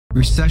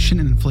Recession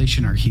and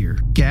inflation are here.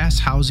 Gas,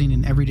 housing,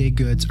 and everyday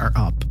goods are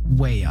up,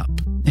 way up.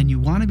 And you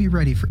want to be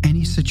ready for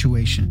any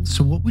situation.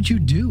 So what would you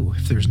do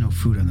if there's no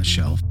food on the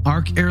shelf?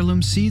 ARC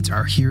Heirloom Seeds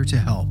are here to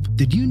help.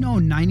 Did you know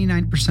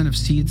 99% of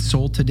seeds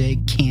sold today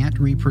can't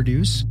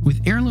reproduce?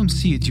 With Heirloom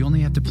Seeds, you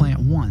only have to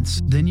plant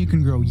once. Then you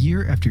can grow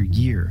year after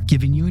year,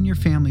 giving you and your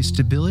family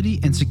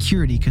stability and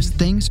security because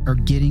things are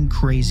getting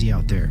crazy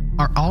out there.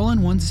 Our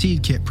all-in-one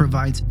seed kit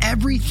provides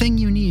everything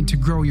you need to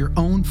grow your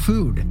own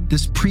food.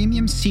 This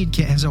premium seed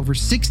kit has over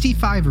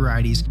 65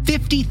 varieties,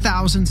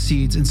 50,000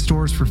 seeds in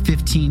stores for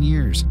 15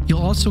 years.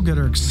 You'll also get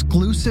our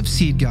exclusive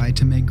seed guide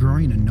to make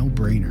growing a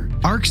no-brainer.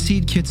 ARC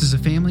Seed Kits is a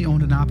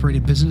family-owned and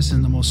operated business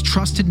and the most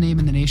trusted name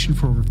in the nation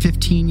for over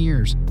 15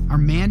 years. Our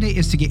mandate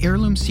is to get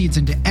heirloom seeds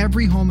into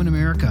every home in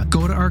America.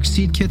 Go to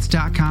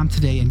arcseedkits.com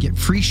today and get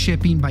free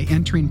shipping by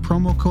entering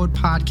promo code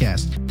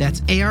podcast. That's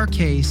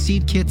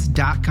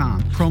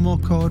ARKseedkits.com,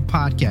 promo code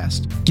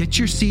podcast. Get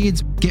your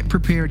seeds, get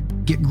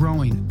prepared, get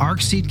growing.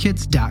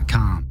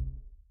 arcseedkits.com.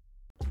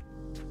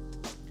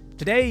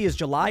 Today is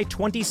July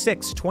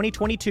 26,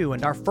 2022,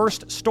 and our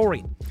first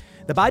story.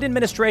 The Biden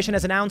administration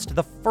has announced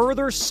the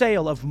further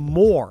sale of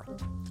more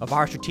of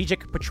our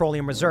strategic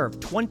petroleum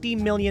reserve. 20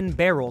 million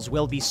barrels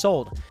will be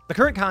sold. The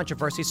current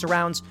controversy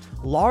surrounds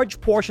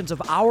large portions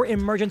of our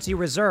emergency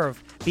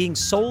reserve being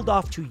sold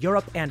off to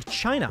Europe and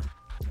China,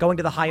 going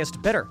to the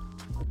highest bidder.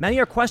 Many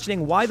are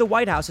questioning why the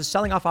White House is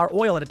selling off our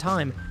oil at a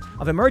time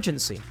of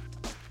emergency.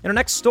 In our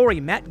next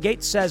story, Matt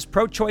Gaetz says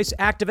pro-choice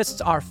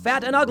activists are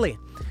fat and ugly.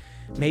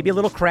 Maybe a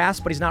little crass,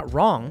 but he's not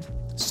wrong.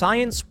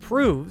 Science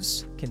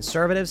proves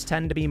conservatives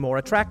tend to be more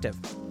attractive.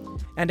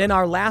 And in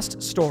our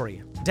last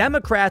story,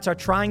 Democrats are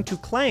trying to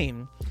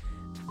claim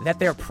that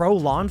they're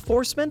pro-law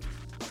enforcement.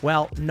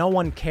 Well, no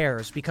one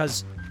cares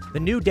because the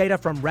new data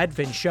from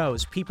Redfin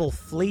shows people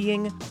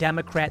fleeing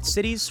Democrat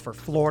cities for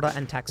Florida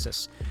and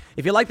Texas.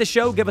 If you like the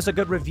show, give us a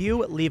good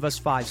review, leave us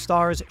 5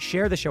 stars,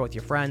 share the show with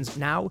your friends.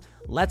 Now,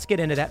 let's get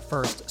into that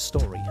first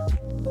story.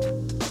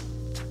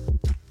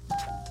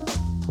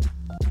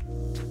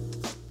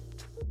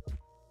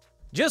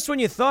 Just when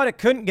you thought it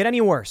couldn't get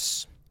any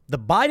worse, the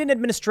Biden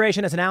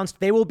administration has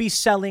announced they will be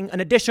selling an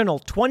additional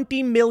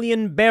 20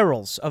 million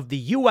barrels of the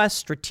U.S.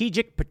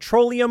 Strategic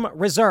Petroleum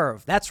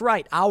Reserve. That's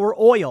right, our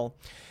oil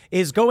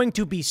is going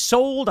to be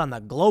sold on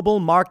the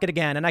global market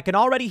again. And I can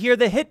already hear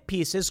the hit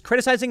pieces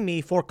criticizing me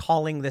for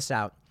calling this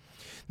out.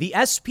 The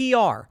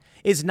SPR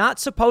is not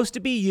supposed to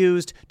be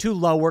used to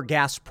lower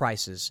gas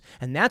prices.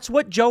 And that's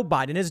what Joe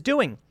Biden is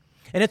doing.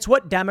 And it's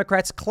what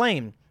Democrats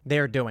claim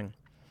they're doing.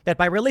 That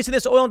by releasing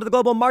this oil into the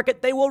global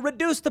market, they will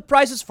reduce the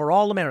prices for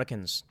all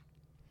Americans.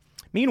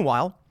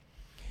 Meanwhile,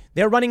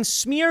 they're running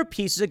smear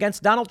pieces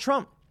against Donald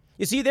Trump.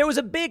 You see, there was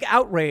a big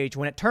outrage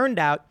when it turned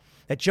out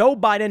that Joe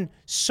Biden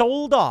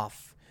sold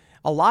off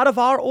a lot of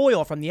our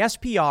oil from the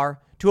SPR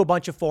to a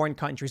bunch of foreign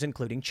countries,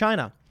 including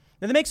China.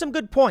 Now, they make some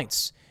good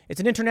points. It's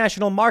an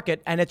international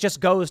market, and it just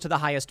goes to the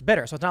highest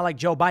bidder. So it's not like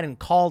Joe Biden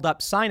called up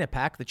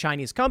Sinopec, the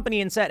Chinese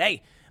company, and said,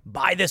 hey,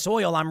 buy this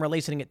oil, I'm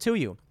releasing it to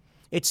you.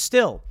 It's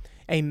still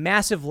a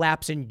massive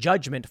lapse in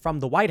judgment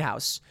from the White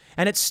House,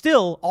 and it's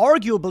still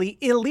arguably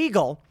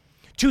illegal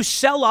to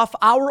sell off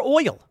our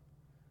oil.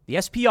 The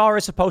SPR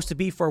is supposed to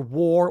be for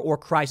war or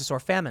crisis or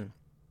famine.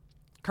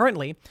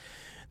 Currently,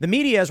 the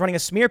media is running a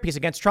smear piece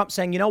against Trump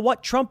saying, you know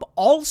what? Trump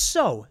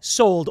also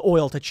sold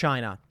oil to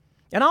China.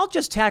 And I'll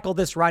just tackle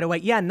this right away.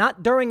 Yeah,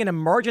 not during an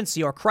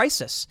emergency or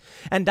crisis.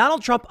 And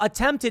Donald Trump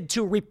attempted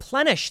to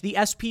replenish the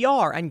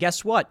SPR. And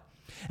guess what?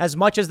 As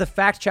much as the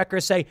fact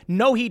checkers say,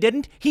 no, he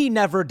didn't. He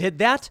never did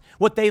that.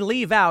 What they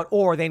leave out,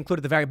 or they include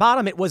at the very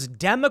bottom, it was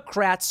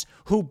Democrats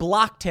who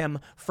blocked him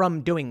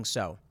from doing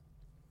so.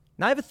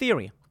 Now, I have a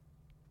theory.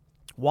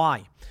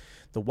 Why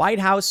the White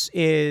House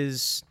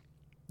is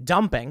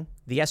dumping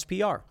the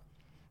SPR.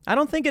 I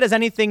don't think it has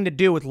anything to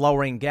do with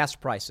lowering gas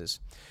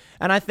prices.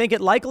 And I think it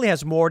likely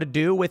has more to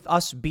do with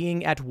us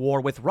being at war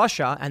with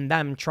Russia and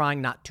them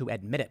trying not to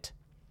admit it.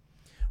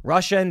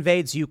 Russia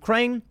invades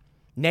Ukraine.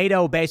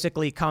 NATO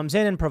basically comes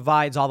in and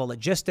provides all the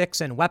logistics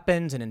and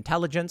weapons and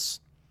intelligence.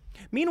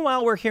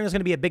 Meanwhile, we're hearing there's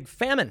going to be a big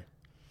famine.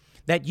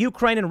 That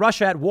Ukraine and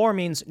Russia at war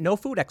means no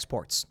food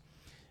exports.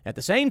 At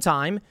the same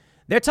time,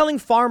 they're telling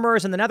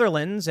farmers in the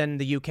Netherlands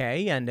and the UK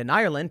and in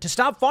Ireland to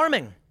stop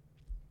farming.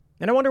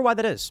 And I wonder why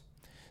that is.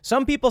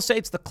 Some people say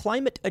it's the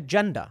climate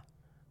agenda.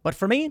 But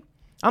for me,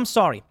 I'm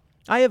sorry.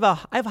 I have a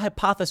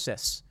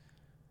hypothesis.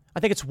 I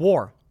think it's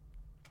war.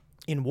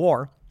 In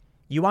war,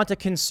 you want to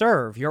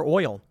conserve your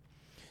oil.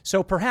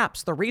 So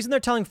perhaps the reason they're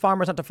telling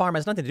farmers not to farm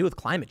has nothing to do with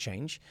climate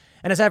change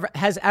and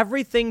has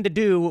everything to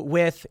do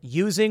with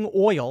using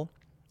oil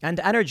and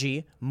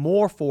energy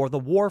more for the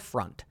war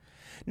front.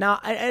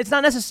 Now, it's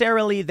not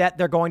necessarily that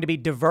they're going to be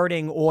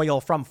diverting oil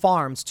from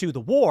farms to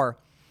the war,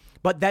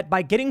 but that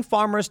by getting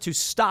farmers to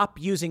stop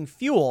using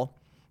fuel,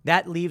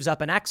 that leaves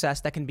up an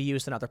excess that can be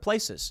used in other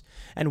places.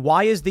 And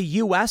why is the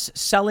U.S.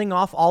 selling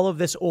off all of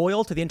this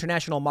oil to the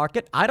international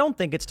market? I don't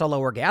think it's to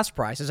lower gas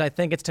prices. I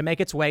think it's to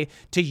make its way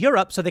to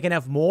Europe so they can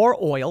have more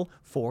oil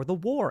for the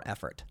war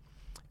effort.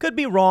 Could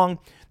be wrong.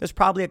 There's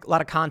probably a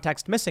lot of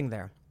context missing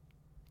there.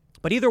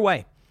 But either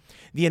way,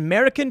 the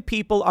American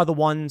people are the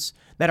ones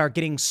that are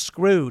getting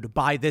screwed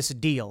by this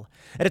deal.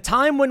 At a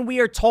time when we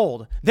are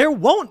told there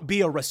won't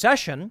be a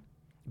recession,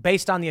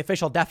 based on the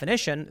official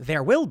definition,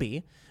 there will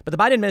be. But the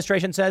Biden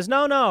administration says,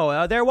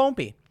 no, there won't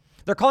be.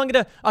 They're calling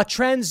it a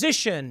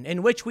transition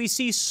in which we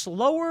see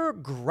slower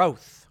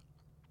growth.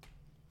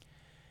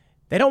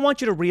 They don't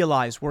want you to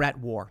realize we're at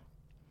war,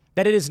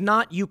 that it is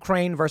not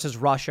Ukraine versus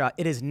Russia.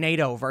 It is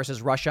NATO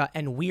versus Russia,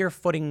 and we're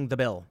footing the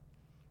bill.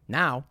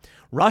 Now,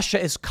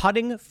 Russia is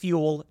cutting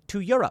fuel to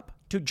Europe,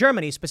 to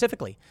Germany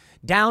specifically,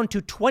 down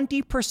to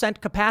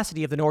 20%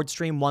 capacity of the Nord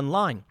Stream 1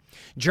 line.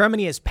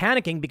 Germany is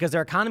panicking because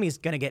their economy is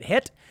going to get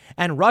hit,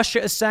 and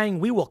Russia is saying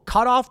we will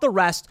cut off the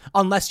rest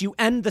unless you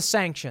end the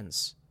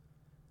sanctions.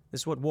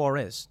 This is what war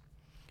is.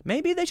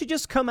 Maybe they should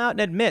just come out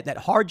and admit that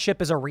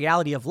hardship is a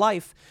reality of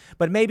life,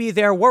 but maybe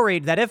they're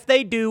worried that if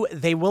they do,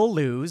 they will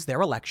lose their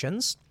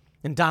elections,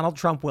 and Donald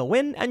Trump will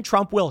win, and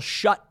Trump will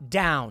shut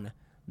down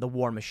the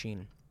war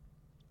machine.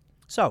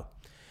 So,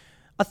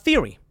 a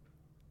theory,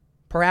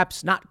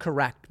 perhaps not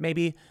correct,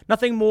 maybe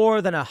nothing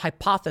more than a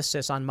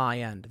hypothesis on my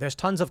end. There's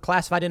tons of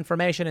classified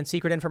information and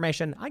secret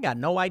information I got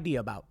no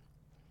idea about.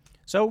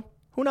 So,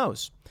 who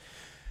knows?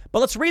 But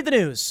let's read the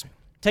news.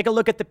 Take a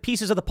look at the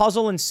pieces of the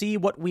puzzle and see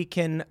what we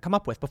can come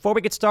up with. Before we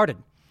get started,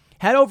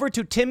 head over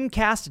to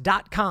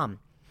timcast.com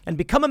and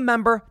become a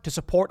member to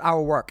support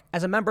our work.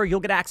 As a member, you'll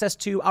get access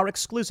to our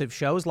exclusive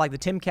shows like the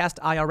Timcast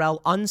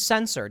IRL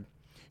Uncensored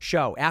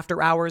show,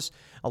 after hours,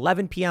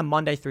 11 p.m.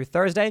 Monday through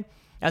Thursday,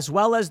 as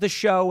well as the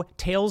show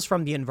Tales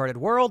from the Inverted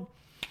World.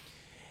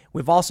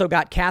 We've also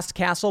got Cast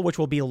Castle, which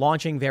will be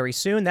launching very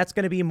soon. That's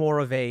going to be more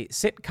of a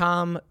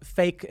sitcom,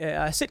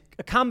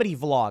 a comedy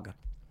vlog.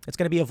 It's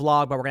going to be a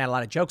vlog, but we're going to add a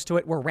lot of jokes to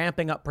it. We're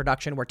ramping up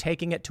production. We're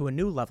taking it to a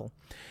new level.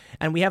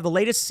 And we have the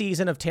latest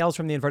season of Tales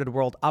from the Inverted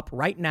World up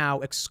right now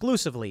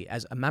exclusively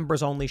as a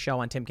members-only show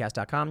on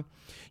timcast.com.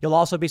 You'll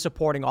also be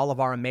supporting all of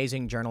our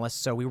amazing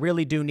journalists, so we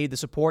really do need the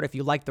support. If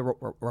you like the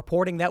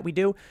reporting that we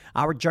do,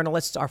 our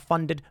journalists are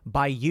funded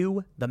by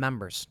you, the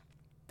members.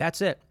 That's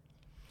it.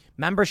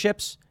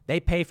 Memberships,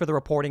 they pay for the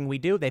reporting we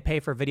do. They pay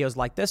for videos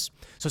like this.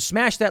 So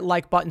smash that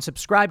like button,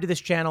 subscribe to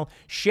this channel,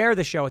 share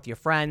the show with your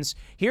friends.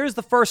 Here's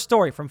the first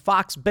story from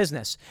Fox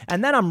Business.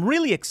 And then I'm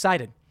really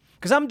excited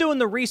because I'm doing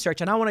the research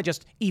and I want to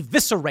just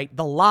eviscerate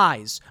the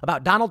lies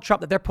about Donald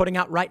Trump that they're putting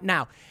out right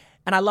now.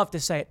 And I love to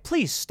say it.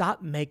 Please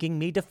stop making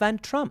me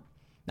defend Trump.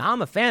 Now,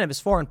 I'm a fan of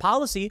his foreign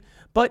policy,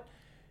 but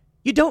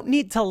you don't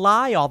need to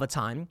lie all the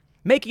time,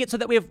 making it so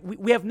that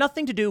we have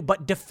nothing to do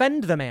but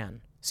defend the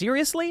man.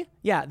 Seriously?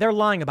 Yeah, they're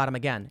lying about him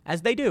again,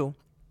 as they do.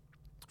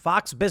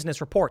 Fox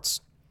Business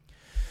reports.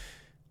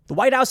 The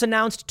White House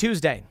announced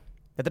Tuesday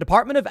that the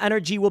Department of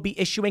Energy will be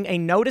issuing a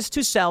notice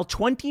to sell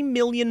 20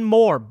 million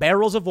more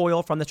barrels of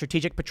oil from the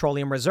Strategic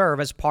Petroleum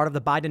Reserve as part of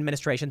the Biden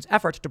administration's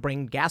effort to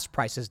bring gas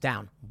prices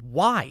down.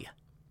 Why?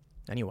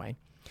 Anyway,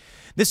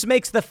 this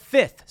makes the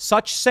fifth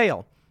such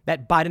sale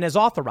that Biden has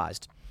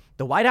authorized.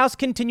 The White House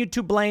continued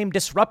to blame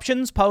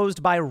disruptions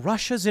posed by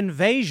Russia's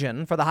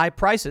invasion for the high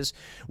prices,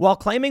 while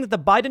claiming that the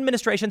Biden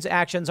administration's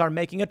actions are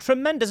making a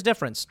tremendous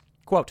difference.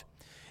 Quote,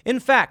 in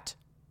fact,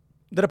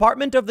 the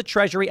Department of the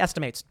Treasury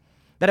estimates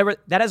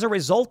that as a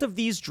result of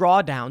these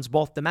drawdowns,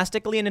 both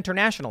domestically and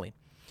internationally,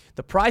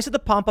 the price at the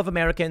pump of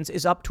Americans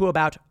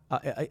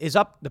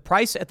the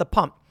price at the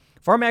pump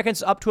for Americans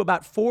is up to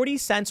about 40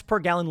 cents per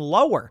gallon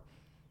lower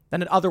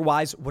than it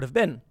otherwise would have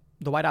been,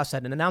 the White House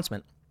said in an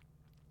announcement.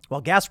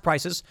 While gas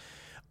prices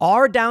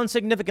are down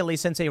significantly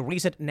since a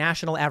recent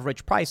national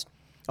average price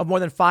of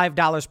more than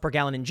 $5 per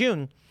gallon in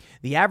June,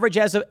 the average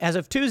as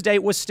of Tuesday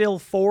was still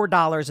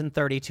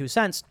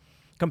 $4.32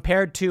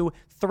 compared to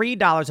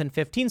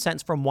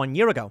 $3.15 from 1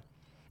 year ago,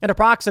 and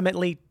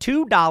approximately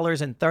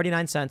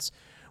 $2.39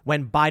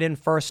 when Biden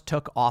first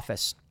took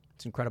office.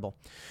 It's incredible.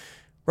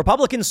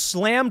 Republicans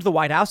slammed the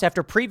White House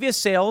after previous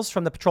sales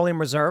from the Petroleum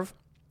Reserve,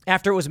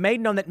 after it was made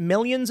known that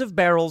millions of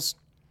barrels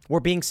were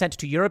being sent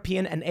to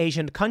European and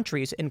Asian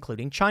countries,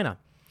 including China.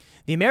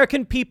 The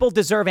American people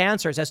deserve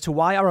answers as to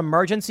why our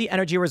emergency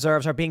energy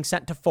reserves are being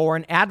sent to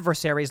foreign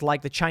adversaries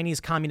like the Chinese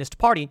Communist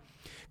Party,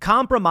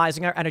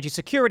 compromising our energy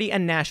security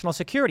and national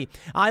security.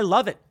 I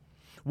love it.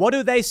 What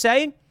do they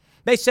say?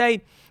 They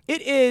say,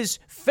 it is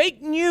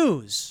fake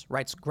news,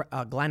 writes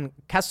Glenn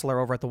Kessler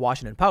over at the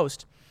Washington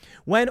Post.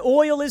 When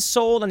oil is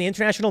sold on the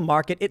international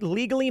market, it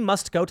legally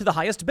must go to the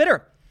highest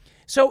bidder.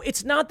 So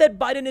it's not that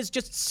Biden is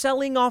just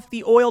selling off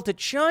the oil to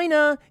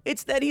China.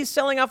 It's that he's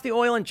selling off the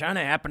oil and China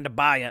happened to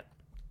buy it.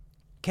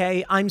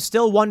 Okay, I'm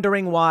still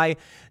wondering why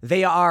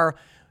they are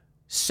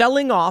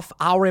selling off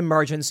our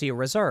emergency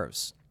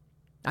reserves.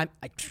 I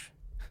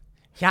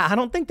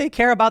don't think they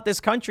care about this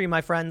country, my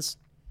friends.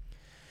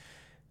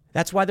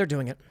 That's why they're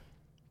doing it.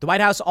 The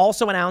White House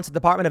also announced the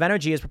Department of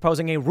Energy is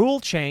proposing a rule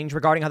change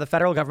regarding how the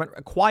federal government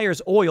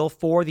acquires oil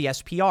for the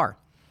SPR.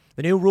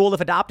 The new rule,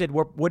 if adopted,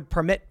 would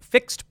permit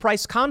fixed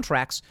price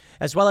contracts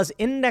as well as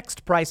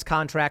indexed price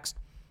contracts.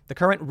 The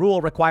current rule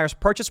requires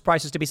purchase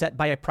prices to be set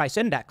by a price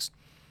index,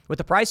 with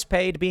the price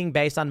paid being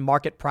based on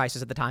market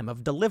prices at the time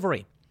of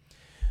delivery.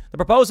 The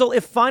proposal,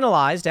 if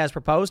finalized as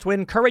proposed, would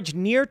encourage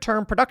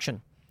near-term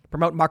production,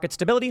 promote market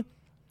stability,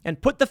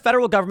 and put the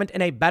federal government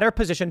in a better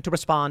position to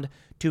respond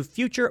to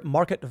future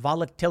market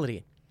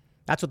volatility.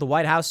 That's what the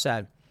White House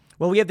said.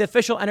 Well, we have the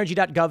official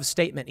energy.gov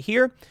statement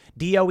here.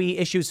 DOE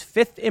issues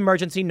fifth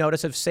emergency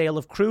notice of sale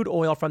of crude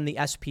oil from the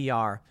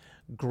SPR.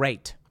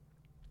 Great.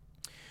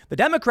 The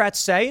Democrats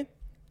say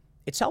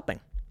it's helping.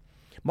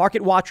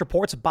 Market Watch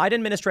reports Biden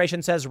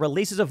administration says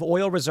releases of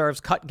oil reserves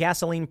cut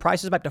gasoline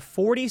prices by up to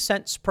 40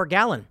 cents per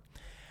gallon.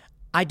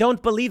 I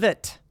don't believe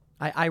it.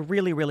 I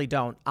really, really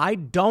don't. I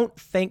don't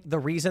think the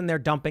reason they're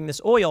dumping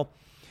this oil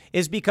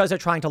is because they're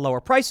trying to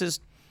lower prices.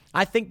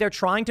 I think they're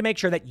trying to make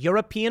sure that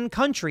European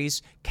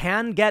countries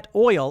can get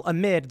oil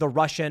amid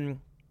Russia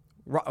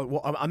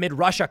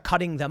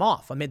cutting them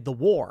off, amid the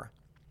war.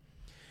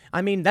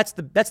 I mean, that's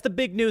the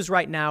big news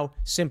right now,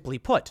 simply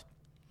put.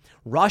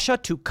 Russia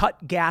to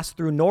cut gas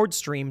through Nord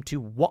Stream 1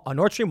 to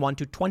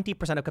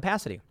 20% of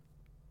capacity.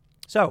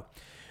 So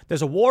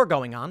there's a war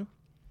going on.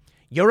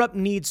 Europe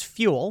needs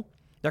fuel.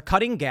 They're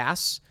cutting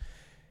gas.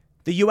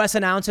 The U.S.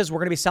 announces we're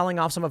going to be selling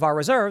off some of our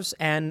reserves,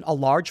 and a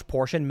large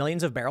portion,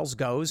 millions of barrels,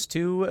 goes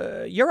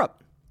to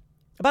Europe.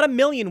 About 1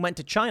 million went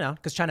to China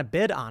because China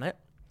bid on it,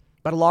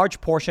 but a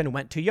large portion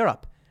went to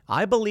Europe.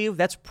 I believe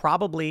that's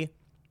probably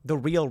the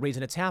real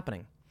reason it's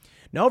happening.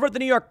 Now, over at the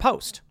New York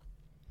Post,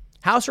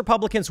 House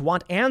Republicans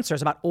want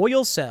answers about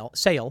oil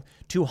sale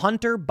to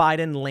Hunter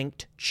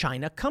Biden-linked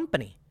China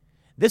company.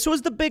 This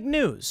was the big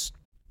news.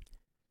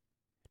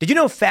 Did you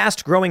know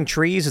Fast Growing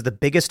Trees is the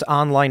biggest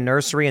online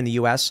nursery in the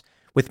U.S.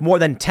 with more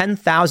than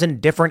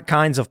 10,000 different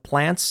kinds of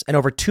plants and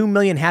over 2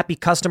 million happy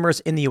customers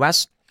in the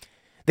U.S.?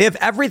 They have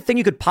everything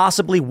you could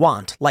possibly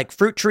want, like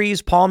fruit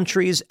trees, palm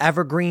trees,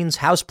 evergreens,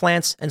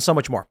 houseplants, and so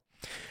much more.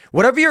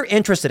 Whatever you're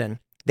interested in,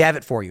 they have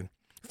it for you.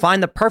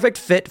 Find the perfect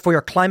fit for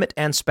your climate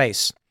and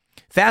space.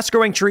 Fast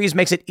Growing Trees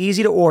makes it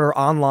easy to order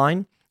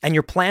online, and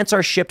your plants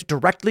are shipped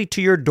directly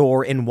to your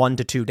door in 1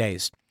 to 2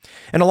 days.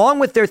 And along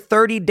with their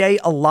 30-day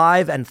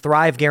Alive and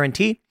Thrive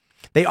guarantee,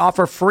 they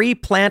offer free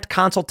plant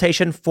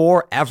consultation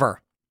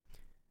forever.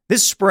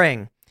 This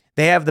spring,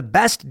 they have the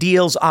best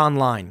deals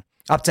online,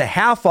 up to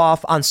half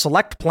off on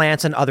select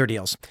plants and other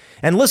deals.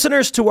 And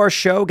listeners to our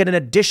show get an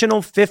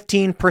additional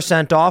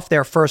 15% off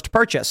their first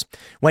purchase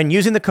when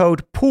using the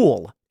code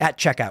POOL at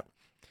checkout.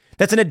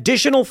 That's an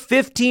additional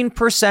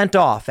 15%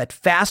 off at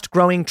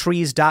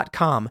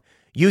fastgrowingtrees.com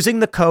using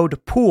the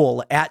code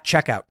POOL at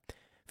checkout.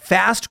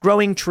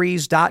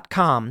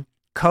 Fastgrowingtrees.com,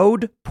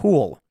 code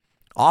POOL.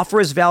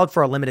 Offer is valid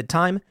for a limited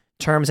time.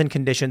 Terms and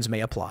conditions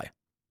may apply.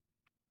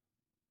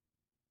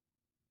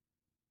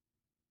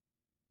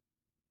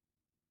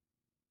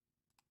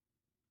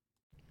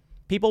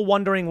 People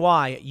wondering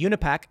why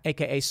Unipec,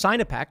 aka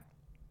Sinopec,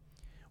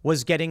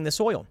 was getting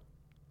this oil.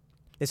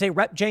 They say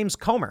Rep. James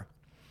Comer,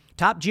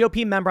 top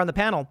GOP member on the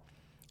panel,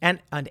 and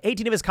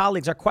 18 of his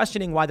colleagues are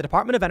questioning why the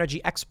Department of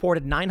Energy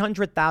exported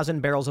 900,000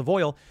 barrels of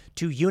oil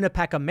to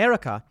Unipec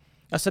America,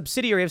 a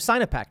subsidiary of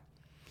Sinopec.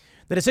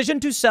 The decision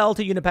to sell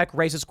to Unipec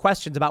raises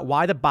questions about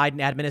why the Biden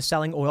admin is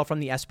selling oil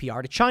from the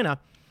SPR to China,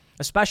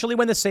 especially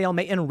when the sale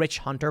may enrich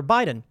Hunter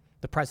Biden,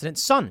 the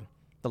president's son,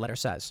 the letter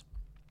says.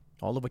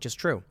 All of which is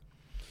true.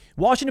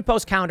 Washington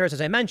Post counters, as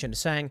I mentioned,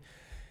 saying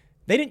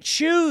they didn't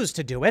choose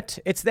to do it.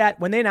 It's that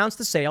when they announce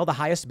the sale, the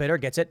highest bidder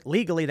gets it.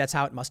 Legally, that's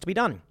how it must be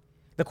done.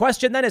 The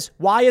question then is,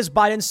 why is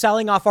Biden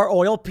selling off our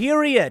oil,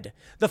 period?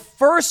 The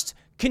first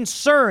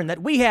concern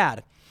that we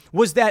had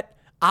was that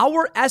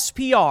our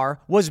SPR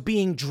was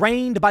being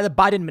drained by the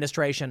Biden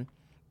administration.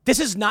 This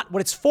is not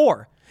what it's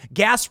for.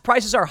 Gas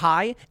prices are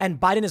high and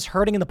Biden is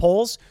hurting in the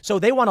polls, so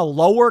they want to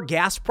lower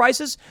gas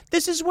prices.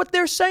 This is what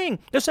they're saying.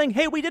 They're saying,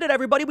 hey, we did it,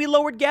 everybody. We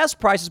lowered gas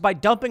prices by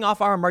dumping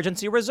off our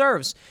emergency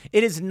reserves.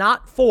 It is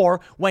not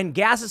for when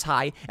gas is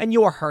high and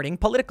you are hurting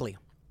politically.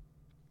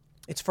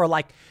 It's for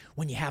like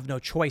when you have no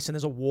choice and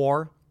there's a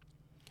war.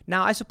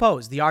 Now, I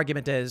suppose the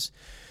argument is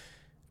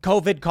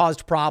COVID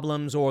caused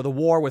problems or the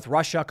war with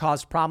Russia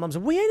caused problems.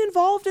 We ain't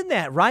involved in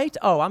that, right?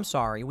 Oh, I'm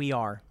sorry. We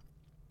are.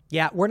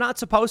 Yeah, we're not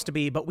supposed to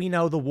be, but we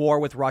know the war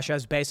with Russia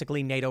is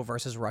basically NATO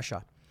versus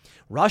Russia.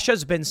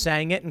 Russia's been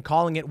saying it and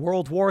calling it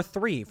World War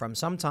III from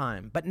some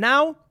time. But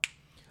now,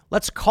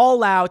 let's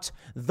call out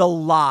the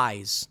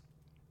lies.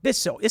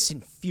 This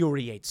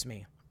infuriates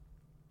me.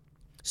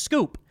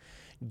 Scoop.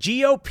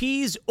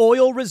 GOP's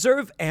oil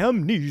reserve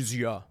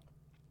amnesia.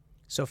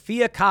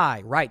 Sophia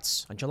Kai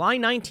writes on July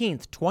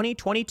 19th,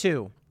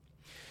 2022,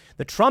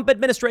 the Trump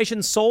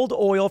administration sold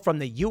oil from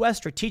the U.S.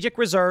 strategic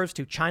reserves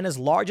to China's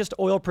largest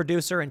oil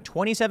producer in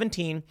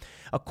 2017,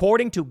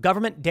 according to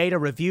government data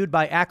reviewed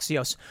by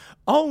Axios.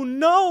 Oh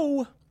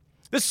no!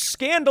 The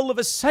scandal of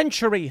a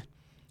century!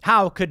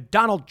 How could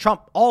Donald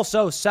Trump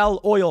also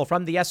sell oil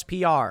from the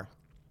SPR?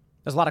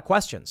 There's a lot of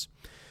questions.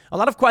 A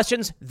lot of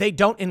questions they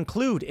don't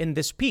include in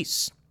this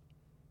piece.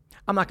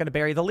 I'm not going to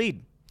bury the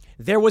lead.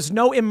 There was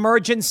no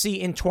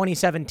emergency in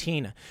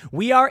 2017.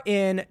 We are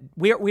in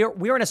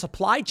a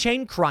supply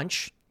chain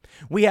crunch.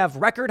 We have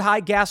record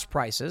high gas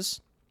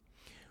prices.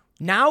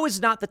 Now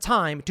is not the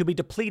time to be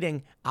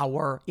depleting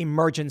our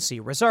emergency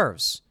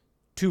reserves.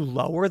 to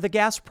lower the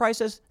gas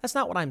prices? That's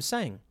not what I'm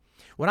saying.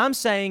 What I'm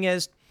saying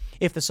is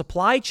if the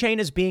supply chain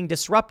is being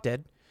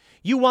disrupted,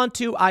 you want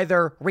to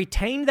either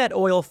retain that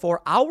oil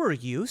for our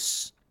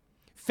use,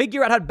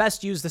 figure out how to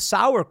best use the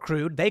sour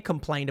crude they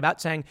complained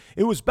about, saying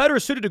it was better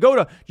suited to go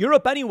to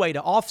Europe anyway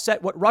to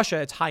offset what Russia,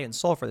 it's high in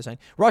sulfur, they're saying.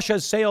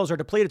 Russia's sales are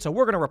depleted, so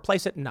we're going to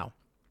replace it. No.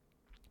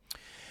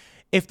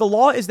 If the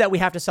law is that we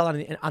have to sell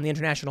on the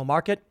international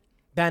market,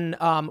 then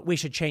we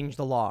should change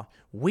the law.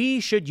 We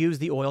should use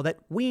the oil that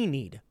we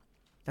need.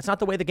 That's not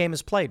the way the game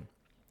is played.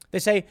 They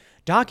say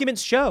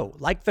documents show,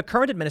 like the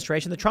current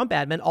administration, the Trump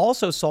admin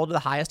also sold to the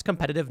highest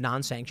competitive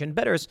non-sanctioned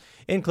bidders,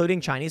 including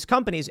Chinese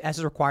companies, as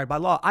is required by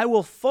law. I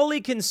will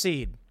fully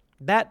concede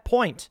that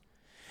point,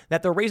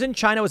 that the reason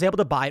China was able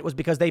to buy it was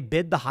because they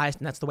bid the highest,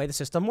 and that's the way the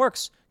system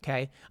works.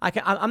 Okay,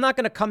 I'm not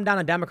going to come down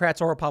on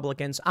Democrats or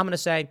Republicans. I'm going to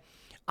say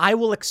I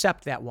will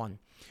accept that one.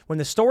 When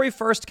the story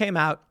first came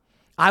out,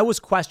 I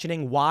was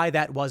questioning why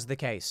that was the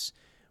case.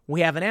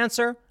 We have an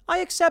answer. I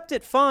accept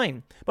it.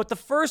 Fine. But the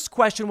first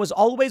question was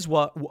always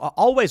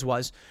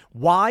was,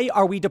 why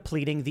are we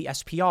depleting the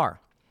SPR?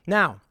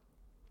 Now,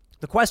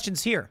 the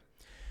question's here.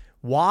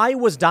 Why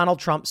was Donald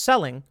Trump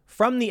selling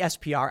from the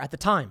SPR at the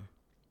time?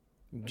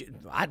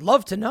 I'd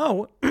love to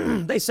know.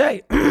 They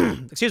say,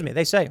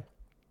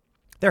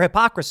 their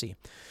hypocrisy.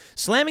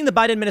 Slamming the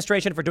Biden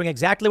administration for doing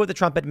exactly what the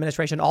Trump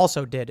administration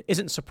also did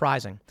isn't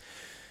surprising.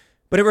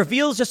 But it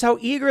reveals just how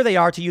eager they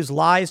are to use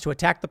lies to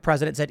attack the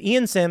president, said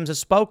Ian Sims, a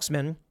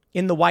spokesman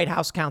in the White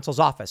House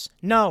counsel's office.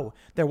 No,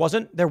 there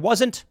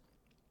wasn't.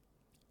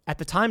 At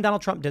the time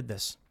Donald Trump did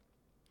this,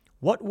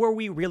 what were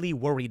we really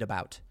worried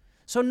about?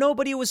 So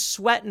nobody was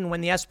sweating when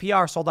the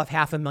SPR sold off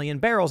 500,000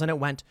 barrels and it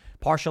went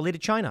partially to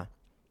China.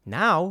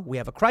 Now we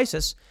have a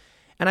crisis,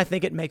 and I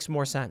think it makes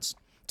more sense.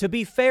 To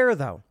be fair,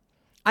 though,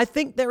 I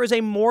think there is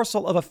a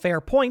morsel of a fair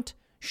point.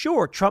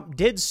 Sure, Trump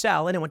did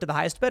sell and it went to the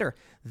highest bidder.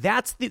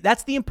 That's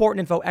the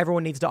important info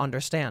everyone needs to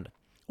understand.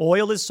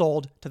 Oil is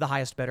sold to the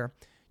highest bidder.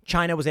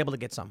 China was able to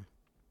get some.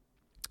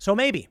 So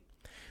maybe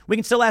we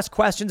can still ask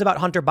questions about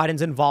Hunter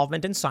Biden's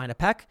involvement in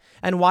Sinopec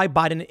and why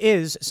Biden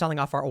is selling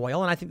off our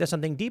oil. And I think there's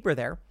something deeper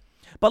there.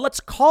 But let's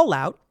call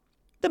out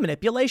the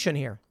manipulation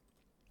here.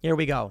 Here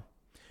we go.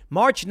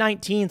 March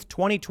 19th,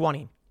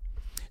 2020.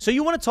 So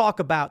you want to talk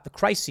about the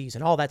crises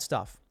and all that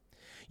stuff.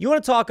 You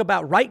want to talk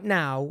about right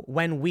now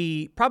when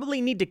we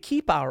probably need to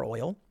keep our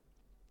oil,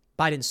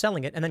 Biden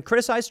selling it, and then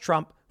criticize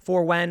Trump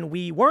for when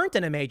we weren't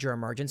in a major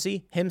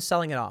emergency, him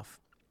selling it off.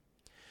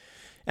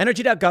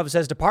 Energy.gov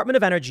says Department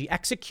of Energy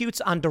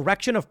executes on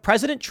direction of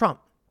President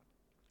Trump,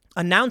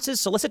 announces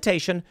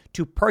solicitation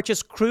to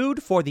purchase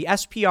crude for the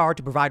SPR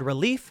to provide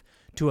relief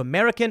to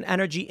American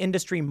energy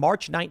industry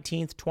March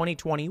 19th,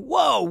 2020.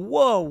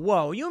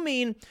 Whoa. You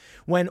mean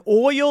when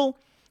oil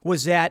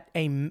was at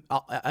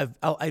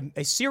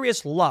a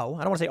serious low, I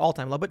don't want to say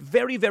all-time low, but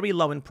very, very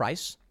low in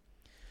price,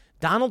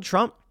 Donald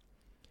Trump,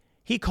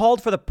 he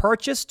called for the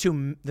purchase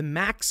to the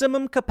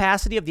maximum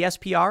capacity of the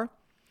SPR,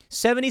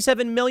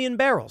 77 million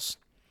barrels.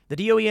 The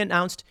DOE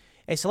announced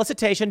a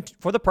solicitation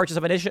for the purchase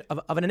of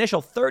an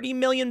initial 30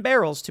 million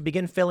barrels to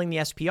begin filling the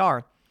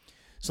SPR.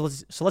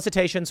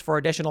 Solicitations for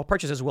additional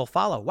purchases will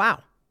follow. Wow.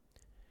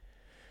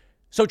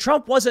 So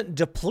Trump wasn't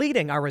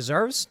depleting our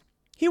reserves.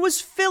 He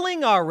was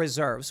filling our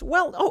reserves.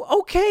 Well,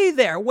 okay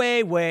there.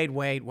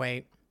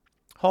 Wait.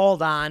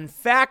 Hold on.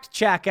 Fact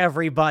check,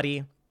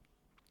 everybody.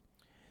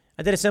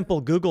 I did a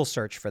simple Google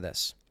search for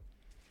this,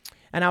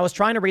 and I was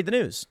trying to read the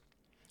news.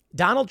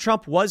 Donald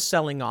Trump was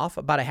selling off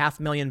about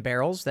 500,000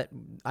 barrels that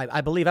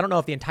I believe, I don't know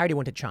if the entirety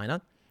went to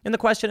China. And the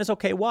question is,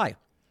 okay, why?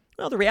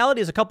 Well, the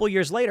reality is a couple of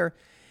years later,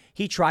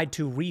 he tried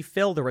to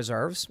refill the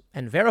reserves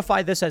and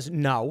verify this as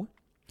no.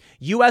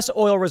 U.S.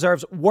 oil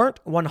reserves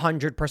weren't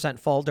 100%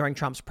 full during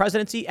Trump's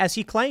presidency, as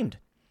he claimed.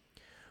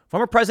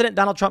 Former President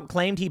Donald Trump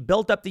claimed he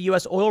built up the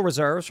U.S. oil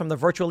reserves from the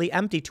virtually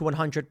empty to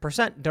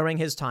 100% during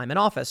his time in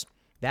office.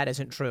 That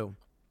isn't true.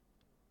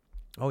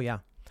 Oh, yeah.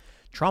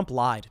 Trump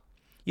lied.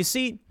 You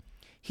see,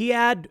 he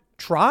had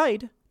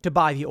tried to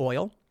buy the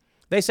oil.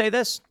 They say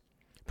this.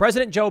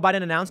 President Joe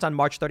Biden announced on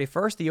March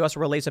 31st, the U.S.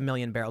 will release 1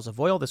 million barrels of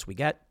oil. This we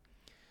get.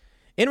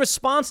 In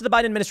response to the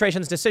Biden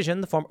administration's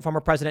decision, the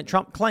former President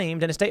Trump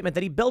claimed in a statement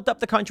that he built up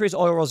the country's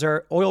oil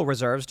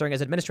reserves during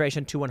his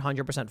administration to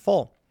 100%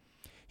 full.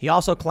 He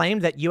also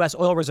claimed that U.S.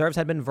 oil reserves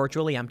had been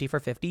virtually empty for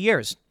 50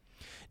 years.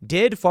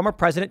 Did former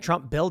President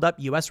Trump build up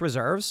U.S.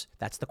 reserves?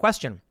 That's the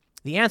question.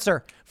 The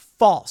answer,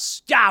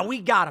 false. Yeah, we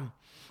got him.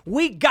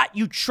 We got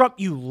you, Trump,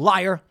 you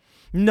liar.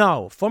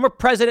 No, former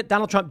President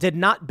Donald Trump did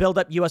not build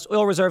up U.S.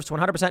 oil reserves to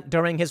 100%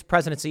 during his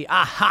presidency.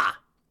 Aha!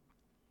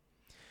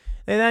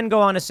 They then go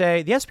on to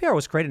say the SPR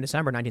was created in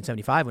December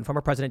 1975 when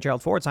former President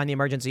Gerald Ford signed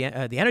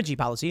the Energy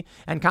Policy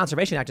and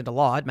Conservation Act into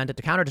law. It meant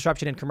to counter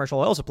disruption in commercial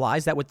oil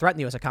supplies that would threaten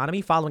the U.S.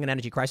 economy following an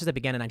energy crisis that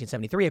began in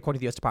 1973, according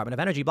to the U.S. Department of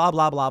Energy, blah,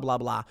 blah, blah, blah,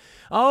 blah.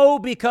 Oh,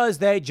 because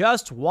they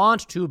just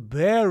want to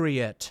bury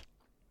it.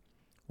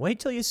 Wait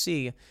till you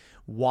see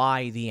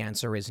why the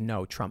answer is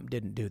no, Trump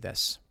didn't do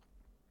this.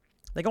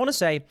 They go on to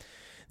say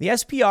the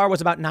SPR was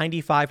about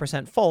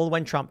 95% full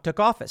when Trump took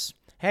office.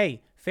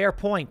 Hey, fair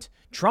point.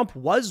 Trump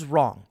was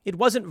wrong. It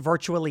wasn't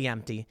virtually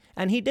empty,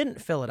 and he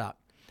didn't fill it up.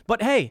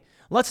 But hey,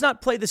 let's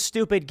not play this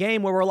stupid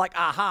game where we're like,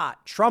 aha,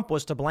 Trump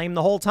was to blame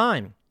the whole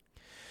time.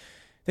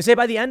 They say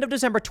by the end of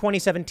December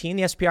 2017,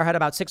 the SPR had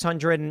about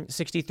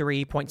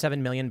 663.7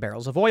 million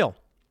barrels of oil.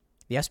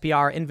 The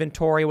SPR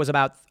inventory was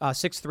about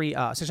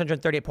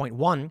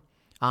 638.1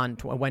 on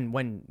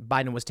when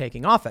Biden was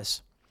taking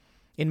office.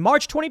 In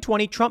March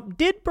 2020, Trump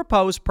did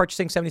propose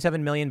purchasing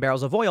 77 million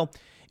barrels of oil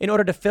in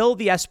order to fill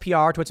the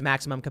SPR to its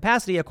maximum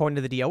capacity, according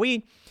to the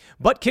DOE.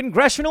 But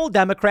congressional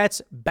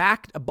Democrats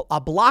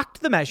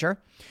blocked the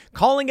measure,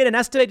 calling it an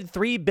estimated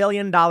 $3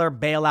 billion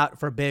bailout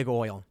for big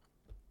oil.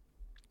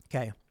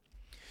 Okay,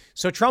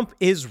 so Trump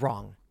is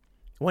wrong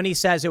when he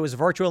says it was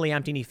virtually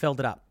empty and he filled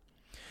it up.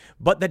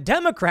 But the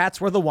Democrats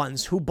were the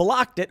ones who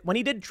blocked it when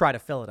he did try to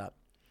fill it up.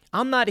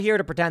 I'm not here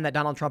to pretend that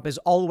Donald Trump is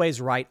always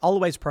right,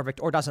 always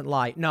perfect, or doesn't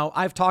lie. No,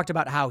 I've talked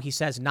about how he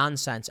says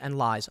nonsense and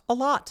lies a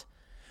lot.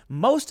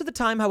 Most of the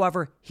time,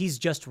 however, he's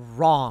just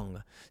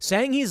wrong.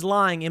 Saying he's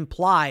lying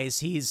implies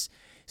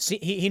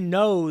he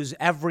knows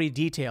every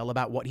detail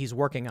about what he's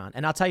working on.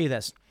 And I'll tell you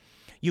this.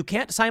 You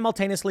can't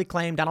simultaneously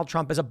claim Donald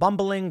Trump is a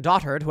bumbling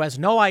dotard who has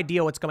no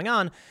idea what's going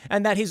on,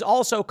 and that he's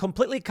also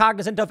completely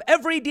cognizant of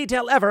every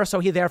detail ever, so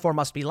he therefore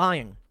must be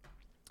lying.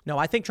 No,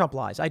 I think Trump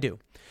lies. I do.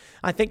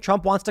 I think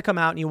Trump wants to come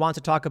out and he wants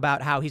to talk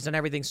about how he's done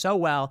everything so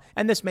well,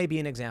 and this may be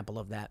an example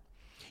of that.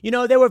 You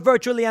know, they were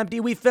virtually empty.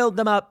 We filled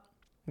them up.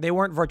 They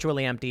weren't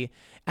virtually empty,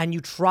 and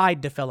you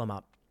tried to fill them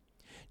up.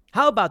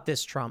 How about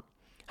this, Trump?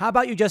 How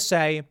about you just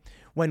say,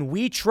 when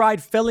we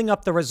tried filling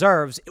up the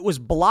reserves, it was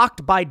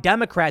blocked by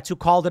Democrats who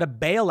called it a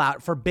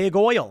bailout for big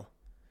oil.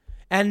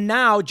 And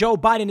now Joe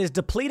Biden is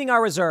depleting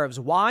our reserves.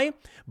 Why?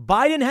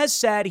 Biden has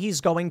said he's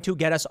going to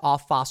get us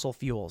off fossil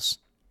fuels.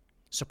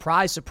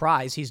 Surprise,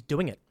 surprise, he's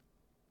doing it.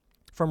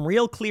 From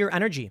Real Clear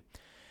Energy,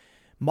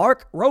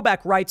 Mark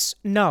Roback writes,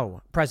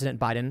 no, President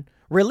Biden,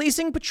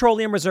 releasing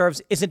petroleum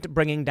reserves isn't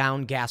bringing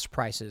down gas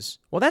prices.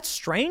 Well, that's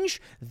strange.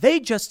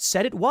 They just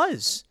said it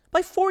was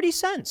by 40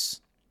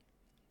 cents.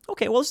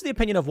 Okay, well, this is the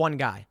opinion of one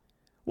guy.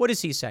 What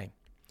does he say?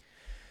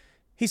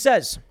 He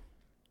says,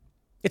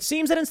 it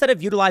seems that instead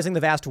of utilizing the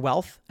vast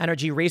wealth,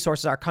 energy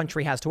resources our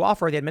country has to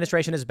offer, the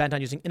administration is bent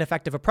on using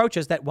ineffective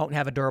approaches that won't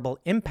have a durable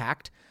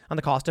impact on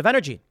the cost of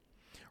energy.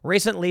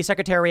 Recently,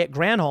 Secretary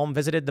Granholm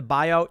visited the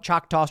Bayou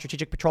Choctaw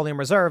Strategic Petroleum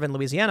Reserve in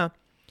Louisiana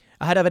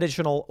ahead of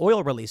additional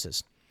oil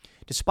releases.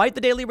 Despite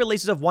the daily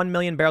releases of 1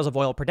 million barrels of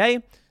oil per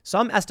day,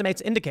 some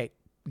estimates indicate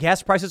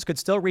gas prices could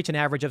still reach an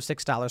average of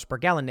 $6 per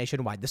gallon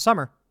nationwide this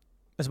summer.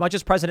 As much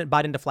as President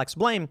Biden deflects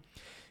blame,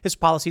 his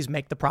policies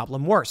make the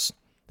problem worse.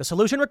 The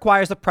solution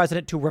requires the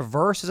president to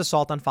reverse his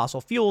assault on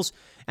fossil fuels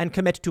and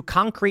commit to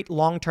concrete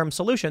long-term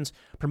solutions,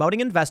 promoting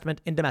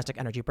investment in domestic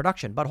energy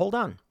production. But hold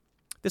on.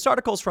 This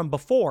article is from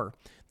before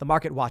the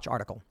Market Watch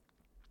article.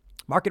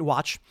 Market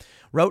Watch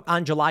wrote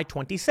on July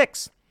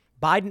 26,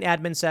 Biden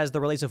admin says the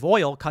release of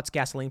oil cuts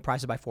gasoline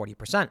prices by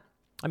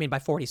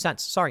 40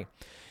 cents. Sorry.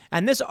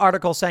 And this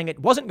article saying it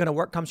wasn't going to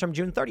work comes from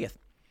June 30th.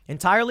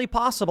 Entirely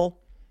possible.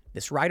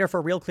 This writer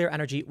for Real Clear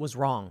Energy was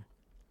wrong.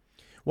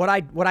 What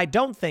I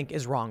don't think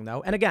is wrong,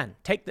 though, and again,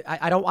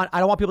 I don't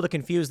want people to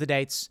confuse the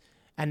dates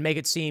and make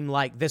it seem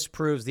like this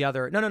proves the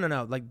other.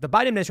 No. Like the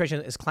Biden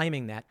administration is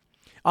claiming that.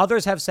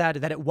 Others have said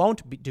that it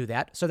won't do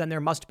that. So then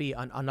there must be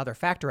another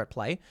factor at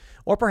play.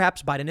 Or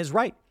perhaps Biden is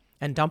right.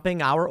 And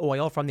dumping our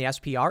oil from the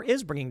SPR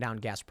is bringing down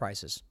gas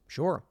prices.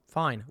 Sure,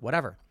 fine,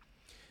 whatever.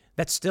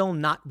 That's still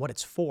not what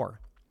it's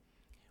for.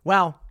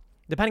 Well,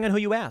 depending on who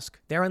you ask,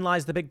 therein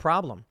lies the big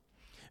problem.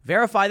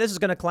 Verify This is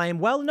going to claim,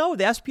 well, no,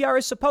 the SPR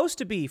is supposed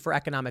to be for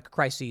economic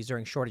crises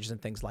during shortages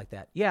and things like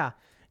that. Yeah,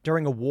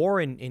 during a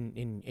war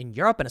in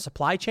Europe and a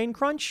supply chain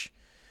crunch?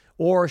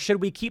 Or should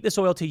we keep this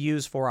oil to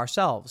use for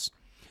ourselves?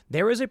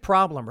 There is a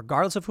problem,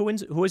 regardless of who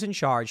is in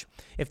charge,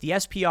 if the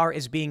SPR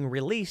is being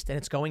released and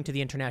it's going to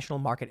the international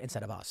market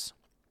instead of us.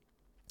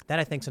 That,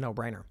 I think, is a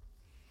no-brainer.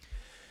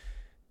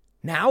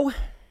 Now,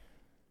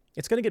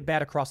 it's going to get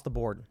bad across the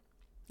board.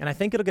 And I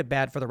think it'll get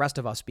bad for the rest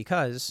of us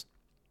because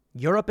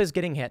Europe is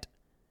getting hit,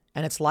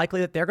 and it's likely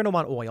that they're going to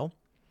want oil.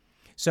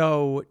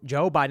 So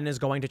Joe Biden is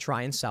going to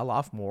try and sell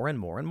off more and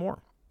more and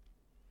more.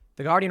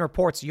 The Guardian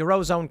reports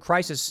Eurozone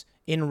crisis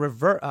in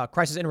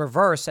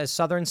reverse as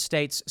southern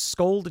states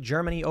scold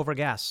Germany over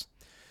gas.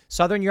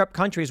 Southern Europe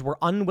countries were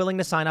unwilling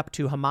to sign up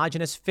to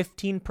homogenous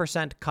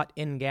 15% cut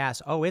in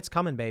gas. Oh, it's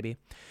coming, baby.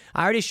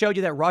 I already showed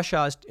you that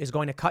Russia is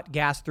going to cut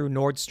gas through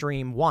Nord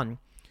Stream 1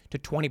 to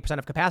 20%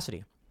 of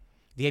capacity.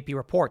 The AP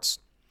reports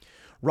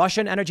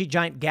Russian energy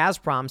giant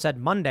Gazprom said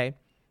Monday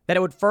that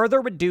it would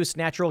further reduce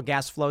natural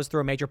gas flows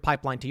through a major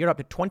pipeline to Europe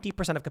to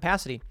 20% of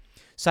capacity,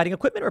 citing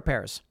equipment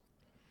repairs.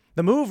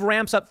 The move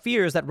ramps up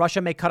fears that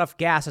Russia may cut off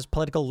gas as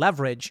political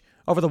leverage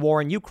over the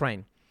war in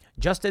Ukraine,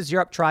 just as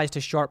Europe tries to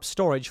shore up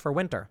storage for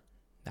winter.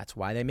 That's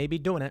why they may be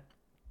doing it.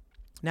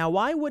 Now,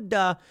 why would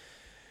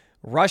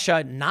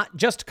Russia not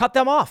just cut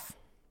them off?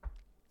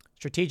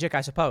 Strategic,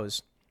 I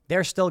suppose.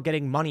 They're still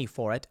getting money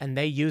for it, and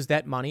they use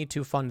that money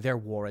to fund their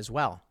war as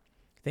well.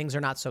 Things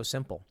are not so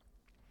simple.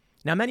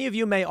 Now, many of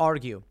you may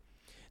argue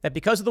that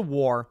because of the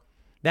war,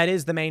 that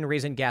is the main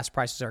reason gas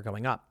prices are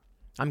going up.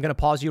 I'm going to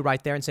pause you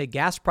right there and say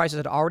gas prices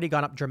had already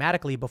gone up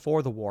dramatically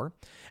before the war,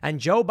 and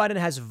Joe Biden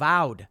has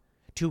vowed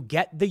to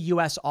get the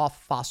U.S.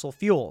 off fossil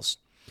fuels.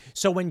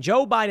 So when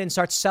Joe Biden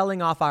starts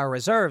selling off our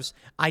reserves,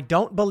 I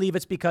don't believe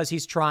it's because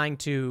he's trying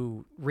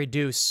to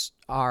reduce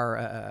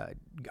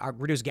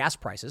reduce gas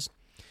prices.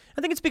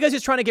 I think it's because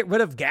he's trying to get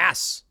rid of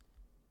gas.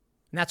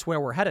 And that's where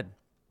we're headed.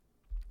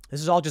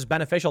 This is all just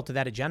beneficial to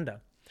that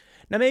agenda.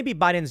 Now, maybe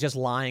Biden's just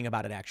lying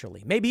about it,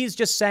 actually. Maybe he's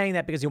just saying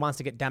that because he wants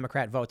to get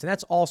Democrat votes. And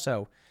that's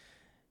also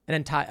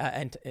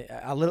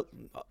a little,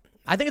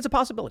 I think it's a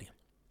possibility.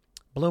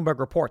 Bloomberg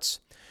reports,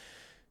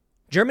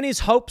 Germany's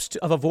hopes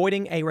of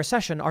avoiding a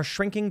recession are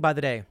shrinking by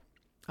the day.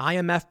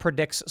 IMF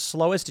predicts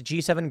slowest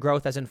G7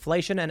 growth as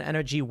inflation and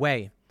energy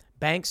weigh.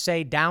 Banks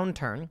say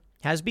downturn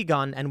has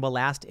begun and will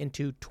last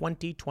into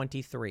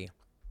 2023.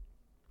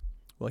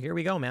 Well, here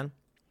we go, man.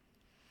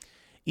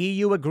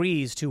 EU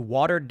agrees to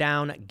watered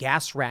down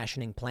gas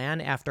rationing plan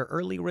after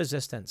early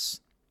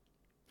resistance.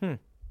 I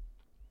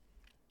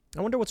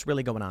wonder what's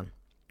really going on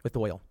with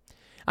oil.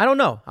 I don't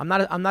know. I'm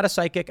not a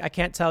psychic. I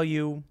can't tell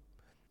you.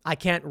 I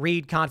can't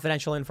read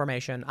confidential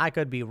information. I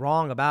could be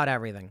wrong about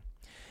everything.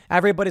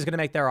 Everybody's going to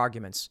make their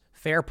arguments.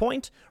 Fair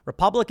point.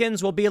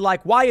 Republicans will be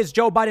like, why is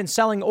Joe Biden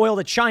selling oil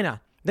to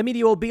China? The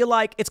media will be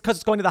like, it's because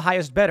it's going to the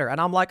highest bidder. And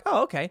I'm like,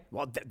 oh, okay.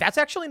 Well, that's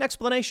actually an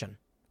explanation,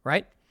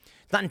 right?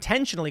 It's not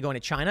intentionally going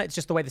to China. It's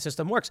just the way the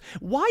system works.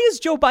 Why is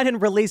Joe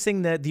Biden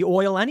releasing the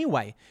oil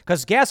anyway?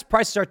 Because gas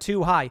prices are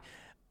too high.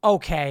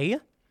 Okay.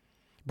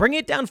 Bring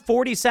it down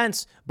 40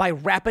 cents by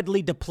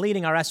rapidly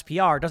depleting our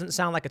SPR doesn't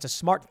sound like it's a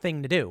smart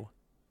thing to do.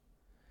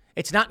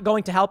 It's not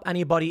going to help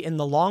anybody in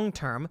the long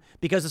term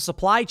because the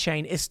supply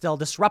chain is still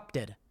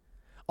disrupted.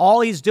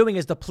 All he's doing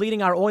is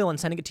depleting our oil and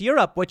sending it to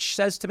Europe, which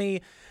says to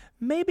me,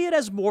 maybe it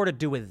has more to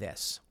do with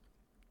this.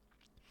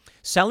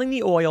 Selling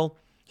the oil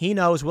he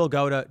knows will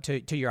go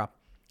to Europe.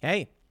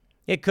 Hey,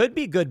 it could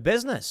be good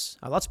business.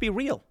 Let's be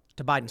real,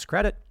 to Biden's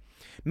credit.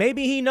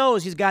 Maybe he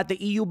knows he's got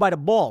the EU by the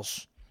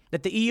balls,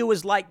 that the EU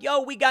is like,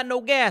 yo, we got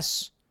no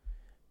gas.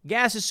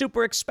 Gas is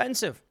super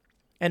expensive.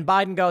 And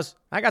Biden goes,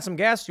 I got some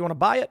gas. You want to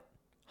buy it?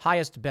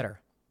 Highest bidder.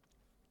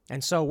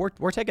 And so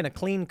we're taking a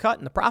clean cut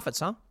in the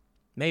profits, huh?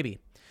 Maybe.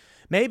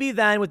 Maybe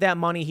then with that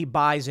money he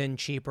buys in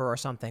cheaper or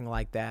something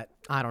like that.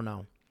 I don't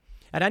know.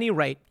 At any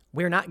rate,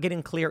 we're not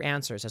getting clear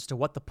answers as to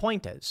what the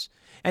point is.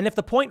 And if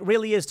the point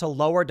really is to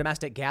lower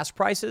domestic gas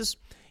prices,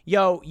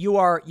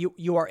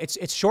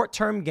 it's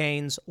short-term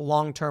gains,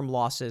 long-term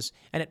losses,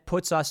 and it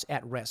puts us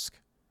at risk.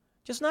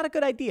 Just not a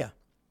good idea.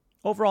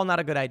 Overall, not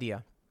a good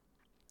idea.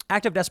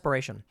 Act of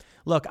desperation.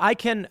 Look, I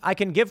can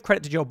give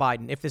credit to Joe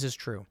Biden, if this is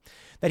true,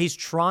 that he's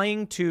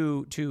trying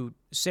to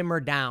simmer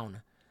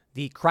down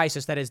the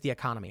crisis that is the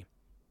economy.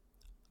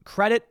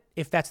 Credit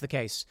if that's the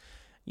case.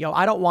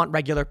 I don't want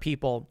regular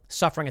people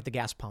suffering at the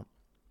gas pump.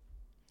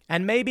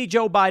 And maybe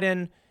Joe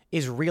Biden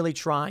is really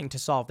trying to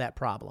solve that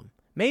problem.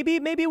 Maybe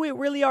we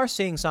really are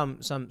seeing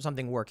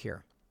something work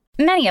here.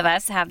 Many of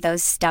us have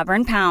those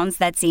stubborn pounds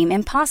that seem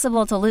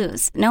impossible to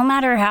lose, no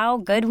matter how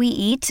good we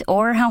eat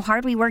or how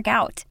hard we work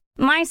out.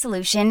 My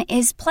solution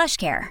is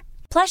PlushCare.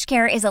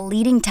 PlushCare is a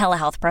leading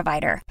telehealth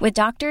provider with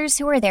doctors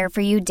who are there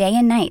for you day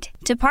and night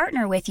to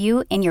partner with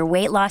you in your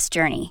weight loss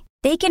journey.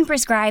 They can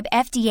prescribe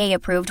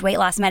FDA-approved weight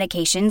loss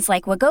medications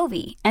like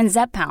Wegovy and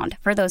Zepbound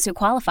for those who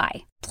qualify.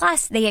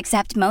 Plus, they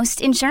accept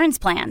most insurance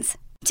plans.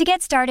 To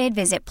get started,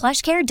 visit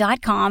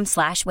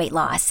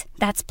plushcare.com/weightloss.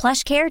 That's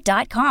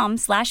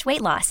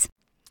plushcare.com/weightloss.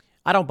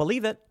 I don't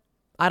believe it.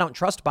 I don't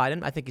trust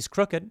Biden. I think he's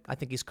crooked. I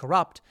think he's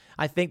corrupt.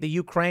 I think the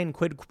Ukraine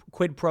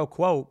quid pro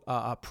quo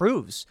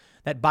proves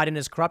that Biden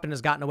is corrupt and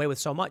has gotten away with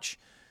so much.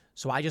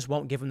 So I just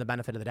won't give him the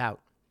benefit of the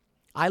doubt.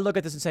 I look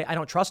at this and say, I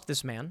don't trust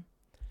this man.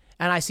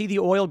 And I see the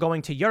oil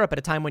going to Europe at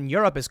a time when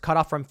Europe is cut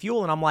off from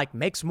fuel. And I'm like,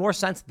 makes more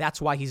sense. That's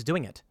why he's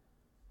doing it.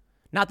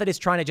 Not that he's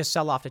trying to just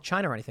sell off to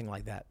China or anything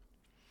like that.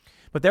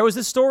 But there was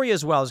this story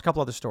as well as a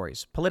couple other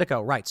stories.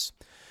 Politico writes,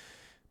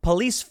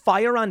 police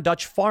fire on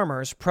Dutch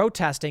farmers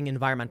protesting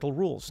environmental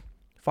rules.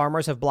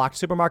 Farmers have blocked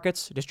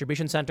supermarkets,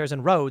 distribution centers,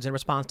 and roads in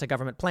response to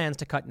government plans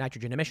to cut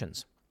nitrogen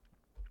emissions.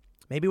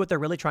 Maybe what they're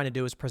really trying to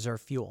do is preserve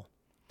fuel.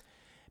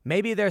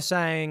 Maybe they're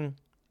saying,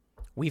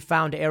 we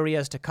found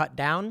areas to cut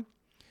down.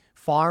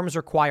 Farms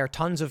require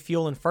tons of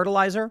fuel and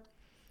fertilizer.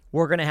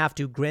 We're going to have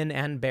to grin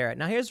and bear it.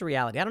 Now, here's the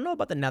reality. I don't know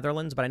about the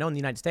Netherlands, but I know in the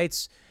United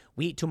States,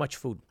 we eat too much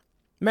food.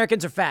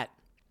 Americans are fat.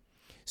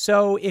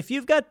 So if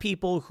you've got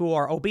people who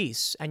are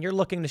obese and you're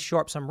looking to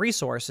shore up some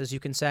resources, you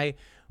can say,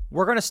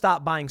 we're going to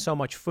stop buying so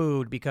much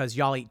food because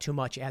y'all eat too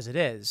much as it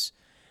is.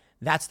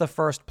 That's the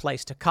first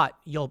place to cut.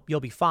 You'll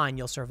be fine.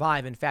 You'll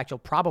survive. In fact, you'll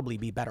probably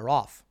be better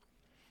off.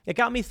 It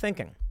got me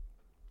thinking.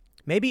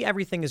 Maybe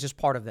everything is just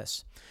part of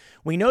this.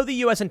 We know the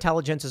U.S.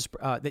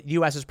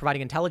 is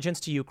providing intelligence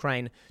to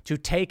Ukraine to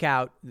take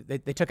out.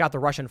 They took out the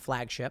Russian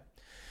flagship.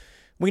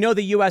 We know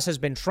the U.S. has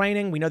been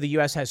training. We know the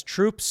U.S. has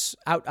troops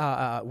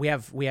out. We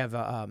have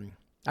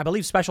I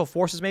believe special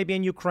forces maybe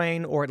in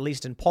Ukraine or at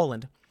least in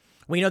Poland.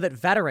 We know that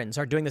veterans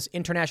are doing this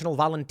international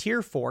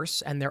volunteer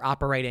force, and they're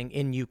operating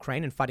in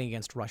Ukraine and fighting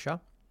against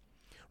Russia.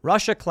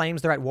 Russia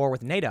claims they're at war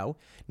with NATO.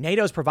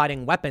 NATO's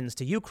providing weapons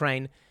to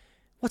Ukraine.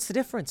 What's the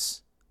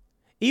difference?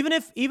 Even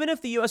if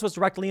the U.S. was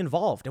directly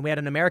involved and we had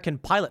an American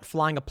pilot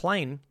flying a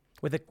plane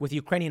with a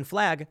Ukrainian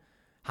flag,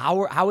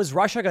 how is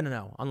Russia going to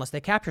know unless they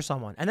capture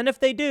someone? And then if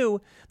they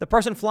do, the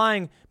person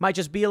flying might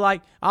just be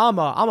like, I'm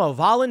a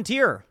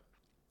volunteer.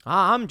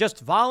 I'm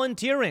just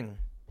volunteering.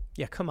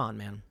 Yeah, come on,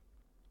 man.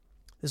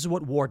 This is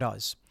what war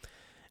does.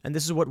 And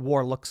this is what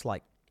war looks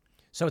like.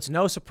 So it's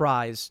no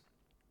surprise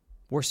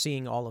we're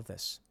seeing all of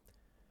this.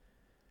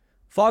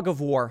 Fog of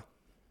war,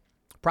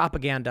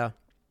 propaganda,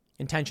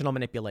 intentional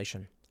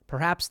manipulation.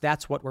 Perhaps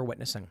that's what we're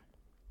witnessing.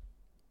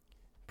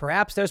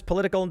 Perhaps there's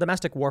political and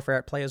domestic warfare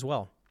at play as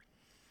well.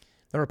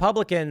 The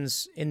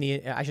Republicans, in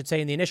the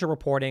initial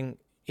reporting,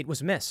 it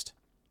was missed.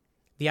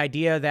 The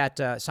idea that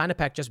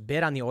Sinopec just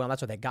bid on the oil, and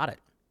that's why they got it.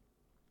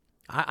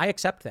 I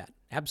accept that,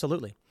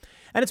 absolutely.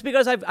 And it's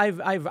because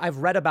I've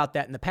read about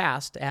that in the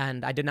past,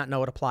 and I did not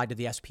know it applied to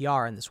the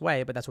SPR in this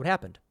way, but that's what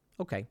happened.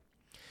 Okay.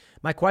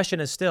 My question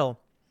is still,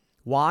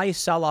 why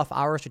sell off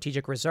our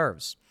strategic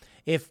reserves?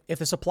 If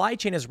the supply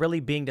chain is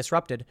really being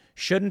disrupted,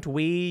 shouldn't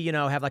we,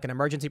 have like an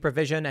emergency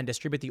provision and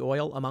distribute the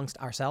oil amongst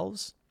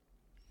ourselves?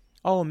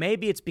 Oh,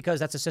 maybe it's because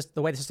that's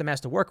the way the system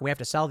has to work. We have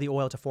to sell the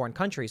oil to foreign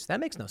countries. That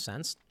makes no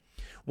sense.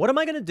 What am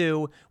I going to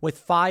do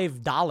with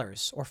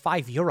 $5 or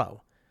 €5?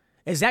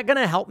 Is that going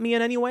to help me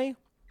in any way?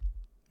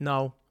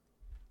 No.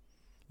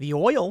 The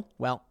oil,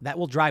 well, that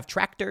will drive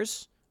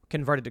tractors.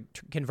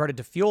 Converted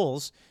to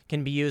fuels,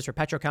 can be used for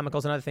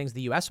petrochemicals and other things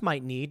the U.S.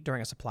 might need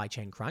during a supply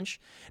chain crunch.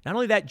 Not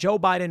only that, Joe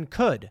Biden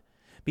could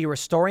be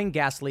restoring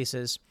gas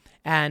leases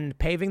and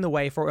paving the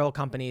way for oil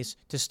companies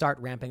to start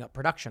ramping up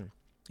production.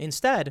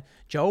 Instead,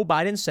 Joe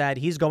Biden said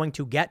he's going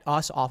to get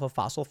us off of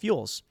fossil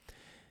fuels.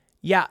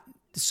 Yeah,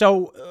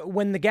 so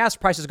when the gas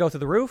prices go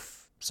through the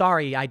roof,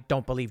 sorry, I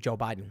don't believe Joe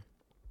Biden.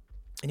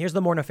 And here's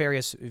the more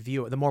nefarious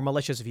view, the more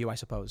malicious view, I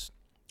suppose,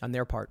 on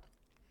their part.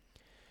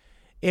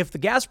 If the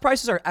gas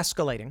prices are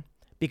escalating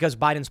because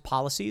Biden's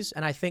policies,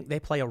 and I think they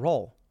play a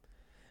role,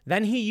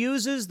 then he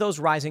uses those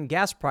rising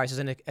gas prices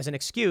as an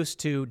excuse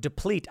to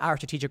deplete our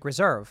strategic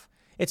reserve.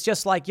 It's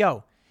just like,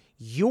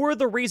 you're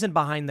the reason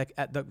behind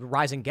the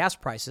rising gas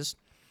prices.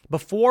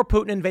 Before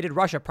Putin invaded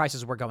Russia,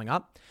 prices were going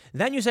up.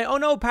 Then you say, oh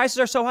no, prices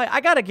are so high, I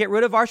got to get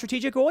rid of our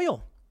strategic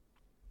oil.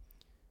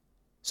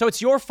 So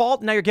it's your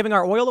fault, now you're giving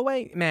our oil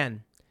away?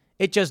 Man,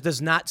 it just does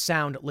not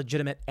sound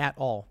legitimate at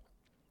all.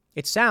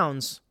 It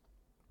sounds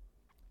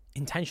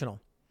intentional.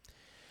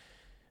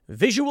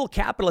 Visual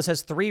Capitalist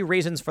has 3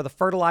 reasons for the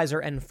fertilizer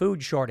and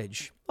food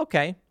shortage.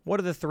 Okay, what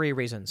are the 3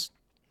 reasons?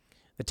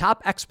 The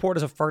top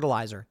exporters of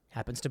fertilizer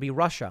happens to be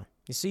Russia.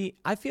 You see,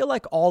 I feel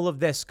like all of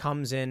this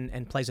comes in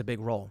and plays a big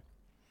role.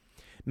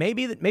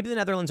 Maybe the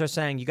Netherlands are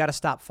saying you got to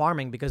stop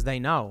farming because they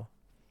know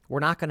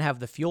we're not going to have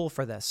the fuel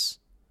for this.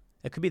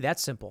 It could be that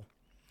simple.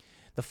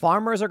 The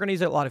farmers are going to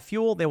use a lot of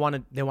fuel. They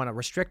want to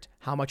restrict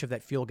how much of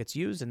that fuel gets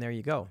used, and there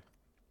you go.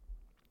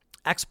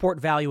 Export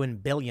value in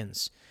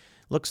billions.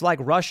 Looks like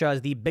Russia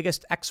is the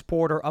biggest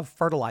exporter of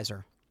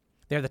fertilizer.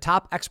 They're the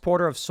top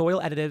exporter of soil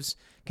additives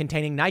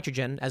containing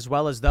nitrogen, as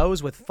well as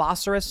those with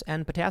phosphorus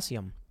and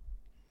potassium.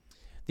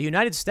 The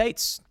United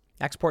States,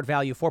 export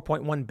value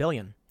 $4.1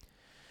 billion.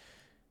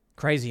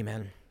 Crazy,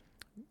 man.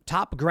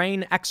 Top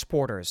grain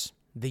exporters.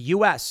 The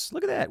U.S.,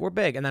 look at that, we're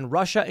big. And then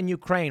Russia and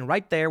Ukraine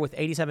right there with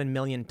 87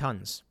 million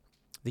tons.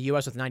 The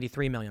U.S. with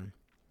 93 million.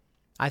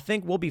 I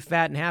think we'll be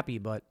fat and happy,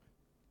 but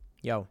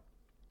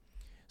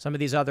some of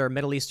these other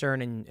Middle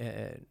Eastern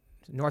and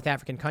North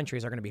African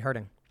countries are going to be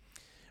hurting.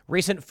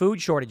 Recent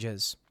food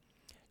shortages.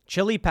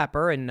 Chili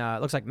pepper in,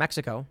 looks like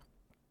Mexico.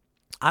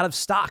 Out of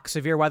stock,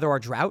 severe weather or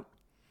drought.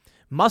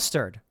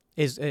 Mustard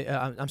is, these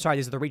are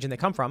the region they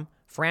come from.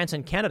 France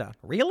and Canada.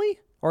 Really?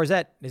 Or is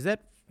that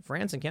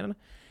France and Canada?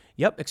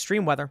 Yep,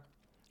 extreme weather.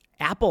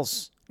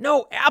 Apples.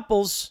 No,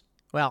 apples.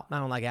 Well, I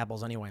don't like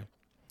apples anyway.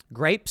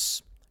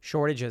 Grapes,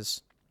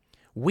 shortages.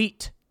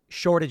 Wheat,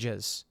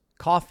 shortages.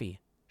 Coffee,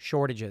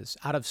 shortages.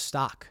 Out of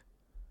stock.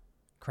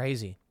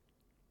 Crazy.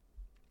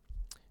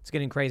 It's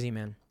getting crazy,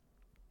 man.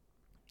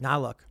 Now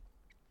look,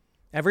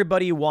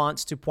 everybody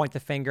wants to point the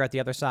finger at the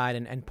other side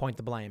and point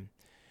the blame.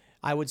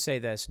 I would say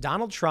this.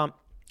 Donald Trump,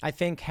 I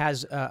think,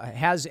 has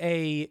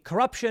a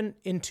corruption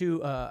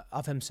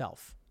of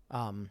himself.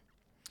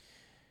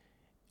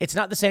 It's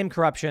not the same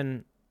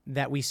corruption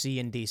that we see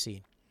in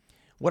D.C.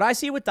 What I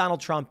see with Donald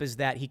Trump is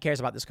that he cares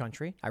about this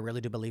country. I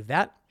really do believe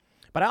that.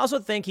 But I also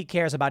think he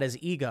cares about his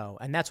ego,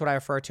 and that's what I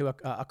refer to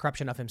a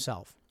corruption of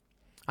himself.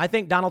 I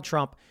think Donald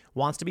Trump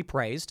wants to be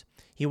praised.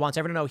 He wants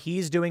everyone to know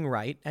he's doing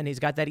right, and he's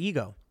got that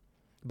ego.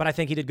 But I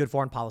think he did good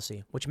foreign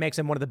policy, which makes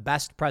him one of the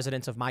best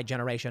presidents of my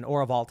generation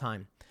or of all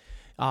time.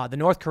 The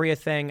North Korea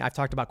thing, I've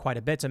talked about quite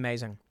a bit. It's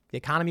amazing. The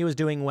economy was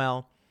doing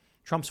well.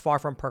 Trump's far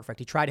from perfect.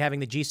 He tried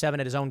having the G7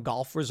 at his own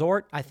golf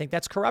resort. I think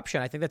that's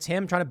corruption. I think that's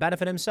him trying to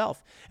benefit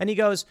himself. And he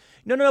goes,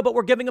 no, but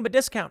we're giving him a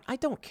discount. I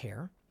don't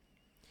care.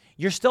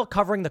 You're still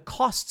covering the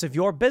costs of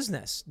your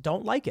business.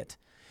 Don't like it.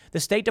 The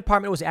State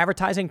Department was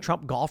advertising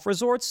Trump golf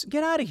resorts.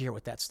 Get out of here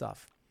with that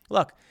stuff.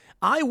 Look,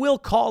 I will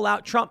call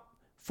out Trump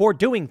for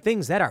doing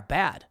things that are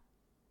bad.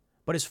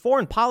 But his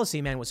foreign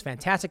policy, man, was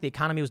fantastic. The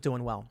economy was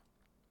doing well.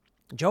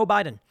 Joe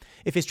Biden,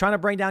 if he's trying to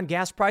bring down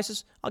gas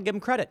prices, I'll give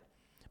him credit.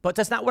 But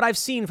that's not what I've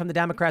seen from the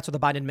Democrats or the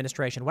Biden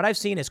administration. What I've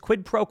seen is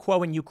quid pro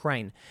quo in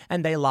Ukraine,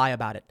 and they lie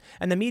about it.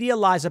 And the media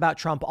lies about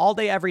Trump all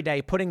day, every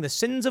day, putting the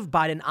sins of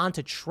Biden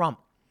onto Trump.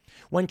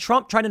 When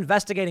Trump tried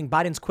investigating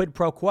Biden's quid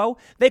pro quo,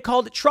 they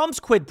called it Trump's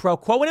quid pro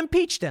quo and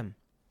impeached him.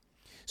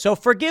 So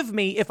forgive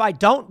me if I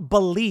don't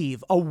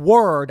believe a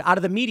word out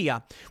of the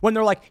media when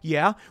they're like,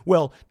 yeah,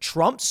 well,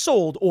 Trump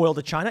sold oil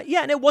to China.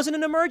 Yeah, and it wasn't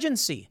an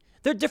emergency.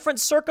 They're different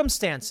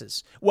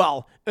circumstances.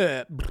 Well,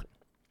 get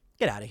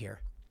out of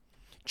here.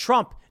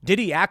 Trump, did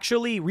he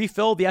actually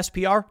refill the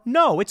SPR?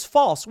 No, it's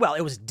false. Well,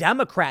 it was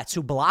Democrats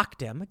who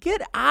blocked him.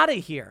 Get out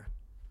of here.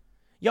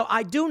 Yo,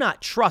 I do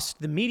not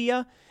trust the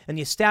media and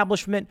the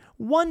establishment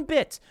one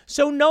bit.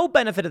 So no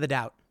benefit of the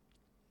doubt.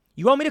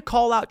 You want me to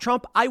call out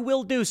Trump? I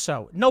will do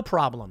so. No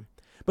problem.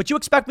 But you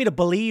expect me to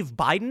believe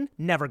Biden?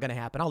 Never going to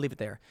happen. I'll leave it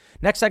there.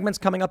 Next segment's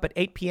coming up at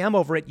 8 p.m.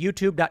 over at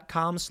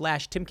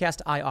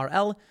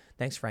youtube.com/TimcastIRL.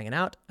 Thanks for hanging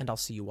out, and I'll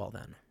see you all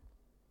then.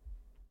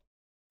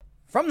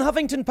 From the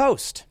Huffington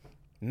Post,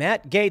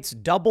 Matt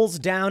Gaetz doubles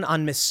down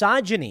on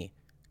misogyny,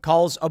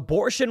 calls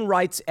abortion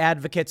rights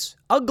advocates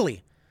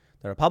ugly.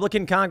 The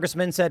Republican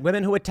congressman said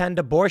women who attend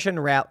abortion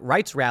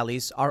rights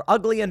rallies are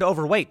ugly and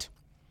overweight.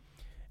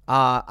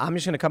 I'm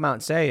just going to come out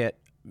and say it.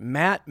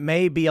 Matt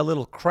may be a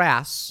little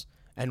crass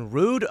and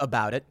rude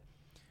about it,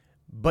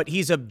 but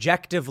he's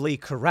objectively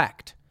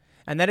correct.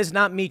 And that is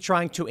not me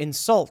trying to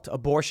insult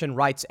abortion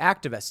rights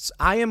activists.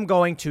 I am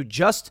going to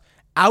just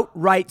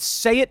outright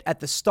say it at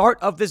the start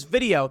of this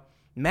video.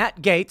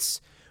 Matt Gaetz,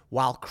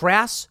 while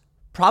crass,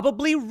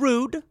 probably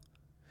rude,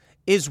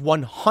 is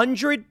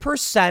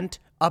 100%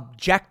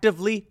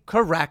 objectively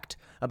correct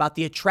about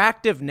the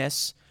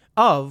attractiveness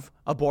of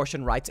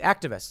abortion rights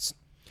activists.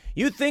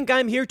 You think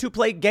I'm here to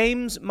play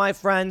games, my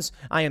friends?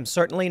 I am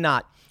certainly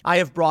not. I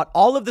have brought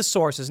all of the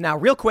sources. Now,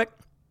 real quick,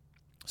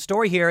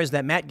 story here is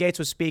that Matt Gaetz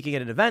was speaking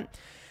at an event,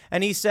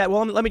 and he said,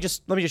 well, let me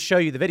just show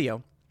you the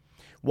video.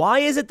 Why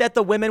is it that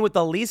the women with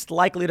the least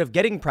likelihood of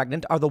getting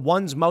pregnant are the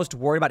ones most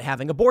worried about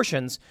having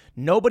abortions?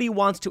 Nobody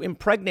wants to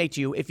impregnate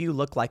you if you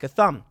look like a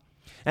thumb.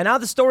 And now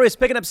the story is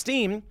picking up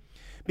steam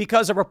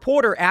because a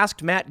reporter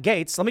asked Matt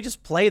Gaetz. Let me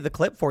just play the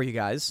clip for you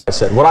guys.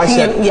 Explain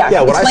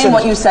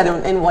what you said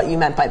and what you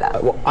meant by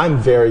that. Well, I'm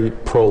very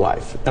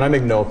pro-life, and I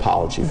make no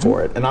apology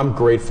for it. And I'm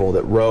grateful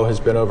that Roe has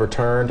been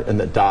overturned and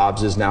that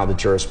Dobbs is now the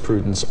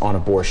jurisprudence on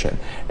abortion.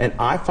 And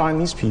I find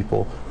these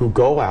people who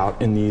go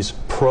out in these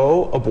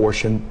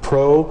pro-abortion,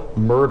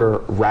 pro-murder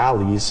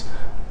rallies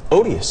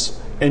odious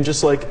and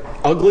just like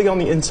ugly on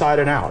the inside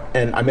and out.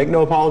 And I make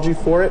no apology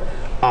for it.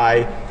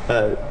 I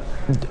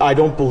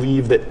don't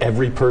believe that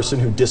every person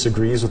who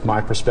disagrees with my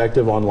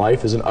perspective on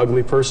life is an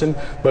ugly person,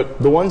 but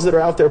the ones that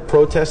are out there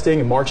protesting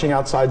and marching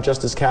outside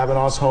Justice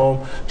Kavanaugh's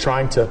home,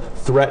 trying to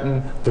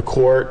threaten the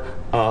court,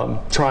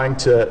 trying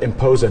to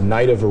impose a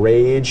night of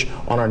rage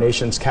on our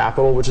nation's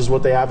capital, which is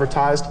what they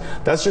advertised,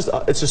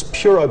 it's just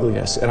pure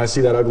ugliness. And I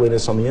see that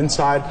ugliness on the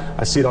inside,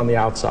 I see it on the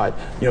outside.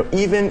 You know,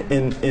 even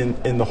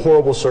in the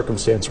horrible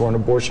circumstance where an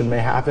abortion may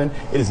happen,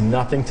 it is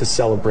nothing to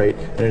celebrate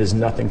and it is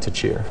nothing to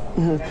cheer.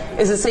 Mm-hmm.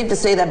 Is it safe to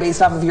say that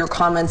based off of your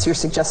comments, you're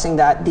suggesting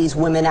that these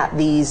women at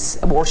these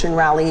abortion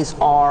rallies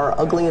are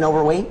ugly and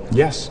overweight?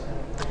 Yes.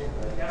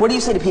 What do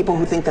you say to people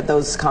who think that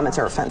those comments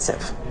are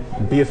offensive?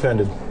 Be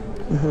offended.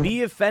 Mm-hmm.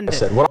 Be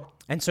offended.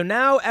 And so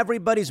now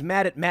everybody's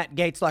mad at Matt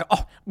Gaetz like,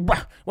 oh,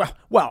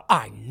 well,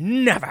 I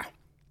never.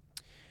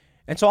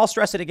 And so I'll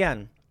stress it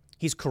again.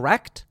 He's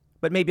correct,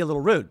 but maybe a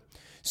little rude.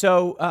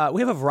 So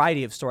we have a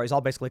variety of stories, all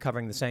basically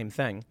covering the same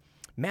thing.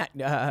 Matt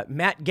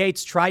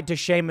Gaetz tried to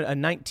shame a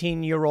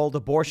 19-year-old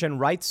abortion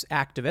rights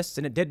activist,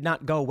 and it did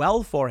not go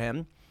well for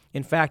him.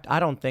 In fact,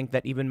 I don't think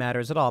that even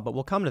matters at all, but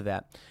we'll come to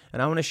that.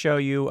 And I want to show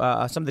you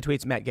some of the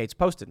tweets Matt Gaetz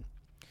posted.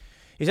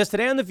 He says,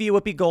 today on The View,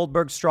 Whoopi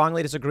Goldberg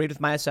strongly disagreed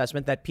with my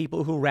assessment that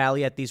people who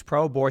rally at these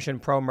pro-abortion,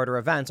 pro-murder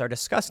events are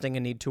disgusting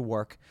and need to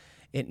work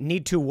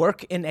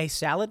in a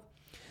salad.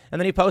 And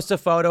then he posts a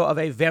photo of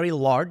a very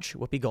large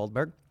Whoopi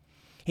Goldberg.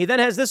 He then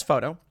has this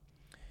photo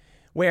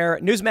where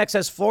Newsmax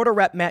says Florida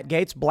Rep Matt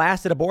Gaetz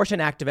blasted abortion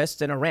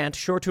activists in a rant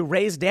sure to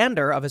raise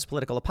dander of his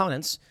political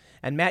opponents.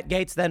 And Matt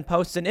Gaetz then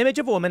posts an image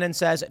of a woman and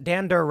says,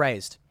 dander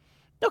raised.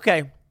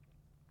 Okay,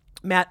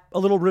 Matt, a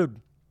little rude.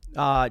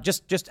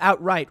 Just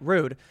outright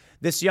rude.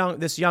 This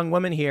young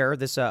woman here,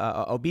 this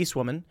obese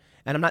woman,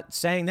 and I'm not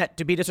saying that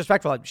to be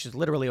disrespectful. She's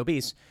literally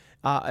obese.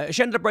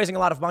 She ended up raising a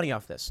lot of money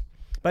off this.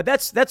 But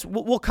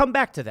we'll come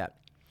back to that.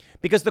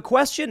 Because the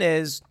question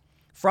is,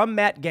 from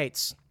Matt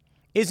Gaetz,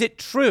 is it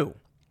true?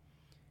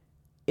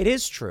 It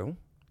is true.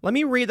 Let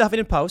me read the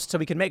Huffington Post so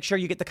we can make sure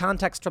you get the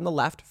context from the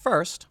left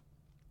first.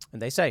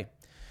 And they say,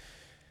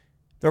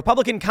 the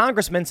Republican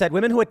congressman said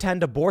women who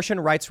attend abortion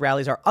rights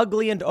rallies are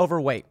ugly and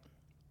overweight.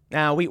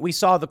 Now, we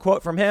saw the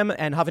quote from him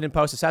and Huffington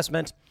Post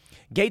assessment.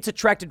 Gaetz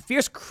attracted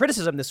fierce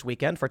criticism this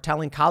weekend for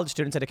telling college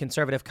students at a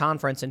conservative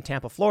conference in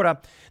Tampa, Florida,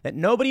 that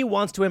nobody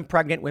wants to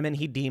impregnate women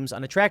he deems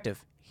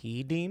unattractive.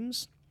 He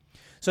deems?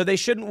 So they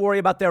shouldn't worry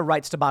about their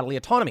rights to bodily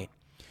autonomy.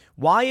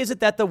 Why is it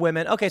that the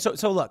women... Okay, so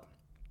look.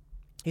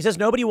 He says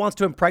nobody wants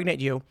to impregnate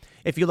you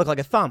if you look like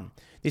a thumb.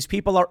 These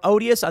people are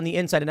odious on the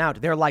inside and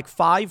out. They're like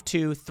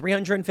 5'2",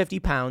 350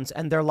 pounds,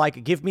 and they're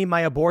like, give me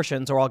my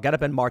abortions or I'll get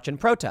up and march and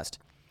protest.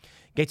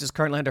 Gaetz is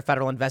currently under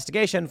federal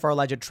investigation for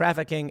alleged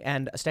trafficking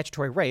and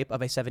statutory rape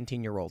of a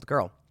 17-year-old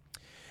girl.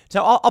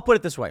 So I'll put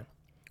it this way.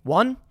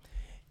 One,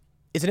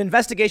 is an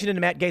investigation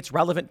into Matt Gaetz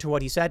relevant to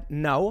what he said?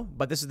 No,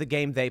 but this is the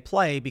game they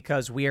play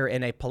because we're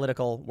in a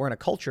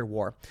culture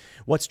war.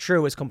 What's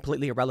true is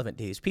completely irrelevant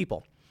to these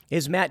people.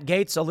 Is Matt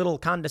Gaetz a little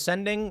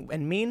condescending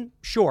and mean?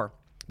 Sure.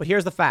 But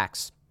here's the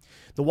facts.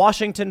 The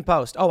Washington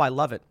Post. Oh, I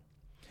love it.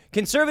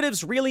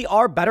 Conservatives really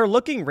are better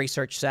looking,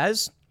 research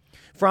says.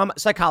 From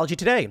Psychology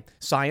Today,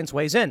 science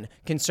weighs in.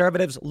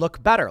 Conservatives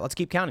look better. Let's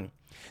keep counting.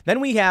 Then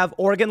we have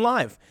Oregon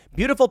Live.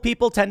 Beautiful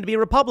people tend to be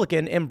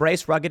Republican,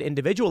 embrace rugged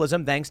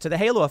individualism thanks to the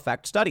halo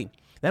effect study.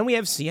 Then we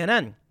have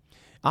CNN.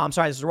 I'm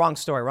sorry, this is the wrong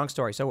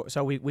story.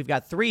 So we've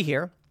got three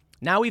here.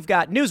 Now we've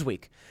got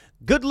Newsweek.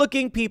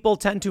 Good-looking people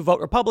tend to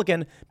vote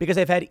Republican because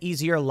they've had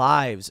easier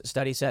lives,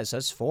 study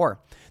says 4.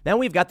 Then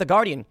we've got The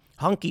Guardian.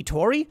 Hunky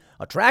Tory,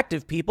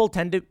 attractive people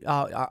tend to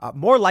are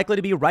more likely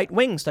to be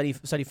right-wing, study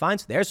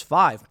finds. There's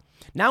 5.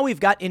 Now we've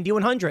got Indy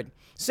 100.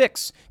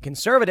 6.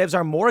 Conservatives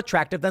are more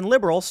attractive than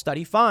liberals,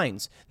 study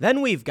finds.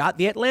 Then we've got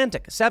The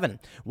Atlantic. 7.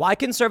 Why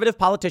conservative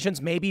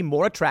politicians may be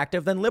more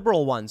attractive than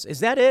liberal ones. Is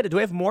that it? Do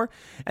we have more?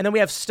 And then we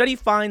have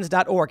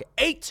studyfinds.org.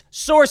 8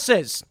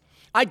 sources.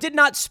 I did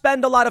not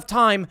spend a lot of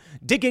time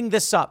digging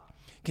this up.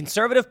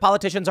 Conservative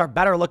politicians are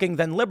better looking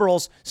than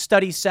liberals,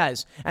 study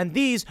says. And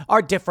these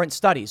are different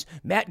studies.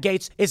 Matt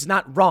Gaetz is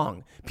not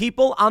wrong.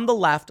 People on the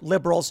left,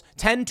 liberals,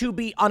 tend to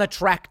be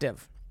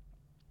unattractive.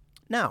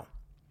 Now,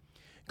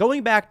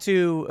 going back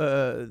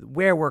to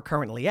where we're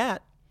currently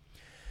at,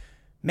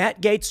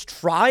 Matt Gaetz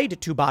tried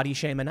to body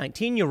shame a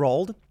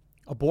 19-year-old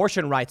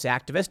abortion rights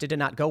activist. It did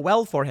not go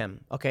well for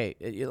him. Okay,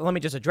 let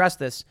me just address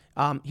this.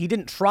 He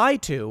didn't try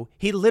to.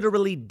 He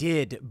literally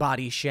did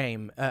body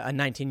shame a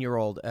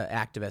 19-year-old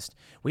activist.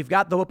 We've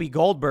got the Whoopi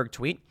Goldberg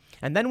tweet,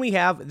 and then we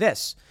have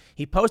this.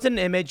 He posted an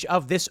image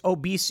of this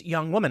obese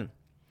young woman.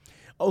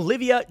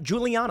 Olivia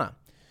Juliana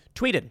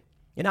tweeted,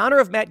 in honor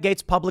of Matt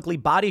Gaetz publicly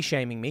body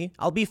shaming me,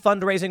 I'll be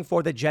fundraising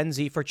for the Gen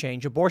Z for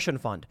Change Abortion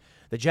Fund.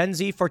 The Gen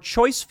Z for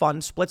Choice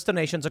Fund splits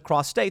donations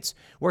across states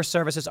where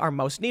services are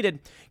most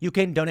needed. You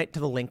can donate to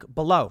the link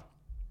below.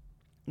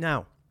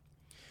 Now,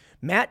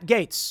 Matt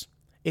Gaetz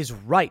is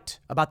right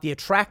about the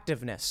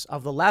attractiveness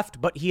of the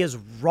left, but he is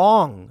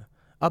wrong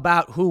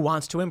about who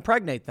wants to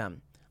impregnate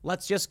them.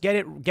 Let's just get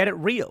it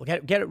real,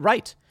 get it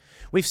right.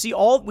 We see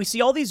all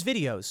these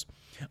videos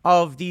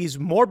of these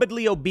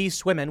morbidly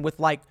obese women with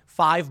like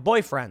 5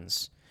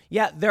 boyfriends.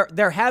 Yeah,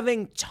 they're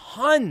having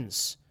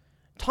tons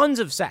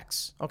of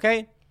sex.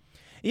 Okay,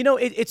 you know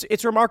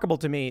it's remarkable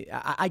to me.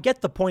 I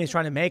get the point he's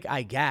trying to make.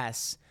 I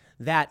guess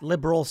that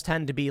liberals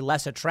tend to be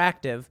less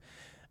attractive.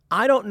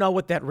 I don't know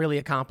what that really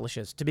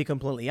accomplishes, to be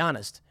completely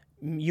honest.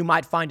 You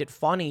might find it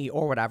funny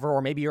or whatever,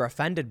 or maybe you're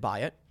offended by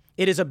it.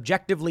 It is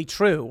objectively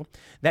true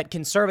that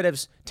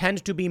conservatives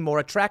tend to be more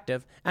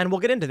attractive, and we'll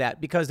get into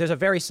that because there's a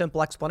very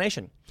simple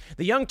explanation.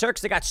 The Young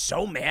Turks, they got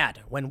so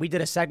mad when we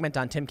did a segment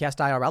on Timcast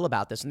IRL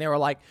about this, and they were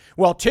like,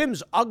 well,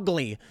 Tim's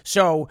ugly,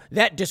 so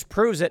that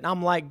disproves it. And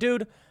I'm like,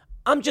 dude,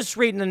 I'm just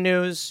reading the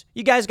news.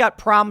 You guys got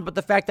problems with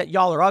the fact that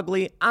y'all are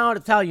ugly. I don't know what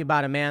to tell you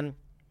about it, man,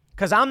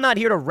 because I'm not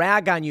here to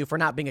rag on you for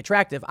not being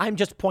attractive. I'm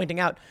just pointing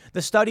out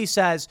the study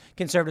says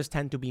conservatives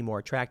tend to be more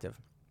attractive.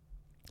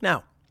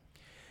 Now,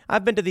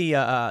 I've been to the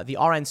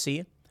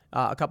RNC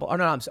a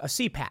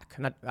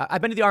CPAC.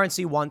 I've been to the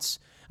RNC once.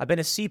 I've been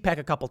to CPAC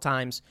a couple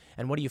times.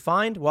 And what do you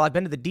find? Well, I've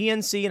been to the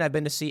DNC and I've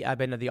been to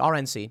the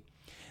RNC.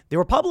 The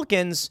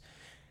Republicans,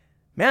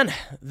 man,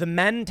 the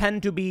men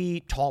tend to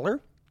be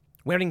taller,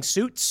 wearing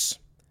suits,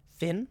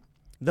 thin.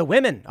 The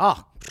women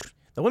at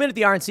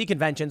the RNC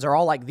conventions are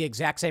all like the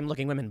exact same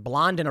looking women,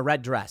 blonde in a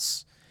red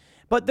dress.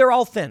 But they're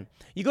all thin.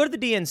 You go to the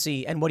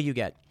DNC and what do you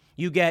get?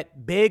 You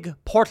get big,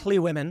 portly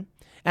women.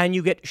 And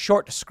you get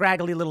short,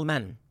 scraggly little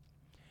men.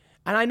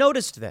 And I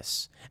noticed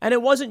this. And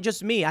it wasn't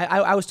just me.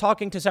 I was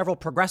talking to several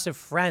progressive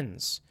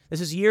friends.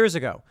 This is years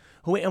ago.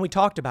 And we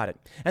talked about it.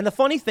 And the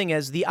funny thing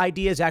is, the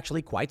idea is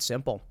actually quite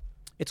simple.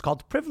 It's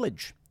called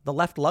privilege. The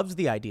left loves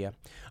the idea.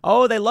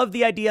 Oh, they love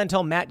the idea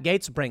until Matt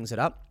Gaetz brings it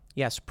up.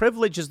 Yes,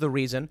 privilege is the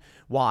reason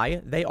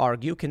why they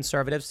argue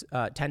conservatives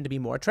tend to be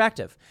more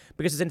attractive.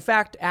 Because it's in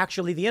fact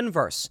actually the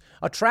inverse.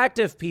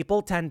 Attractive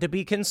people tend to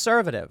be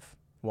conservative.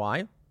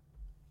 Why?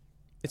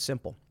 It's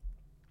simple.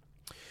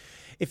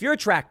 If you're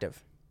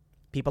attractive,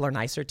 people are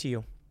nicer to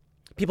you.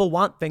 People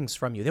want things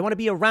from you. They want to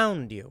be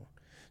around you.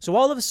 So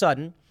all of a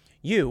sudden,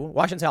 I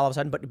shouldn't say all of a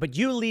sudden, but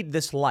you lead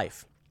this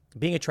life,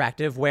 being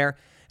attractive, where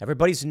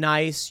everybody's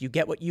nice, you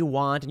get what you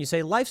want, and you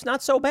say, life's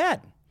not so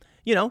bad.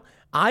 You know,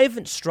 I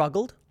haven't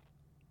struggled.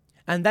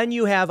 And then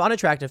you have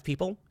unattractive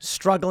people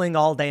struggling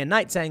all day and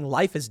night saying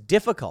life is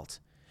difficult.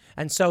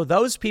 And so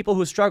those people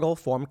who struggle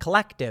form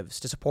collectives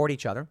to support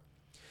each other.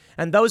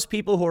 And those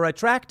people who are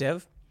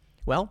attractive,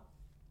 well,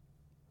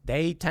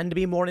 they tend to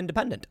be more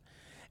independent.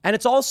 And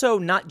it's also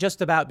not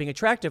just about being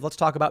attractive. Let's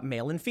talk about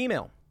male and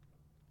female.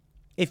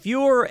 If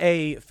you're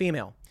a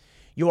female,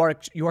 you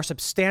are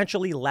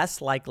substantially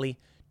less likely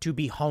to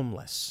be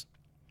homeless.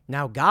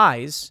 Now,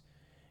 guys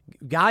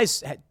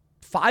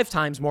 5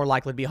 times more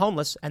likely to be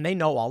homeless, and they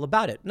know all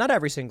about it. Not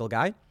every single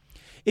guy.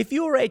 If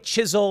you are a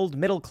chiseled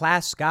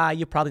middle-class guy,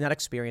 you've probably not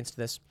experienced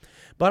this.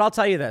 But I'll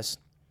tell you this.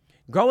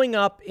 Growing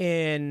up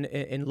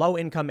in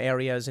low-income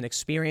areas and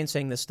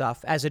experiencing this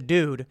stuff as a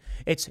dude,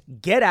 it's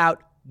get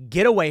out,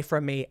 get away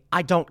from me,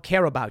 I don't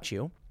care about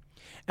you.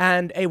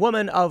 And a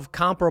woman of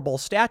comparable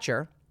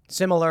stature,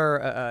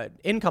 similar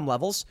income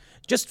levels,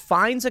 just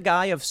finds a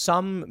guy of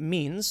some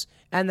means,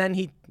 and then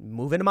he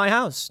move into my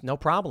house, no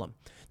problem.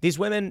 These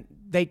women,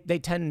 they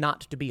tend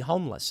not to be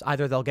homeless.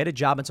 Either they'll get a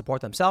job and support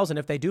themselves, and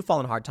if they do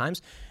fall in hard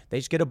times, they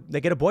get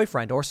a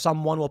boyfriend, or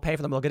someone will pay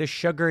for them. They'll get a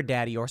sugar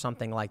daddy or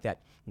something like that.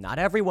 Not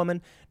every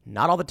woman,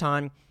 not all the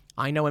time.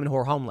 I know women who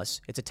are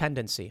homeless. It's a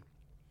tendency.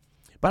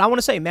 But I want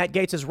to say Matt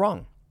Gaetz is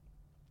wrong.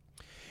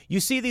 You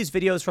see these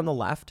videos from the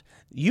left.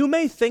 You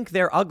may think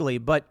they're ugly,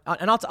 but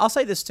and I'll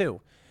say this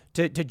too,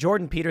 to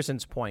Jordan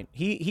Peterson's point.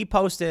 He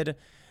posted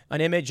an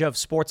image of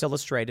Sports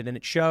Illustrated, and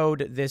it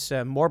showed this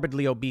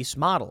morbidly obese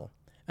model.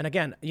 And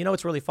again, you know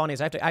what's really funny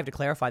is I have to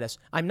clarify this.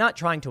 I'm not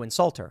trying to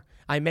insult her.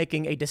 I'm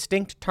making a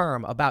distinct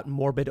term about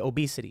morbid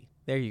obesity.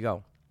 There you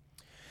go.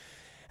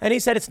 And he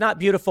said it's not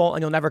beautiful,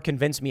 and you'll never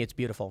convince me it's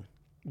beautiful.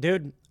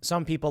 Dude,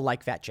 some people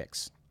like fat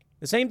chicks.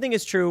 The same thing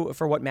is true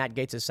for what Matt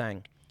Gaetz is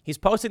saying. He's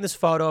posting this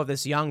photo of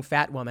this young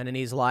fat woman, and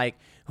he's like,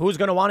 who's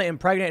going to want to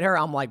impregnate her?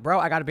 I'm like, bro,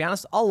 I got to be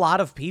honest, a lot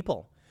of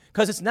people.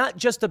 Because it's not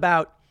just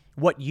about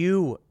what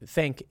you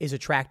think is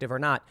attractive or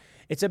not.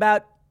 It's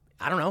about,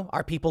 I don't know,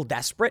 are people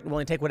desperate and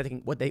willing to take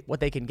what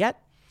they can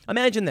get?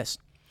 Imagine this.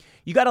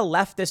 You got a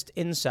leftist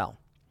incel,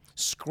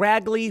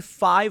 scraggly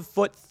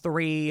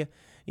 5'3",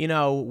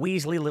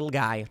 Weasley little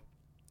guy,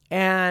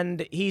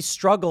 and he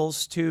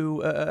struggles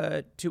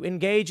to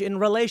engage in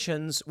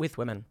relations with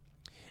women.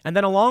 And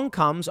then along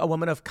comes a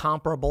woman of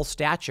comparable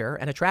stature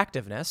and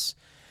attractiveness,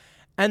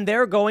 and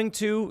they're going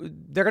to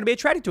be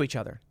attracted to each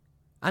other.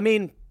 I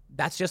mean,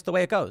 that's just the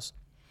way it goes.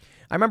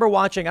 I remember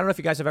watching, I don't know if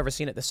you guys have ever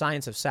seen it, The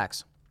Science of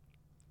Sex.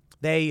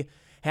 They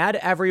had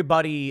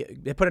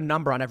they put a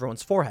number on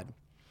everyone's forehead.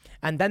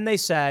 And then they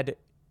said,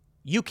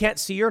 you can't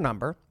see your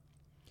number.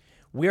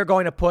 We're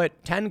going to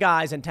put 10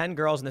 guys and 10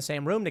 girls in the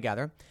same room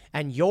together.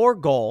 And your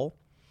goal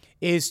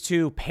is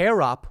to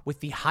pair up with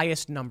the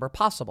highest number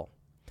possible.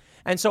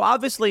 And so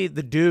obviously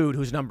the dude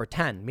who's number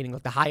 10, meaning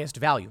with the highest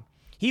value,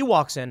 he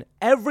walks in,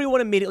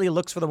 everyone immediately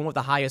looks for the one with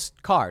the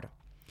highest card.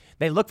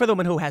 They look for the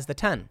woman who has the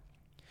 10.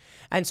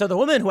 And so the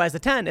woman who has the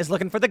 10 is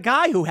looking for the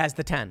guy who has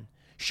the 10.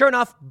 Sure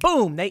enough,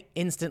 boom, they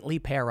instantly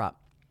pair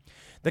up.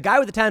 The guy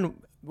with the 10,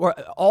 or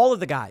all of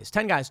the guys,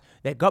 10 guys,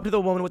 they go up to the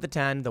woman with the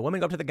 10, the women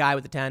go up to the guy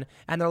with the 10,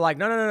 and they're like,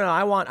 no,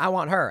 I want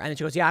her. And then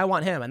she goes, yeah, I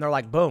want him. And they're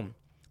like, boom,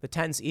 the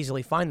 10s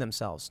easily find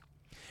themselves.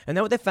 And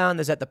then what they found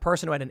is that the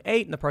person who had an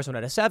 8 and the person who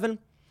had a 7,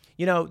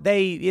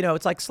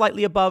 it's like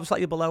slightly above,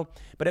 slightly below,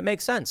 but it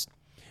makes sense.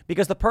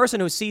 Because the person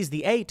who sees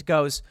the 8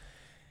 goes,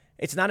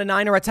 it's not a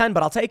 9 or a 10,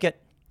 but I'll take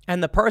it.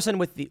 And the person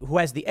who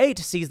has the 8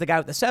 sees the guy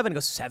with the 7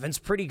 goes, 7's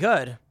pretty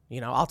good.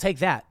 I'll take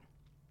that.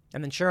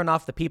 And then sure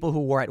enough, the people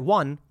who were at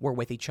 1 were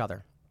with each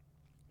other.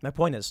 My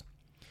point is,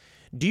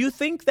 do you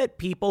think that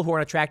people who are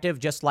attractive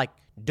just like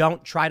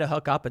don't try to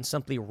hook up and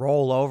simply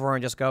roll over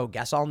and just go,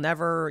 guess I'll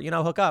never,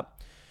 hook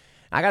up?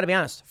 I got to be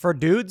honest. For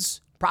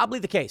dudes, probably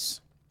the case.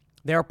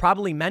 There are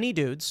probably many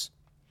dudes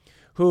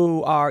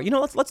who are,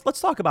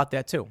 let's talk about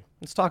that too.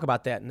 Let's talk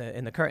about that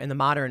in the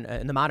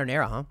modern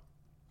era, huh?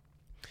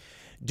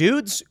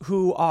 Dudes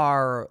who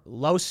are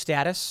low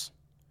status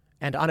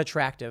and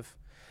unattractive.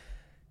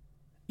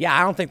 Yeah,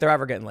 I don't think they're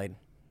ever getting laid.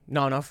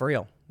 No, for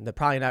real. They're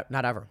probably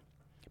not ever.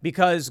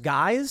 Because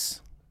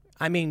guys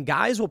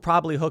will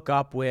probably hook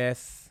up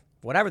with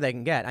whatever they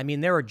can get. I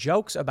mean, there are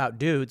jokes about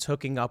dudes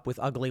hooking up with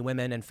ugly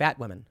women and fat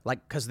women,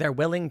 because they're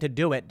willing to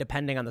do it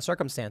depending on the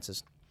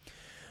circumstances.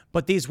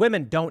 But these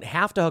women don't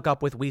have to hook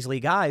up with Weasley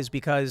guys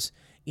because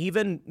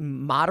even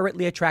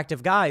moderately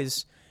attractive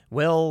guys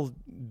will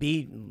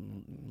be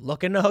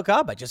looking to hook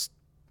up. Just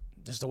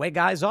the way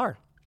guys are.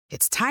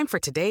 It's time for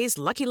today's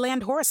Lucky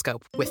Land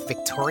horoscope with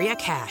Victoria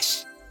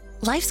Cash.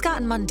 Life's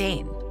gotten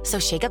mundane, so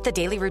shake up the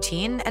daily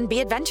routine and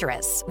be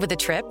adventurous with a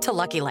trip to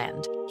Lucky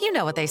Land. You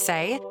know what they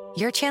say.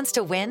 Your chance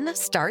to win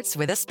starts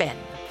with a spin.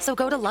 So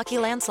go to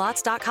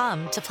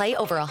LuckyLandSlots.com to play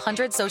over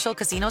 100 social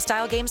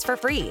casino-style games for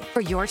free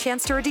for your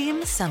chance to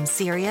redeem some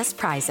serious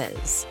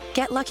prizes.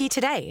 Get lucky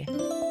today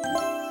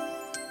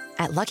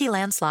at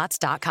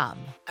LuckyLandSlots.com.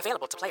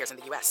 Available to players in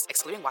the U.S.,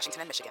 excluding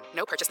Washington and Michigan.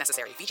 No purchase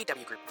necessary.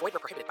 VGW Group. Void where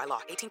prohibited by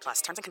law. 18+.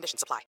 Terms and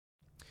conditions apply.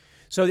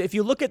 So if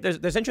you look at,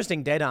 there's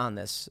interesting data on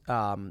this,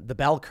 the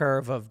bell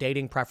curve of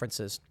dating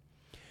preferences.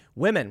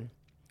 Women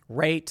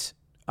rate,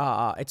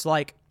 it's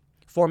like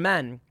for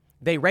men,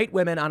 they rate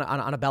women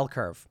on a bell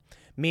curve,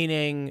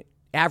 meaning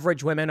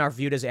average women are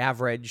viewed as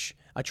average,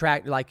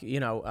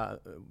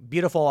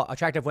 beautiful,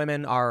 attractive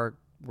women are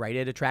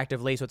rated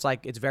attractively. So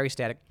it's very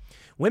static.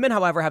 Women,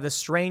 however, have this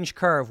strange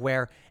curve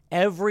where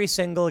every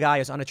single guy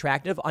is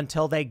unattractive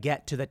until they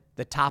get to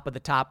the top of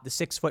the top, the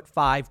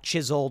 6'5",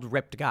 chiseled,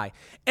 ripped guy.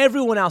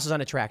 Everyone else is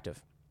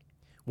unattractive.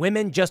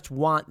 Women just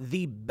want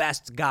the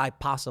best guy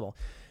possible.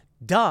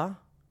 Duh.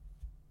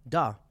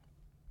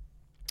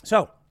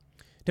 So,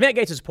 to Matt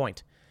Gaetz'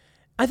 point,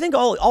 I think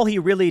all he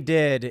really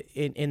did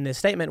in this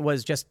statement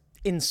was just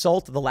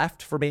insult the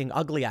left for being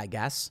ugly, I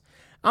guess.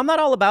 I'm not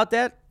all about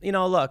that.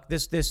 Look,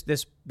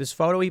 this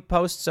photo he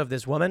posts of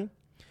this woman,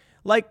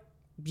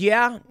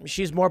 yeah,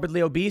 she's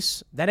morbidly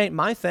obese. That ain't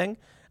my thing.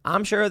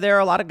 I'm sure there are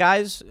a lot of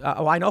guys.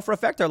 I know for a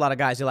fact there are a lot of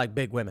guys who like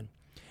big women.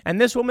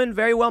 And this woman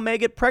very well may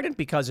get pregnant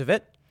because of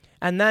it.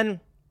 And then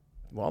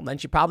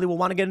she probably will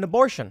want to get an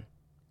abortion.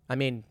 I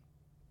mean,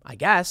 I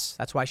guess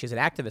that's why she's an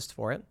activist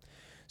for it.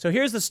 So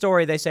here's the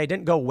story they say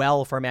didn't go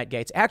well for Matt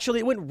Gaetz. Actually,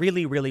 it went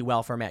really, really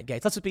well for Matt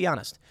Gaetz. Let's just be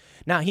honest.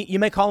 Now, you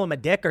may call him a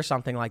dick or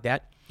something like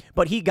that,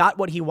 but he got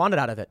what he wanted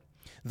out of it.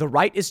 The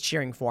right is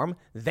cheering for him.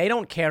 They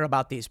don't care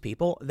about these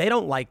people. They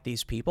don't like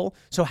these people.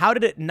 So how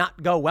did it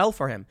not go well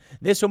for him?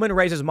 This woman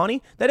raises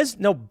money. That is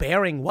no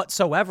bearing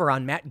whatsoever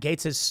on Matt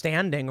Gaetz'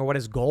 standing or what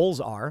his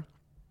goals are.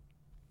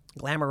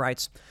 Glamour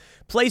writes,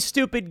 play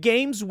stupid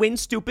games, win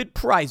stupid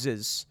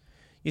prizes.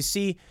 You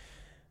see,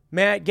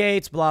 Matt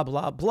Gaetz, blah,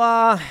 blah,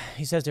 blah.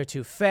 He says they're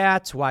too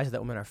fat. Why is it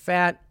that women are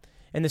fat?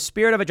 In the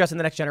spirit of addressing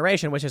the next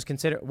generation, which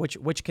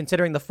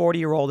considering the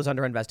 40-year-old is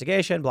under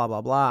investigation, blah,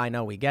 blah, blah. I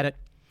know, we get it.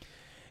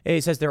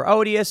 He says they're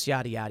odious,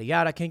 yada, yada,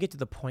 yada. Can you get to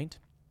the point?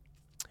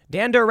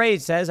 Dan Ray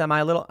says, am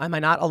I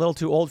not a little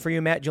too old for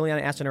you, Matt?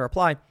 Juliana asked in a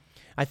reply.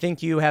 I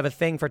think you have a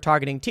thing for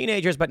targeting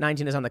teenagers, but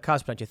 19 is on the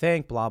cusp, don't you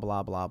think? Blah,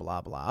 blah, blah,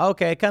 blah, blah.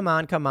 Okay, come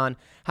on.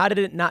 How did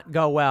it not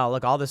go well?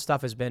 Look, all this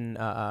stuff has been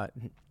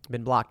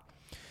blocked.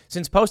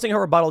 Since posting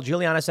her rebuttal,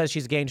 Juliana says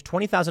she's gained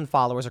 20,000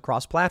 followers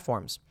across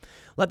platforms.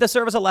 Let this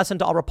serve as a lesson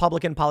to all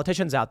Republican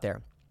politicians out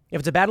there. If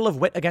it's a battle of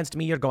wit against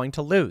me, you're going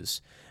to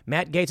lose.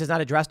 Matt Gaetz has not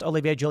addressed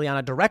Olivia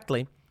Juliana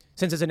directly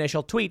since his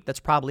initial tweet.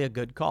 That's probably a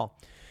good call.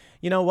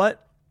 You know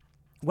what?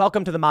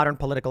 Welcome to the modern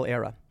political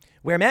era,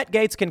 where Matt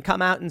Gaetz can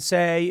come out and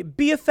say,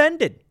 be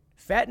offended,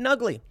 fat and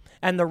ugly.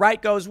 And the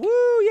right goes,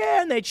 woo,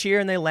 yeah, and they cheer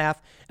and they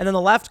laugh. And then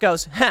the left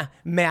goes,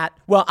 Matt,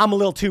 well, I'm a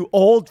little too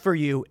old for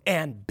you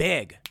and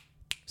big.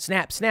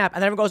 Snap, snap.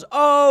 And then everyone goes,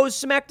 oh,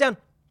 smackdown.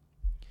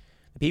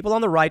 The people on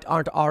the right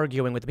aren't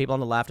arguing with the people on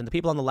the left, and the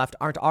people on the left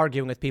aren't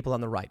arguing with people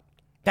on the right.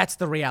 That's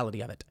the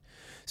reality of it.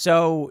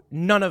 So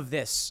none of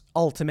this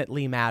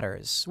ultimately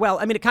matters. Well,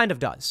 I mean, it kind of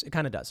does. It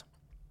kind of does.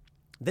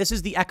 This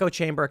is the echo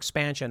chamber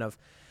expansion of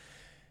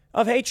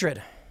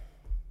hatred.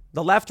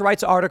 The left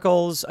writes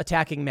articles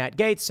attacking Matt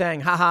Gaetz,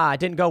 saying, haha, it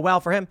didn't go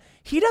well for him.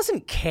 He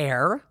doesn't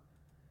care.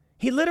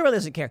 He literally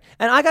doesn't care.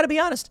 And I got to be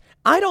honest,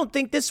 I don't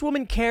think this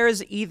woman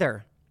cares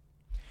either.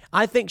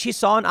 I think she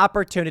saw an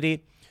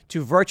opportunity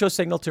to virtue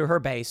signal to her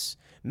base.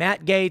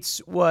 Matt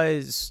Gaetz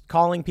was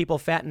calling people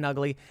fat and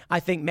ugly.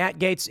 I think Matt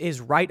Gaetz is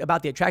right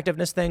about the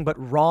attractiveness thing, but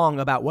wrong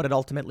about what it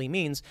ultimately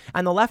means.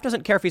 And the left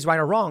doesn't care if he's right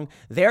or wrong.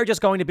 They're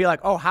just going to be like,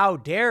 oh, how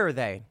dare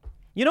they?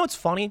 You know what's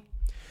funny?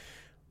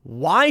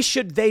 Why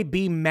should they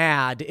be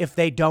mad if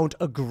they don't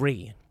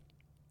agree?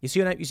 You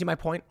see my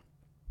point?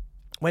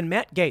 When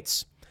Matt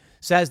Gaetz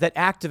says that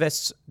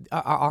activists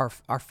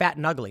are fat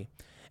and ugly,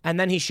 and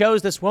then he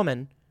shows this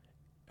woman,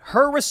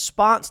 her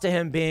response to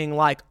him being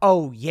like,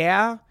 oh,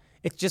 yeah,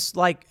 it's just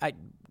like,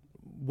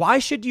 why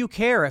should you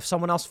care if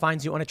someone else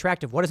finds you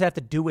unattractive? What does that have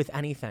to do with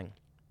anything?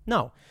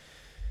 No.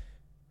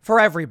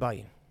 For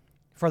everybody,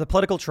 for the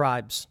political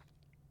tribes,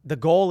 the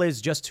goal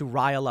is just to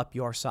rile up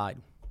your side.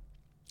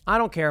 I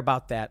don't care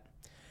about that.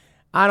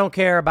 I don't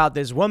care about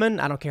this woman.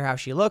 I don't care how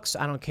she looks.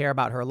 I don't care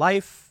about her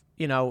life.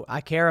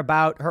 I care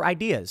about her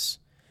ideas.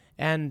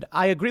 And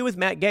I agree with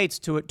Matt Gaetz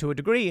to a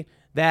degree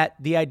that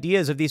the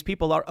ideas of these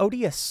people are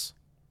odious,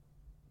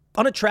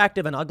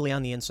 unattractive, and ugly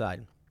on the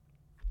inside.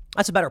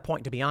 That's a better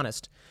point, to be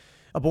honest.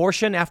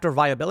 Abortion after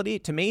viability,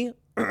 to me,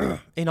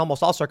 in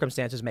almost all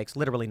circumstances, makes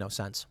literally no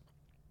sense.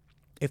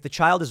 If the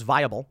child is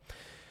viable,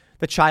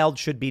 the child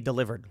should be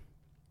delivered.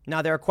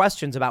 Now, there are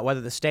questions about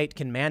whether the state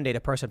can mandate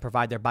a person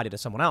provide their body to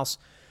someone else.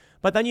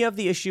 But then you have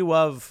the issue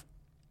of,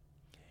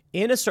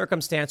 in a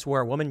circumstance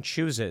where a woman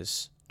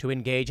chooses to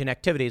engage in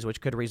activities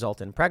which could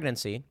result in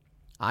pregnancy,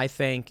 I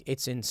think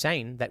it's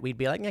insane that we'd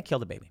be like, yeah, kill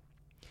the baby.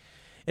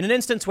 In an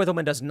instance where the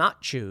woman does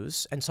not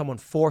choose and someone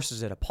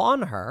forces it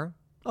upon her,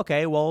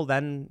 okay, well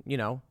then,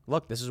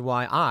 look, this is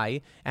why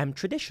I am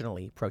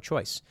traditionally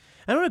pro-choice.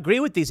 I don't agree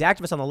with these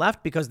activists on the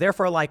left because they're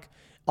for like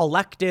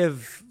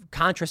elective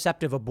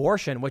contraceptive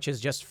abortion, which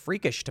is just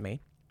freakish to me.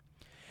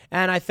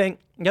 And I think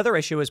the other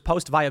issue is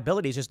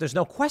post-viability is just there's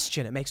no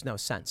question. It makes no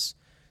sense.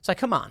 It's like,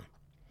 come on.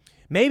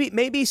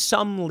 Maybe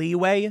some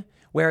leeway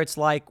where it's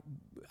like,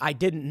 I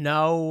didn't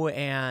know,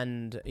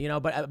 and,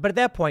 but at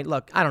that point,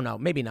 look, I don't know,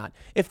 maybe not.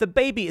 If the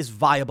baby is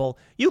viable,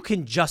 you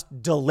can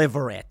just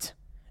deliver it.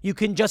 You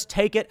can just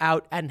take it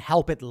out and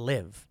help it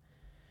live.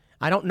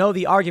 I don't know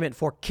the argument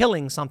for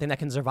killing something that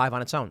can survive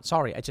on its own.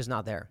 Sorry, it's just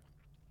not there.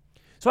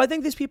 So I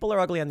think these people are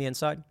ugly on the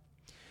inside.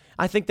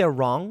 I think they're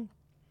wrong.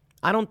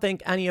 I don't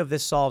think any of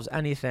this solves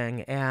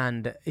anything.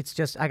 And it's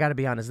just, I got to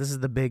be honest, this is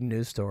the big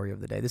news story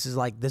of the day. This is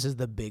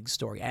the big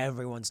story.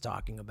 Everyone's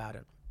talking about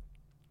it.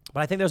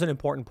 But I think there's an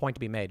important point to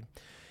be made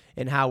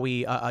in how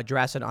we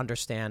address and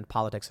understand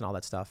politics and all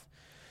that stuff.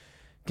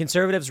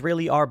 Conservatives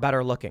really are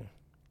better looking.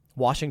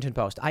 Washington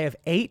Post. I have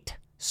 8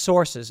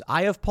 sources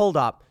I have pulled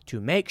up to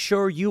make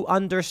sure you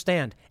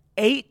understand.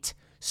 8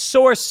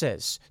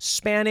 sources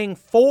spanning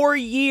 4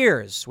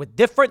 years with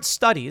different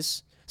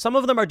studies. Some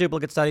of them are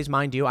duplicate studies,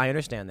 mind you. I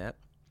understand that.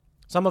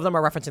 Some of them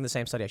are referencing the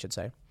same study, I should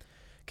say.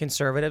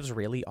 Conservatives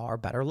really are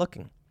better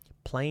looking.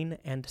 Plain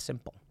and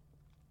simple.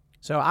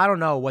 So I don't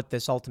know what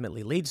this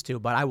ultimately leads to,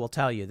 but I will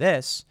tell you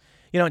this,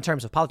 in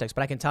terms of politics,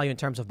 but I can tell you in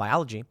terms of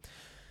biology.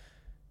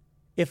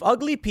 If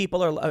ugly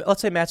people are,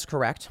 let's say Matt's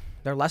correct,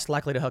 they're less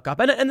likely to hook up.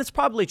 And it's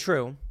probably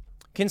true.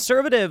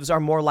 Conservatives are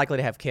more likely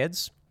to have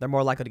kids. They're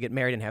more likely to get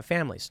married and have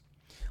families.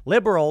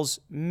 Liberals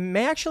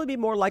may actually be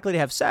more likely to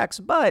have sex,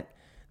 but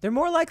they're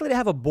more likely to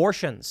have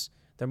abortions.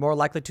 They're more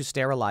likely to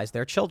sterilize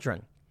their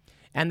children.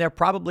 And they're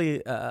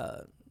probably,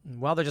 they're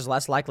just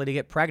less likely to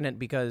get pregnant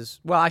because,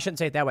 I shouldn't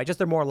say it that way. Just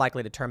they're more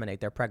likely to terminate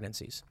their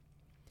pregnancies.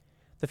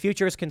 The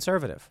future is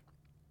conservative.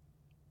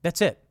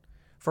 That's it.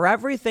 For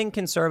everything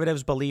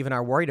conservatives believe and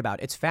are worried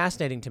about, it's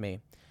fascinating to me.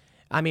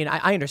 I mean,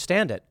 I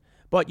understand it,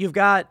 but you've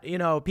got,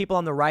 people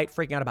on the right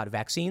freaking out about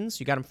vaccines.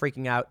 You got them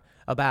freaking out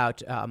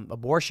about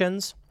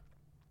abortions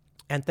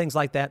and things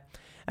like that.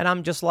 And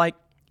I'm just like,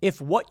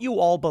 if what you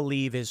all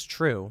believe is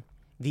true,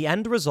 the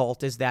end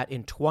result is that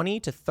in 20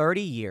 to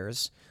 30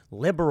 years,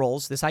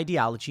 liberals, this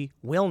ideology,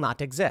 will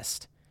not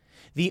exist.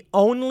 The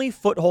only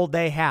foothold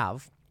they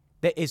have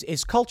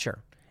is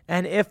culture.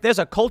 And if there's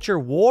a culture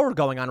war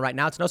going on right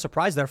now, it's no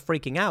surprise they're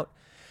freaking out.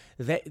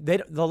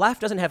 The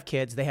left doesn't have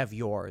kids. They have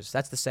yours.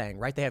 That's the saying,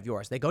 right? They have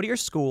yours. They go to your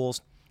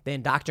schools. They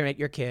indoctrinate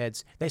your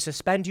kids. They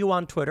suspend you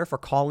on Twitter for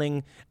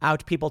calling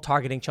out people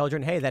targeting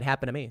children. Hey, that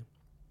happened to me.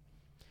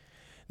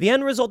 The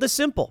end result is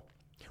simple.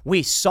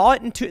 We saw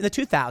it in the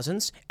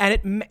 2000s,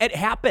 and it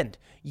happened.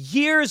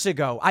 Years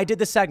ago, I did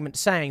the segment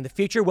saying the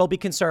future will be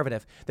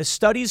conservative. The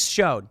studies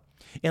showed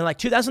in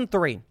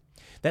 2003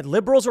 that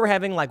liberals were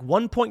having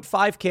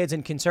 1.5 kids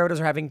and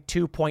conservatives were having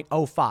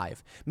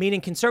 2.05,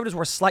 meaning conservatives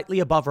were slightly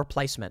above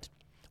replacement.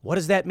 What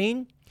does that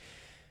mean?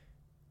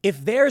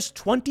 If there's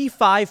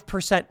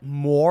 25%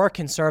 more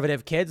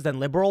conservative kids than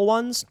liberal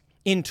ones,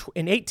 in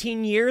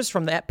 18 years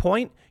from that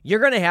point, you're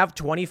going to have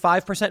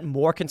 25%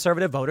 more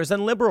conservative voters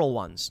than liberal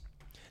ones.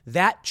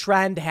 That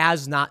trend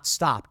has not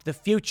stopped. The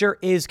future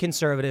is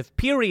conservative,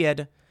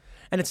 period.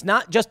 And it's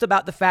not just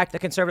about the fact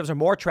that conservatives are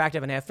more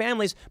attractive and have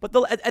families, but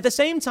at the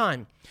same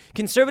time,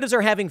 conservatives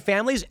are having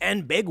families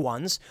and big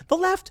ones. The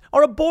left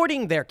are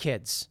aborting their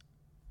kids.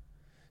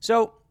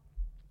 So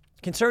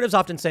conservatives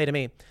often say to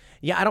me,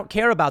 yeah, I don't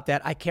care about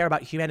that. I care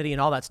about humanity and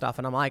all that stuff.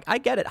 And I'm like, I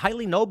get it.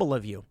 Highly noble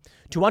of you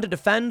to want to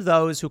defend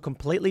those who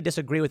completely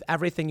disagree with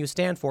everything you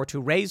stand for, to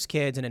raise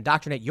kids and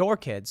indoctrinate your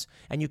kids,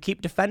 and you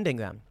keep defending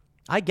them.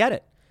 I get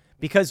it,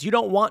 because you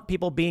don't want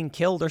people being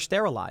killed or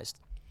sterilized.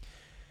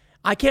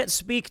 I can't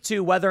speak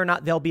to whether or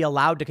not they'll be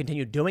allowed to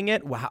continue doing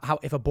it,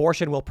 if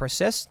abortion will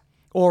persist,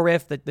 or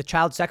if the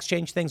child sex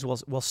change things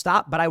will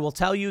stop. But I will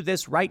tell you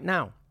this right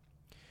now.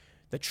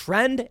 The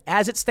trend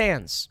as it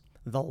stands,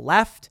 the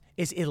left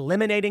is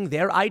eliminating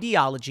their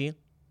ideology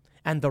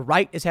and the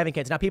right is having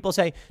kids. Now, people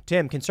say,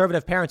 Tim,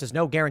 conservative parents is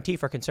no guarantee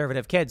for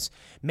conservative kids.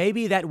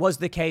 Maybe that was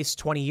the case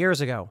 20 years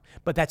ago,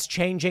 but that's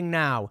changing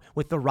now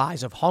with the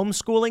rise of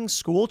homeschooling,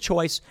 school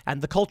choice,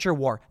 and the culture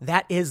war.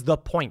 That is the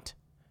point.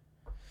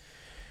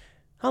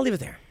 I'll leave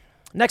it there.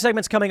 Next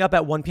segment's coming up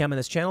at 1 p.m. on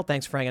this channel.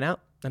 Thanks for hanging out,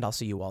 and I'll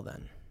see you all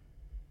then.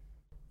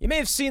 You may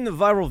have seen the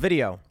viral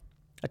video.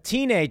 A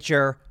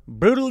teenager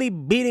brutally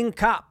beating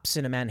cops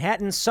in a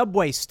Manhattan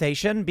subway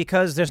station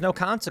because there's no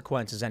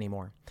consequences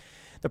anymore.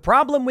 The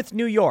problem with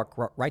New York,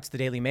 writes the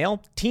Daily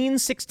Mail, teen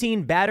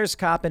 16 batters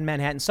cop in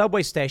Manhattan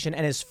subway station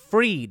and is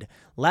freed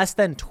less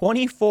than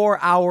 24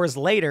 hours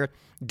later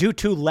due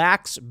to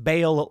lax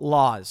bail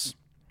laws.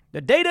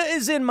 The data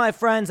is in, my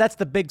friends. That's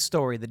the big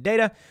story. The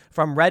data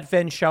from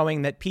Redfin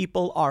showing that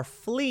people are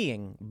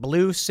fleeing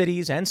blue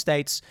cities and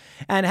states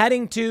and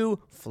heading to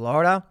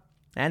Florida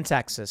and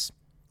Texas.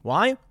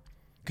 Why?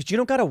 Because you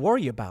don't got to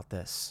worry about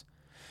this.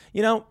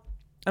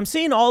 I'm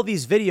seeing all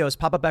these videos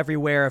pop up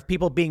everywhere of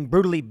people being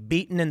brutally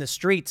beaten in the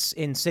streets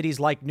in cities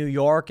like New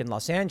York and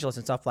Los Angeles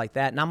and stuff like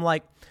that. And I'm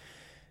like,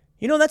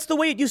 that's the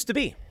way it used to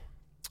be.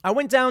 I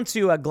went down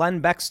to Glenn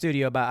Beck's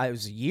studio it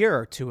was a year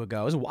or two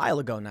ago. It was a while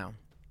ago now.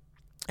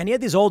 And he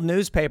had these old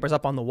newspapers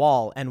up on the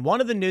wall. And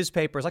one of the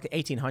newspapers, like the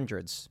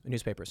 1800s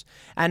newspapers.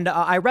 And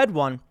I read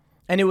one,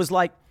 and it was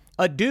like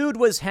a dude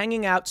was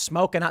hanging out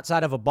smoking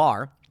outside of a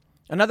bar.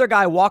 Another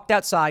guy walked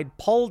outside,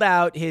 pulled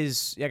out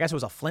his, I guess it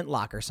was a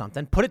flintlock or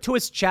something, put it to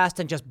his chest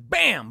and just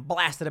bam,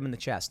 blasted him in the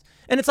chest.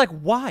 And it's like,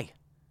 why?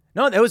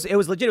 No, it was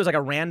legit. It was like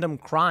a random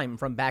crime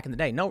from back in the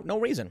day. No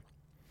reason.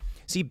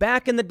 See,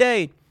 back in the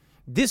day,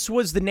 this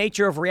was the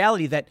nature of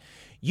reality, that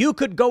you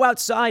could go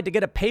outside to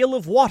get a pail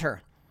of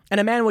water and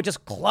a man would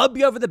just club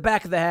you over the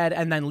back of the head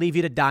and then leave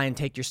you to die and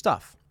take your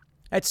stuff.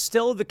 That's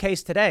still the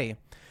case today,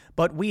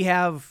 but we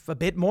have a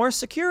bit more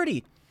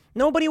security.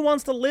 Nobody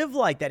wants to live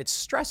like that. It's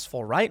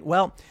stressful, right?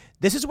 Well,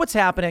 this is what's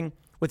happening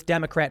with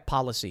Democrat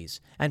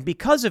policies. And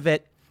because of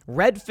it,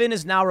 Redfin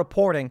is now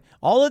reporting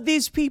all of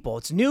these people.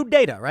 It's new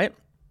data, right?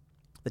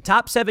 The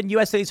top 7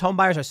 U.S. cities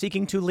homebuyers are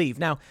seeking to leave.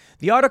 Now,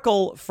 the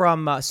article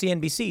from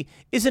CNBC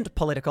isn't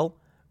political,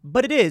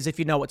 but it is if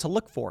you know what to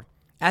look for.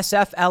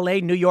 SF,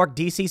 LA, New York,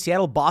 DC,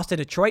 Seattle, Boston,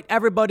 Detroit.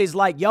 Everybody's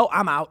like, yo,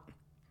 I'm out.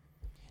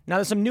 Now,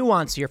 there's some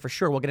nuance here for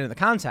sure. We'll get into the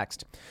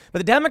context. But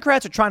the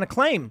Democrats are trying to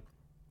claim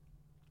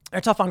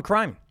they're tough on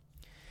crime.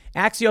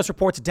 Axios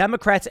reports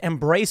Democrats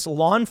embrace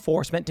law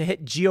enforcement to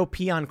hit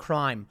GOP on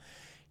crime.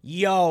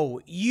 Yo,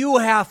 you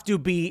have to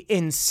be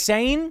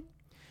insane,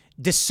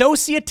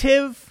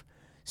 dissociative,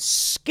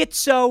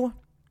 schizo.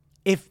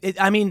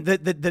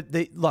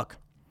 Look,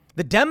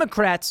 the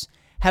Democrats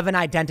have an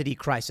identity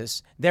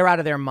crisis. They're out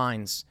of their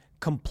minds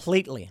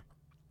completely.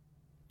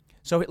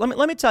 So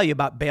let me tell you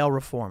about bail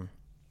reform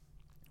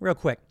real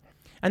quick.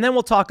 And then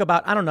we'll talk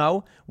about, I don't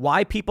know,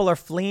 why people are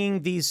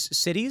fleeing these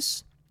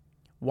cities.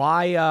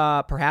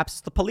 Why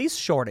perhaps the police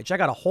shortage. I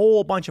got a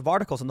whole bunch of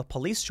articles on the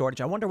police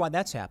shortage. I wonder why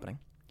that's happening.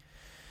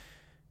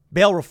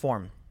 Bail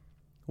reform.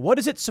 What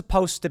is it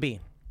supposed to be?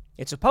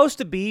 It's supposed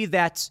to be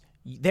that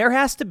there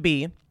has to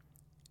be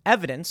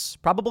evidence,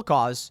 probable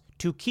cause,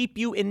 to keep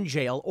you in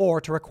jail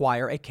or to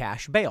require a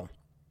cash bail.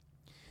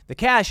 The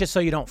cash is so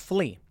you don't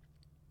flee.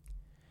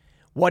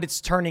 What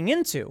it's turning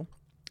into,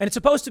 and it's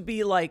supposed to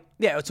be like,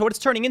 so what it's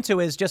turning into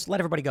is just let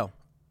everybody go.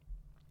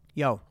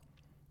 Yo,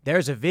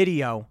 there's a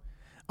video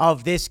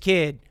of this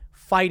kid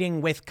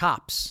fighting with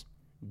cops.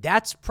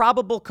 That's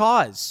probable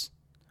cause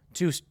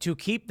to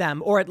keep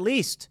them, or at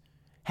least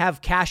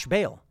have cash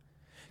bail.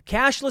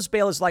 Cashless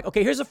bail is like,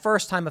 okay, here's a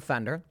first-time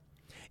offender.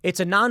 It's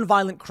a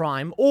nonviolent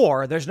crime,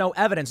 or there's no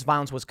evidence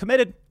violence was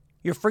committed.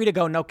 You're free to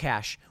go, no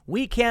cash.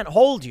 We can't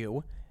hold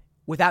you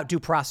without due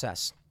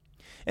process.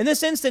 In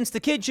this instance, the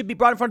kid should be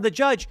brought in front of the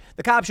judge.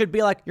 The cop should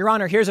be like, Your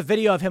Honor, here's a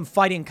video of him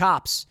fighting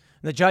cops.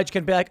 And the judge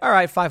can be like, all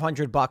right,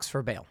 $500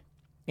 for bail.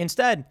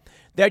 Instead,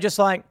 they're just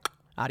like,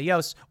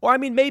 adios. Or, I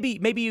mean,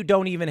 maybe you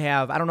don't even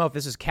have, I don't know if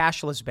this is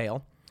cashless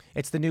bail.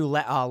 It's the new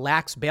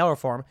lax bail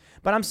reform.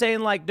 But I'm saying,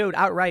 like, dude,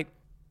 outright,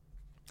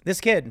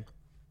 this kid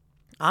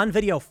on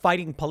video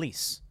fighting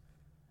police.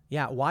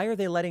 Yeah, why are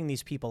they letting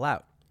these people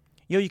out?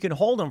 You can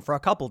hold them for a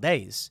couple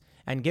days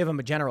and give them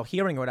a general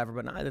hearing or whatever,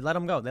 but no, they let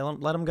them go. They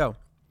don't let them go.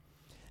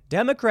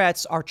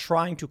 Democrats are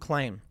trying to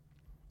claim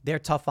they're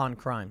tough on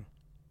crime.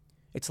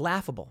 It's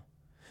laughable.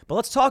 But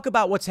let's talk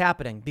about what's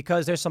happening,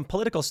 because there's some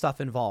political stuff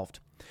involved.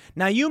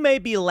 Now, you may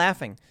be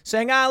laughing,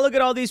 saying, look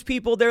at all these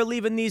people. They're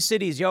leaving these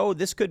cities. Yo,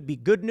 this could be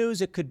good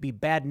news. It could be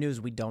bad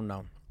news. We don't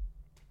know.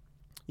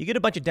 You get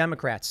a bunch of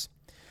Democrats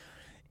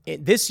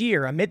this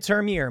year, a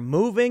midterm year,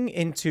 moving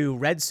into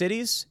red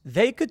cities.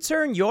 They could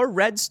turn your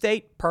red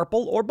state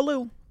purple or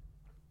blue.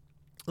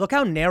 Look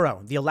how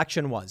narrow the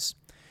election was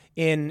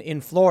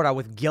in Florida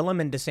with Gillum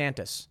and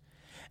DeSantis.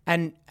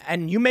 And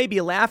you may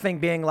be laughing,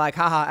 being like,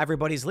 haha,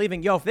 everybody's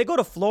leaving. Yo, if they go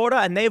to Florida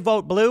and they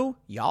vote blue,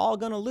 y'all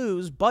gonna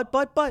lose. But,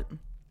 at the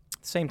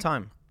same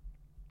time,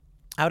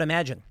 I would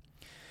imagine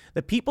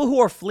the people who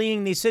are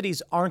fleeing these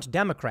cities aren't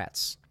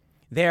Democrats.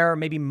 They're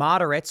maybe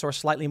moderates or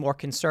slightly more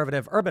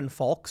conservative urban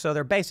folk. So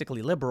they're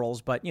basically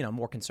liberals, but,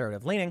 more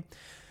conservative leaning.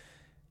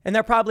 And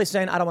they're probably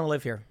saying, I don't want to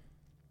live here.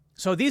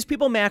 So these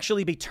people may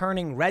actually be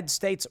turning red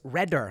states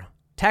redder.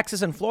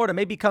 Texas and Florida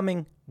may be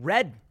becoming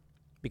red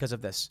because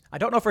of this. I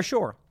don't know for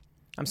sure.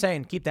 I'm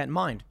saying keep that in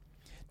mind.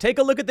 Take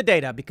a look at the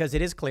data, because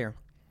it is clear.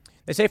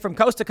 They say from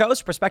coast to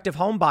coast, prospective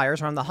home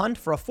buyers are on the hunt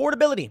for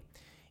affordability,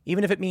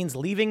 even if it means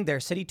leaving their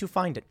city to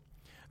find it.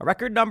 A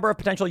record number of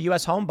potential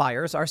U.S. home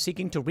buyers are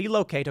seeking to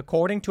relocate,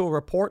 according to a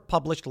report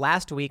published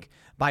last week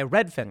by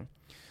Redfin.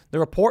 The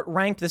report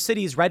ranked the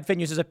cities Redfin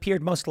users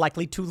appeared most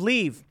likely to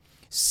leave.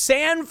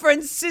 San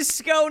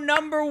Francisco,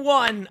 number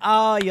 1.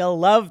 Oh, you'll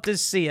love to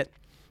see it.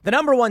 The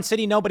number 1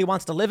 city nobody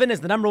wants to live in is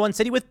the number 1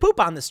 city with poop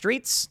on the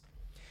streets.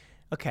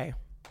 Okay.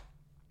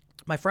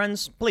 My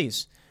friends,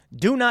 please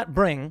do not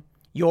bring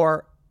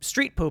your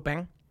street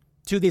pooping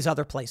to these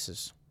other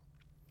places.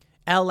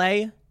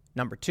 LA,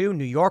 number 2,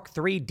 New York,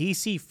 3,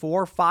 DC,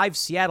 4, 5,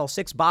 Seattle,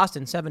 6,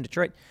 Boston, 7,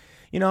 Detroit.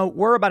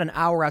 We're about an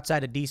hour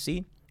outside of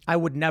DC. I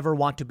would never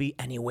want to be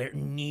anywhere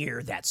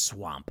near that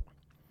swamp.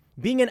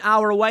 Being an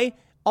hour away,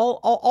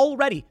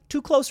 already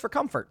too close for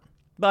comfort.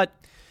 But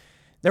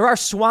there are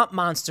swamp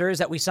monsters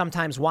that we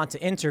sometimes want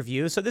to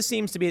interview, so this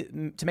seems to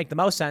make the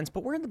most sense.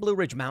 But we're in the Blue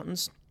Ridge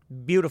Mountains.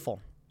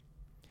 Beautiful.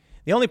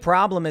 The only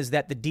problem is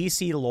that the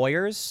DC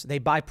lawyers, they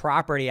buy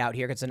property out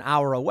here. It's an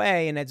hour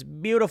away, and it's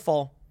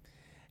beautiful.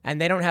 And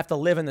they don't have to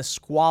live in the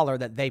squalor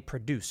that they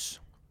produce.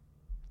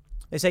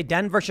 They say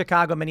Denver,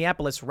 Chicago,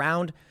 Minneapolis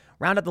round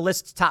out the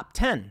list's top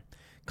 10.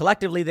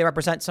 Collectively, they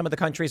represent some of the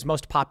country's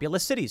most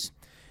populous cities.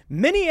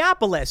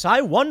 Minneapolis,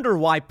 I wonder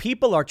why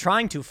people are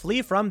trying to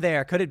flee from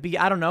there. Could it be,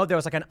 I don't know, there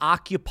was like an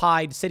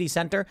occupied city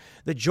center,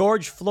 the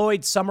George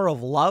Floyd Summer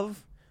of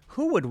Love?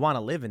 Who would want to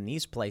live in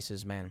these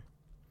places, man?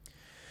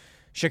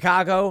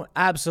 Chicago,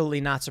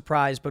 absolutely not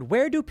surprised, but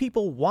where do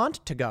people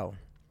want to go?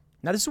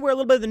 Now, this is where a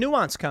little bit of the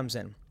nuance comes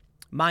in.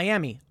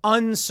 Miami,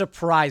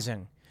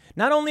 unsurprising.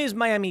 Not only is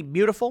Miami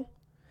beautiful,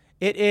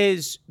 it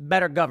is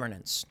better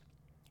governance.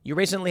 You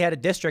recently had a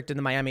district in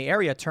the Miami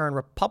area turn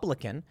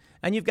Republican,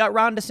 and you've got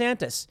Ron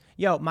DeSantis.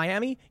 Yo,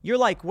 Miami, you're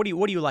like, what are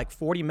you like,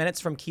 40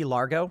 minutes from Key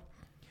Largo?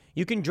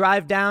 You can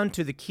drive down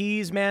to the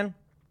Keys, man.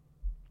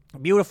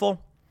 Beautiful.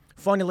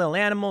 Funny little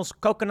animals,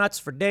 coconuts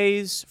for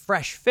days,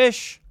 fresh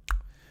fish.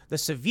 The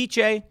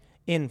ceviche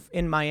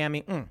in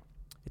Miami,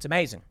 it's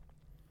amazing.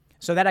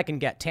 So that I can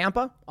get.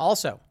 Tampa,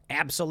 also,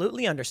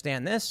 absolutely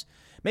understand this.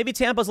 Maybe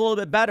Tampa's a little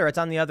bit better. It's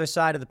on the other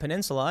side of the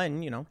peninsula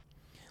and,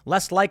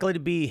 less likely to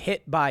be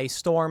hit by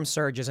storm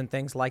surges and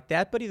things like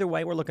that. But either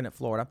way, we're looking at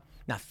Florida.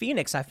 Now,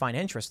 Phoenix, I find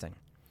interesting.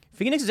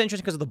 Phoenix is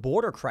interesting because of the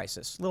border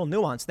crisis. Little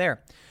nuance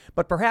there.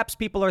 But perhaps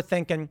people are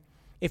thinking,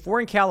 if we're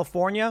in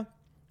California,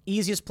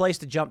 easiest place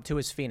to jump to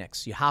is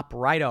Phoenix. You hop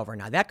right over.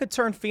 Now, that could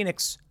turn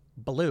Phoenix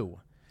blue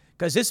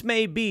because this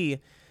may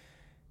be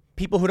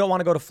people who don't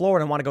want to go to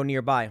Florida and want to go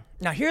nearby.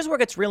 Now, here's where it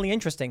gets really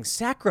interesting.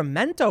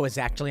 Sacramento is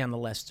actually on the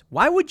list.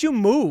 Why would you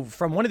move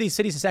from one of these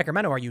cities to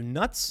Sacramento? Are you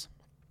nuts?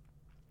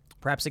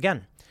 Perhaps,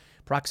 again,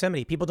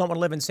 proximity. People don't want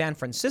to live in San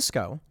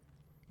Francisco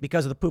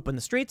because of the poop in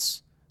the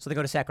streets, so they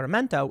go to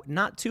Sacramento.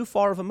 Not too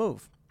far of a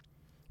move.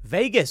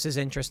 Vegas is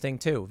interesting,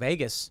 too.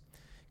 Vegas,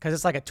 because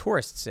it's like a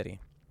tourist city.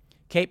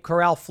 Cape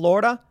Coral,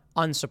 Florida,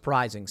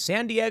 unsurprising.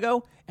 San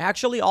Diego,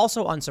 actually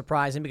also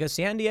unsurprising because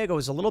San Diego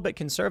is a little bit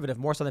conservative,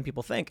 more so than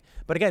people think.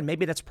 But again,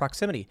 maybe that's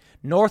proximity.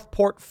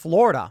 Northport,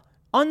 Florida,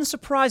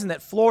 unsurprising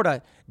that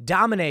Florida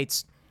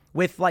dominates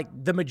with like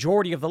the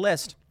majority of the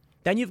list.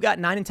 Then you've got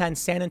 9 and 10,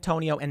 San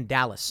Antonio and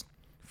Dallas,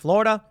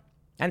 Florida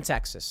and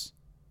Texas.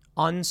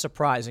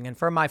 Unsurprising. And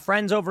for my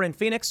friends over in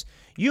Phoenix,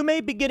 you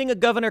may be getting a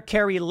Governor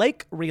Kari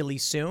Lake really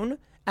soon.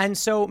 And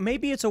so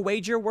maybe it's a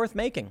wager worth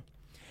making.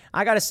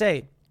 I got to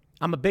say,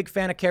 I'm a big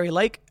fan of Kari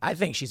Lake. I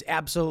think she's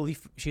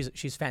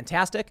she's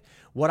fantastic.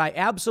 What I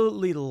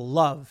absolutely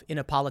love in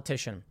a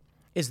politician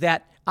is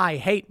that I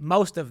hate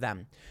most of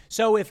them.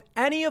 So if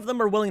any of them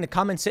are willing to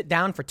come and sit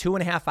down for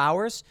 2.5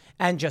 hours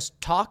and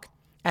just talk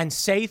and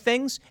say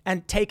things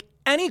and take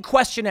any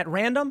question at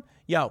random,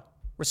 yo,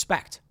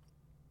 respect.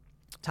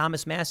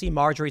 Thomas Massey,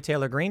 Marjorie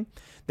Taylor Greene,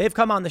 they've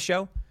come on the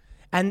show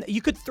and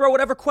you could throw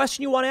whatever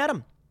question you want at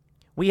them.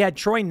 We had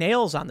Troy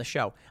Nails on the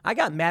show. I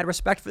got mad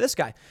respect for this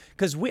guy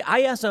because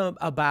I asked him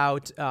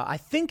about, I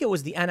think it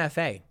was the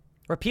NFA,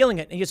 repealing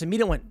it, and he just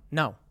immediately went,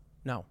 no.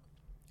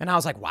 And I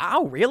was like,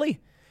 wow,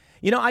 really?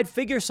 I'd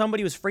figure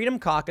somebody who's Freedom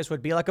Caucus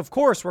would be like, of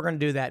course we're going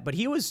to do that. But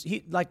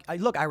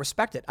look, I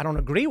respect it. I don't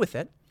agree with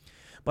it.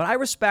 But I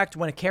respect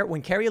when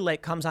Kari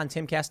Lake comes on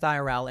Timcast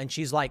IRL and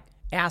she's like,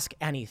 ask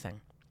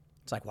anything.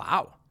 It's like,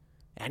 wow,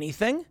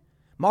 anything?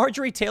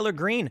 Marjorie Taylor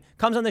Greene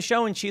comes on the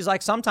show and she's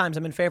like, sometimes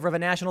I'm in favor of a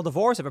national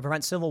divorce if it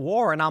prevents civil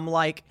war. And I'm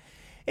like,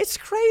 it's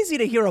crazy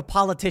to hear a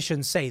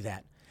politician say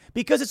that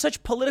because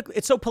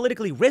it's so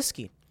politically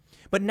risky.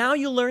 But now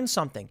you learn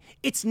something.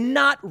 It's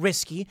not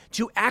risky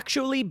to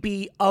actually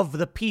be of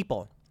the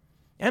people.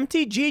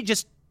 MTG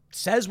just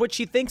says what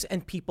she thinks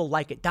and people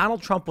like it.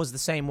 Donald Trump was the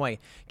same way.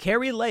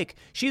 Kari Lake,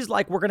 she's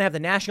like, we're going to have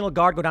the National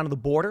Guard go down to the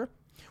border.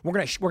 We're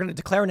going to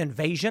declare an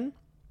invasion.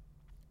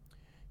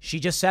 She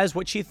just says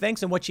what she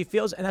thinks and what she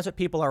feels, and that's what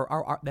people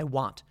they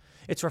want.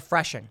 It's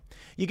refreshing.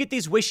 You get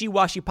these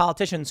wishy-washy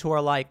politicians who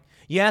are like,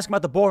 you ask them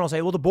about the border, and they'll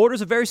say, well, the border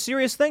is a very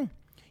serious thing.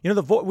 We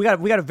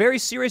got a very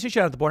serious issue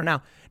at the border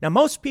now. Now,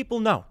 most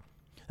people know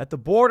that the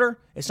border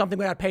is something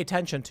we got to pay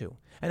attention to.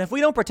 And if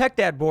we don't protect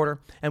that border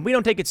and we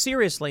don't take it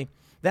seriously,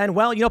 then,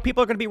 well,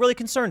 people are going to be really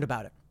concerned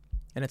about it.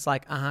 And it's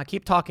like,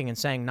 keep talking and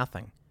saying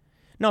nothing.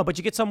 No, but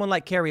you get someone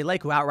like Kari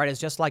Lake who outright is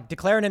just like,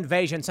 declare an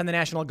invasion, send the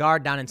National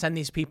Guard down and send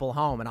these people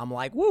home. And I'm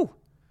like, woo,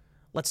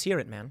 let's hear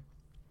it, man.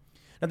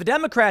 Now, the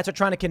Democrats are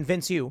trying to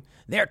convince you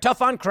they're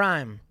tough on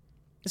crime.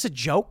 Is this a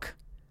joke?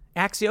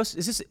 Axios,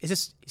 is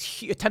this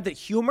attempted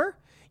humor?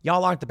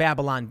 Y'all aren't the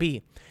Babylon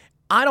Bee.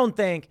 I don't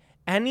think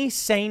any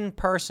sane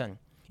person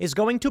is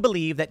going to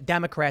believe that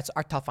Democrats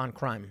are tough on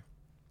crime.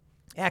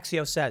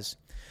 Axios says,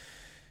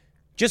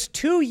 just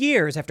 2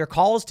 years after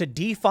calls to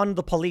defund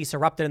the police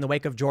erupted in the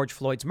wake of George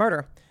Floyd's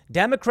murder,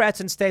 Democrats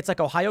in states like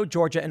Ohio,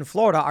 Georgia, and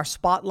Florida are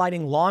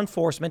spotlighting law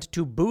enforcement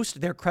to boost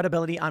their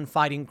credibility on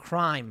fighting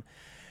crime.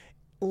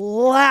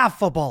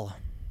 Laughable.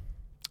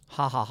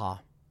 Ha ha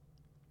ha.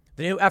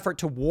 The new effort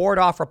to ward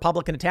off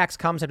Republican attacks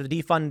comes after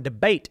the defund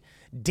debate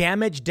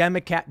damaged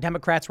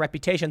Democrats'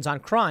 reputations on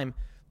crime,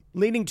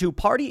 leading to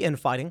party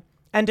infighting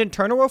and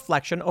internal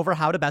reflection over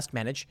how to best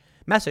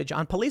message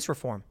on police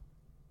reform.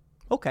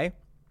 Okay,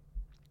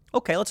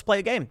 let's play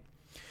a game.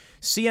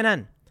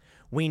 CNN,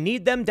 we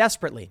need them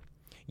desperately.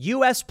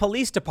 U.S.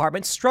 police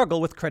departments struggle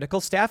with critical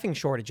staffing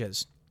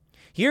shortages.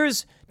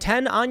 Here's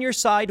 10 on your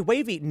side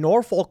wavy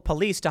Norfolk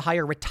police to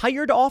hire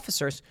retired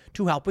officers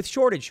to help with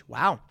shortage.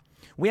 Wow.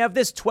 We have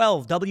this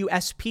 12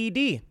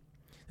 WSPD.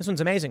 This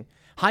one's amazing.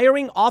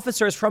 Hiring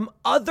officers from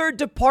other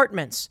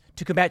departments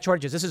to combat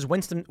shortages. This is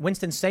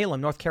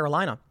Winston-Salem, North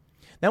Carolina.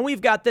 Then we've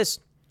got this,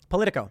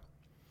 Politico.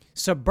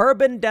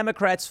 Suburban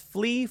Democrats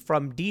flee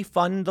from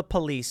defund the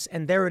police.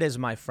 And there it is,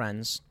 my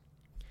friends.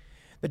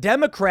 The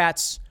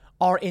Democrats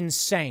are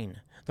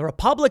insane. The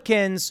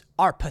Republicans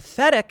are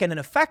pathetic and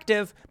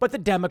ineffective, but the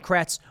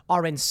Democrats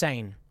are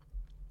insane.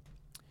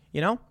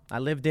 You know, I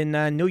lived in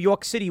New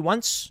York City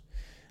once,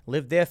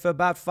 lived there for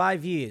about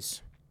 5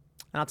 years.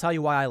 And I'll tell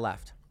you why I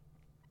left.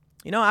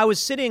 You know, I was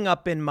sitting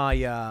up in my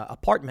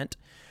apartment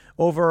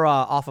over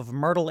off of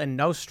Myrtle and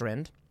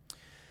Nostrand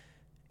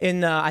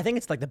in, I think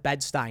it's like the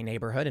Bed-Stuy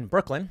neighborhood in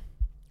Brooklyn,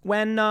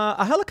 when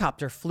a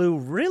helicopter flew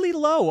really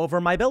low over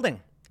my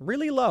building.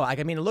 Really low. I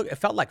mean, look, it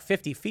felt like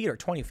 50 feet or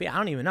 20 feet. I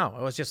don't even know.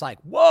 It was just like,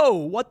 whoa,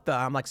 what the?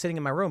 I'm like sitting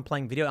in my room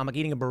playing video. I'm like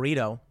eating a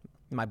burrito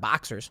in my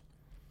boxers.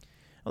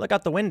 I look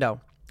out the window.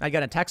 I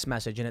got a text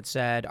message and it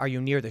said, "Are you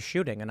near the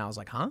shooting?" And I was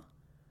like, huh?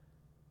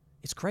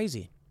 It's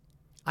crazy.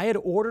 I had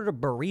ordered a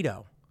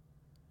burrito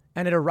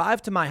and it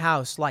arrived to my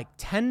house like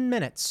 10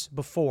 minutes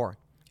before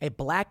a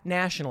black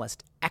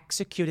nationalist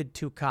executed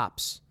 2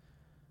 cops.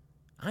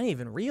 I didn't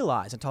even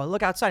realize until I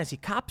look outside and see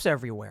cops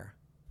everywhere.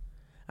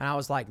 And I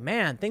was like,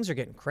 man, things are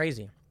getting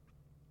crazy.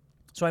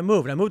 So I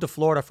moved. I moved to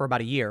Florida for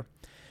about a year.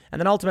 And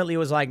then ultimately it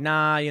was like,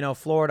 nah, you know,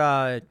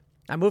 Florida.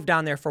 I moved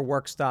down there for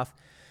work stuff.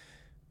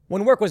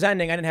 When work was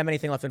ending, I didn't have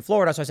anything left in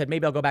Florida. So I said,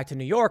 maybe I'll go back to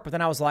New York. But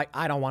then I was like,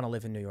 I don't want to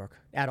live in New York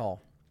at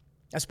all,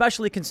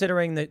 especially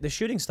considering the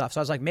shooting stuff. So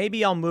I was like,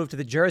 maybe I'll move to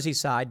the Jersey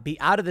side, be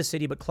out of the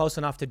city, but close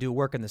enough to do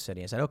work in the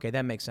city. I said, okay,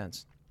 that makes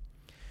sense.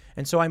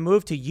 And so I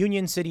moved to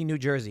Union City, New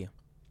Jersey.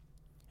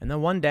 And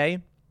then one day,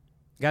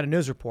 got a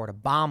news report. A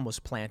bomb was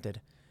planted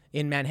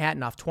in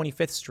Manhattan off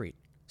 25th Street.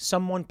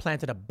 Someone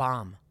planted a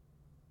bomb.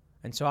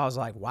 And so I was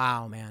like,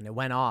 wow, man, it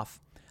went off.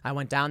 I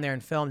went down there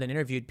and filmed and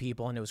interviewed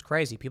people, and it was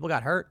crazy. People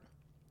got hurt.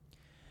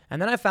 And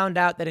then I found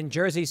out that in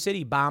Jersey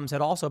City, bombs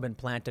had also been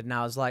planted. And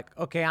I was like,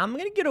 okay, I'm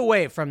going to get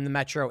away from the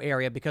metro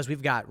area because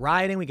we've got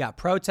rioting, we got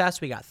protests,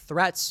 we got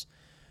threats.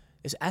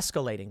 It's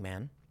escalating,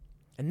 man.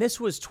 And this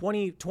was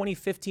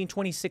 2015,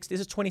 2016.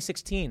 This is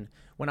 2016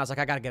 when I was like,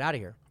 I got to get out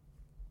of here.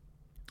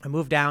 I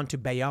moved down to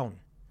Bayonne,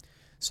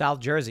 South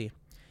Jersey.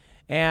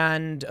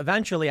 And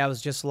eventually I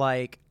was just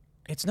like,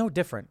 it's no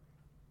different.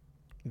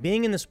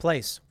 Being in this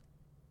place,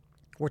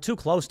 we're too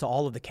close to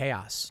all of the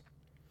chaos.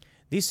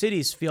 These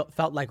cities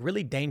felt like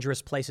really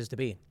dangerous places to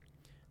be.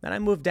 Then I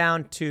moved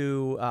down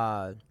to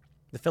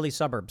the Philly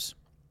suburbs.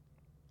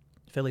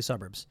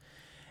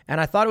 And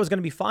I thought it was going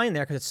to be fine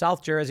there because it's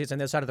South Jersey, it's on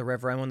the other side of the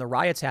river. And when the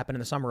riots happened in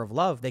the Summer of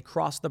Love, they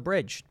crossed the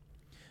bridge.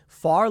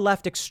 Far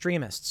left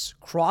extremists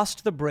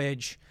crossed the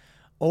bridge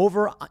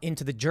over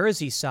into the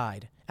Jersey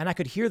side. And I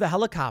could hear the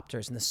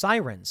helicopters and the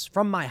sirens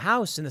from my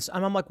house. And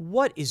I'm like,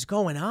 what is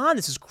going on?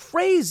 This is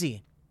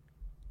crazy.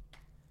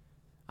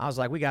 I was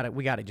like, we got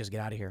to just get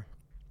out of here.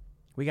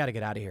 We got to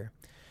get out of here.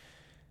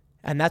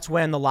 And that's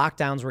when the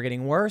lockdowns were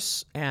getting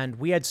worse. And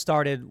we had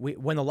started,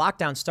 when the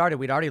lockdown started,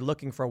 we'd already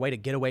looking for a way to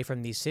get away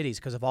from these cities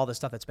because of all the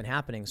stuff that's been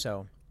happening.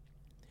 So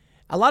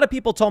a lot of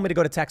people told me to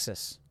go to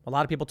Texas. A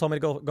lot of people told me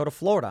to go to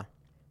Florida.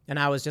 And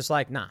I was just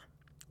like, nah,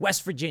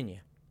 West Virginia.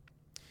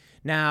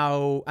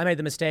 Now, I made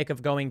the mistake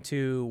of going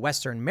to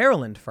Western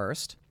Maryland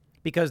first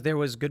because there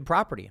was good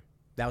property.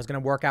 That was going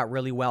to work out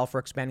really well for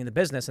expanding the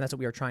business, and that's what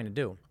we were trying to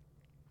do.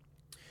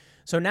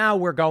 So now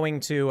we're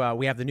going to,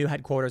 we have the new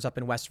headquarters up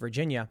in West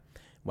Virginia.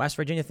 West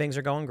Virginia, things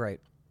are going great.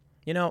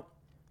 You know,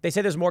 they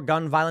say there's more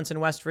gun violence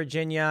in West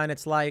Virginia, and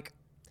it's like,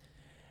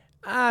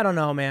 I don't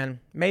know, man.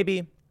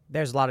 Maybe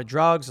there's a lot of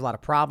drugs, a lot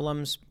of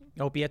problems,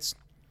 opiates,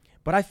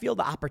 but I feel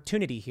the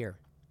opportunity here.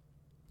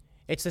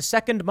 It's the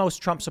second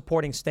most Trump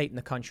supporting state in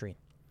the country.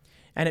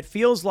 And it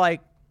feels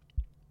like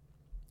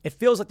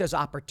there's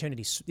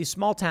opportunities. These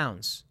small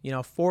towns, you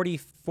know,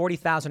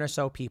 40,000 or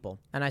so people.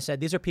 And I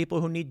said, these are people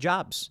who need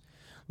jobs.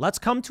 Let's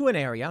come to an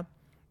area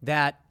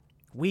that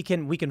we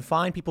can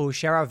find people who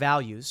share our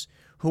values,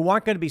 who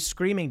aren't going to be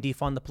screaming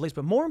defund the police.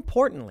 But more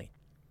importantly,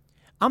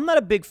 I'm not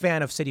a big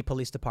fan of city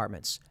police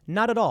departments.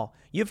 Not at all.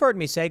 You've heard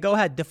me say, go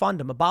ahead, defund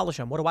them, abolish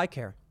them. What do I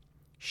care?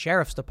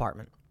 Sheriff's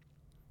department.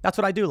 That's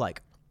what I do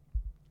like.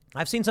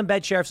 I've seen some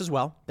bad sheriffs as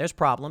well. There's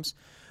problems.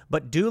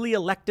 But duly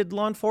elected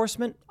law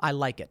enforcement, I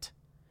like it.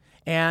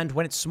 And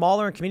when it's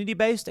smaller and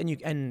community-based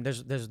and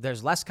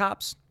there's less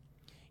cops,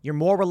 you're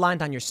more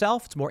reliant on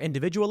yourself. It's more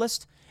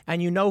individualist.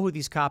 And you know who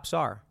these cops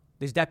are,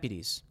 these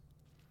deputies.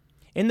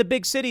 In the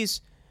big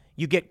cities,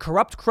 you get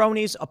corrupt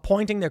cronies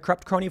appointing their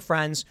corrupt crony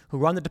friends who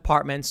run the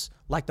departments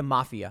like the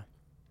mafia.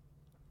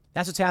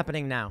 That's what's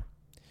happening now.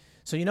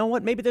 So you know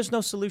what? Maybe there's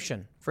no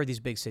solution for these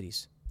big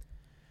cities.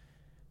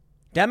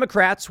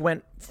 Democrats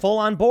went full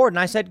on board, and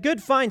I said,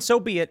 good, fine, so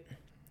be it.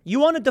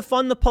 You want to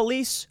defund the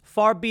police?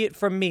 Far be it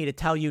from me to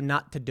tell you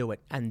not to do it.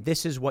 And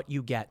this is what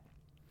you get.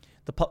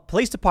 The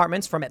police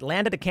departments from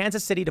Atlanta to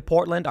Kansas City to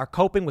Portland are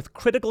coping with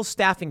critical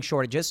staffing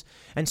shortages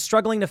and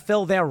struggling to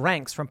fill their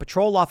ranks from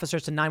patrol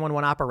officers to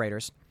 911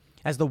 operators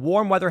as the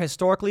warm weather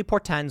historically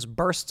portends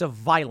bursts of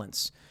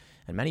violence.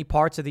 and many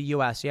parts of the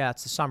U.S. Yeah,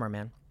 it's the summer,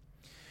 man.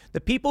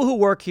 The people who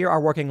work here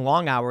are working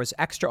long hours,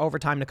 extra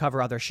overtime to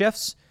cover other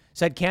shifts,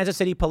 said Kansas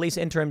City Police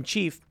Interim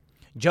Chief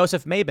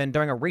Joseph Mabin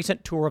during a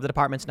recent tour of the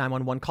department's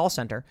 911 call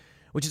center,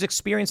 which is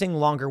experiencing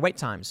longer wait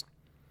times.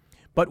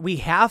 But we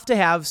have to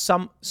have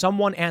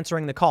someone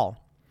answering the call.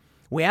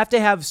 We have to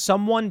have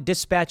someone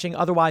dispatching,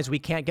 otherwise we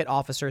can't get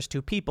officers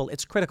to people.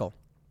 It's critical.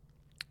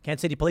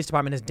 Kansas City Police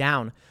Department is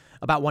down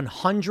about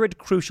 100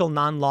 crucial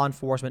non-law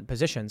enforcement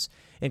positions,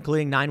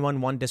 including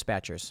 911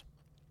 dispatchers.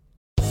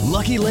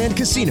 Lucky Land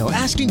Casino,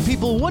 asking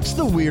people, what's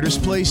the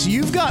weirdest place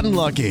you've gotten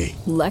lucky?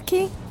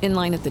 Lucky? In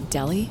line at the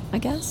deli, I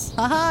guess?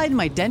 Aha, in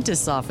my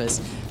dentist's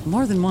office.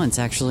 More than once,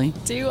 actually.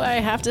 Do I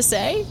have to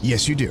say?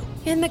 Yes, you do.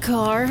 In the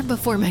car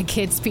before my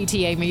kids'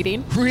 PTA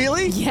meeting.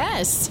 Really?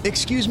 Yes.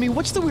 Excuse me,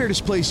 what's the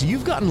weirdest place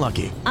you've gotten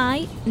lucky?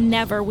 I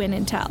never win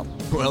and tell.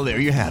 Well, there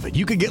you have it.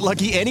 You can get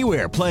lucky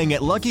anywhere, playing at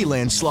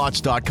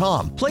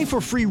LuckyLandSlots.com. Play for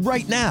free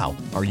right now.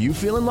 Are you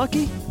feeling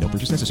lucky? No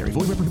purchase necessary.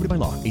 Void where prohibited by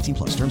law. 18+.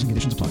 Terms and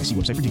conditions apply. See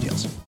website for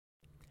details.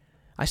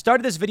 I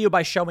started this video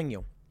by showing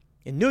you,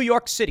 in New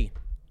York City,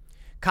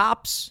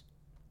 cops,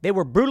 they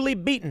were brutally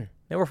beaten.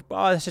 They were,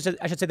 I should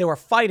say they were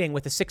fighting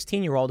with a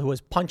 16-year-old who was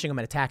punching him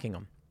and attacking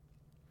him.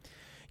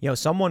 You know,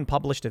 someone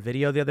published a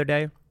video the other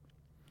day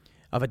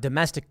of a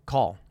domestic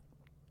call.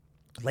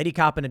 A lady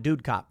cop and a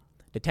dude cop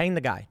detain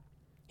the guy.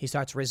 He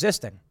starts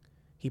resisting.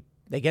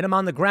 They get him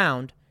on the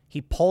ground.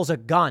 He pulls a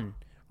gun,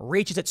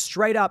 reaches it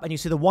straight up, and you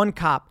see the one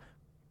cop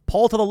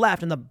pull to the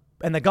left, and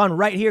the gun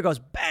right here goes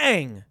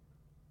bang.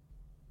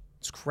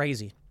 It's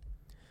crazy.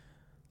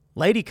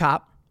 Lady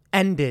cop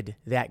ended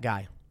that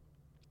guy.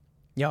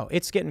 Yo,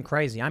 it's getting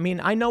crazy. I mean,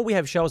 I know we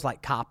have shows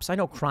like Cops. I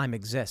know crime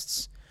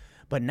exists.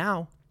 But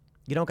now,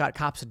 you don't got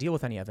cops to deal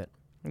with any of it.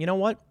 You know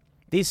what?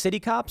 These city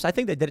cops, I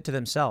think they did it to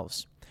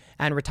themselves.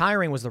 And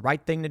retiring was the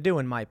right thing to do,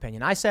 in my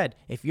opinion. I said,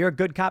 if you're a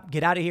good cop,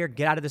 get out of here,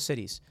 get out of the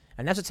cities.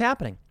 And that's what's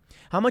happening.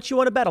 How much you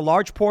want to bet a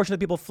large portion of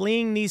the people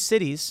fleeing these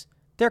cities,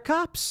 they're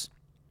cops.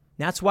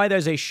 That's why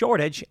there's a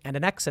shortage and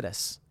an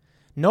exodus.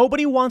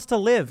 Nobody wants to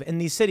live in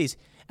these cities,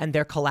 and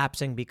they're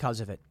collapsing because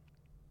of it.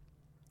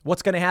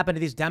 What's going to happen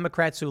to these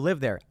Democrats who live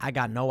there? I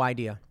got no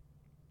idea.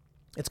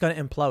 It's going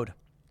to implode.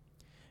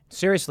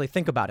 Seriously,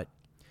 think about it.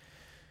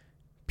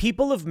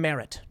 People of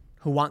merit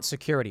who want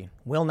security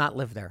will not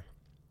live there.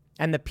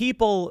 And the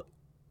people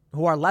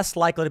who are less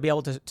likely to be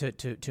able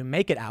to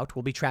make it out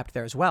will be trapped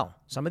there as well.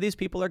 Some of these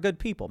people are good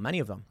people, many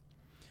of them.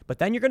 But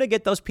then you're going to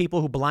get those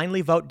people who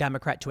blindly vote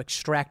Democrat to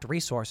extract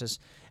resources,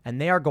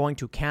 and they are going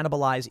to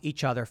cannibalize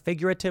each other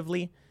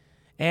figuratively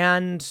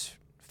and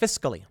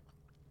fiscally.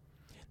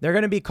 They're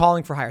going to be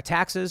calling for higher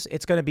taxes.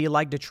 It's going to be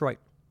like Detroit.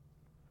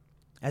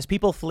 As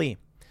people flee,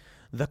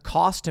 the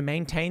cost to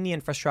maintain the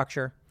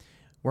infrastructure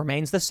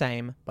remains the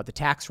same, but the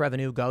tax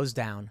revenue goes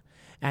down,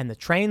 and the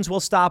trains will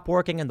stop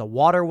working, and the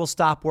water will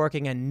stop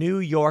working, and New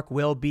York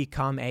will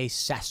become a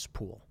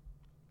cesspool.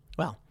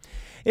 Well,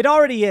 it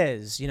already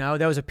is. You know,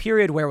 there was a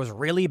period where it was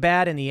really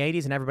bad in the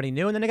 80s and everybody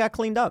knew, and then it got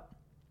cleaned up.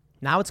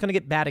 Now it's going to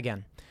get bad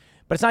again.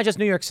 But it's not just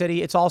New York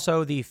City. It's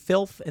also the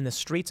filth in the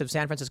streets of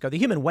San Francisco. The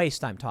human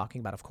waste I'm talking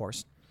about, of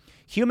course.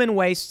 Human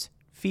waste,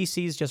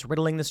 feces just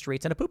riddling the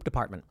streets, and a poop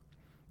department.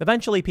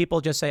 Eventually,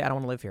 people just say, I don't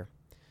want to live here.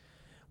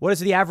 What is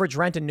the average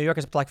rent in New York?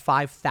 It's up to like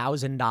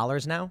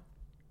 $5,000 now.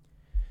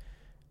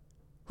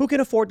 Who can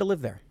afford to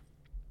live there?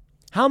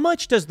 How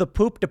much does the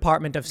poop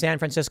department of San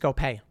Francisco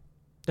pay?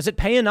 Does it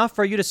pay enough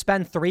for you to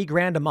spend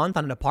 $3,000 a month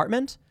on an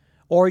apartment?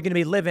 Or are you going to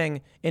be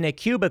living in a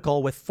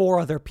cubicle with 4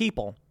 other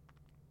people?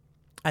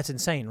 That's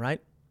insane,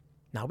 right?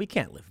 No, we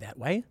can't live that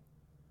way.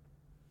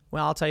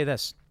 Well, I'll tell you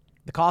this.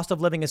 The cost of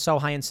living is so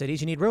high in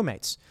cities, you need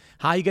roommates.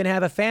 How are you going to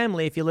have a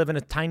family if you live in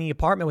a tiny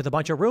apartment with a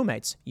bunch of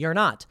roommates? You're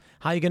not.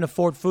 How are you going to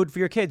afford food for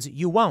your kids?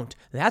 You won't.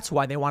 That's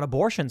why they want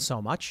abortion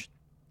so much.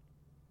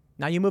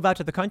 Now you move out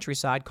to the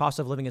countryside, cost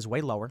of living is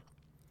way lower.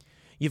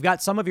 You've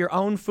got some of your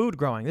own food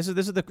growing. This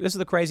is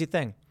the crazy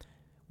thing.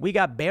 We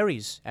got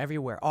berries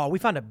everywhere. Oh, we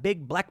found a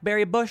big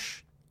blackberry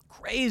bush.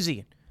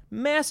 Crazy.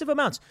 Massive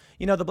amounts.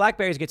 You know, the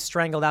blackberries get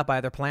strangled out by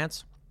other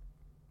plants.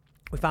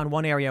 We found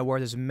one area where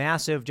there's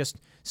massive, just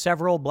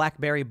several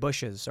blackberry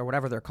bushes or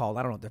whatever they're called.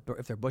 I don't know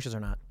if they're bushes or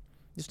not.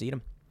 Just eat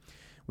them.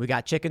 We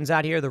got chickens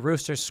out here. The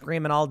roosters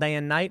screaming all day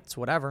and night. It's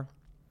whatever.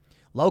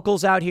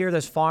 Locals out here,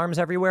 there's farms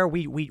everywhere.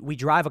 We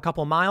drive a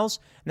couple miles,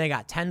 and they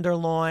got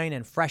tenderloin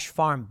and fresh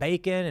farm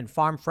bacon and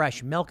farm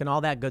fresh milk and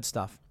all that good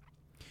stuff.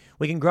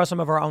 We can grow some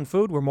of our own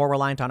food. We're more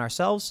reliant on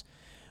ourselves.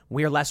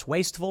 We are less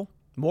wasteful,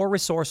 more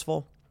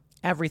resourceful.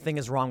 Everything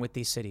is wrong with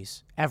these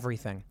cities.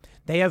 Everything.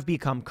 They have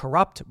become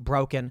corrupt,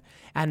 broken,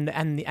 and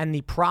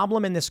the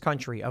problem in this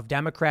country of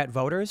Democrat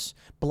voters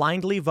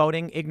blindly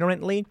voting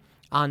ignorantly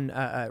on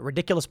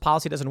ridiculous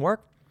policy doesn't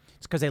work.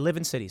 It's because they live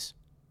in cities.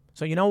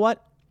 So you know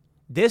what?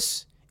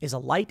 This is a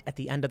light at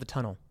the end of the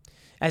tunnel.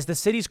 As the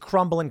cities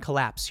crumble and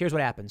collapse, here's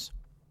what happens.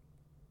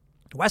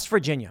 West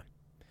Virginia,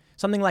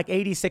 something like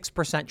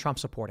 86% Trump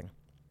supporting.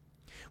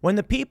 When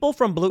the people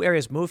from blue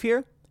areas move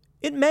here,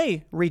 it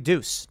may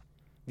reduce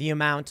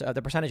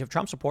the percentage of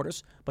Trump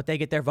supporters, but they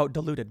get their vote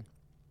diluted.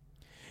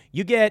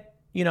 You get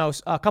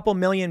a couple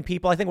million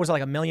people, I think it was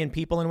like 1 million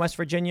people in West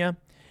Virginia.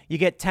 You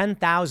get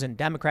 10,000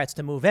 Democrats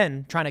to move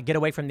in, trying to get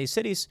away from these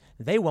cities.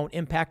 They won't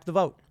impact the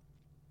vote.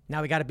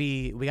 Now we got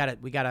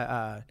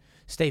to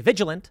stay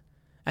vigilant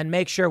and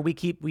make sure we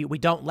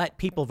don't let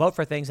people vote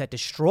for things that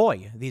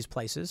destroy these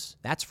places.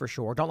 That's for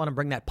sure. Don't let them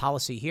bring that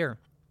policy here.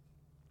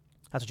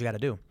 That's what you got to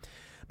do.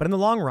 But in the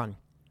long run,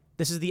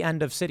 this is the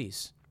end of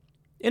cities.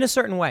 In a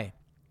certain way,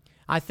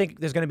 I think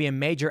there's going to be a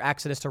major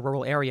exodus to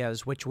rural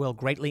areas, which will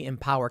greatly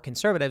empower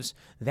conservatives.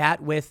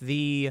 That with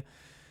the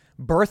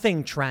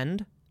birthing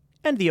trend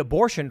and the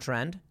abortion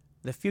trend,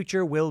 the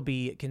future will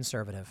be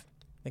conservative.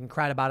 They can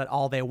cry about it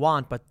all they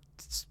want, but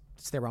it's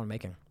their own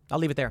making. I'll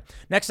leave it there.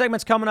 Next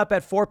segment's coming up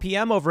at 4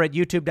 p.m. over at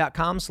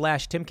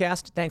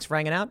youtube.com/Timcast. Thanks for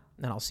hanging out,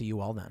 and I'll see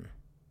you all then.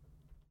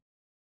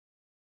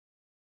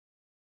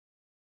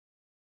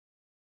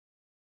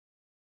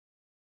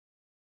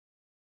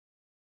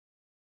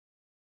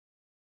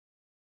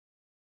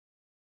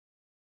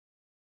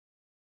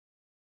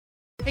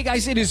 Hey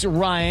guys, it is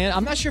Ryan.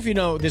 I'm not sure if you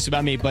know this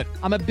about me, but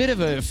I'm a bit of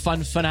a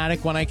fun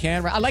fanatic when I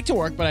can. I like to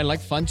work, but I like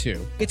fun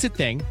too. It's a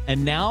thing.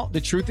 And now the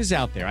truth is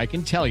out there. I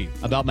can tell you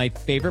about my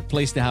favorite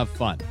place to have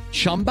fun.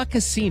 Chumba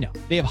Casino.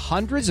 They have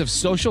hundreds of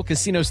social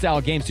casino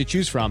style games to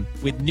choose from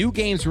with new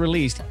games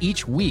released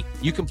each week.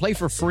 You can play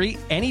for free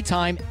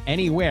anytime,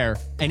 anywhere.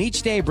 And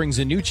each day brings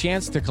a new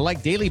chance to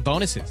collect daily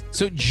bonuses.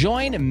 So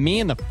join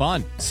me in the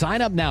fun.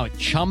 Sign up now at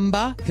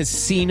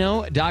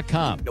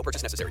ChumbaCasino.com. No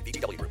purchase necessary.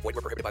 VGW Group. Void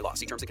where prohibited by law.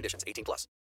 See terms and conditions. 18+.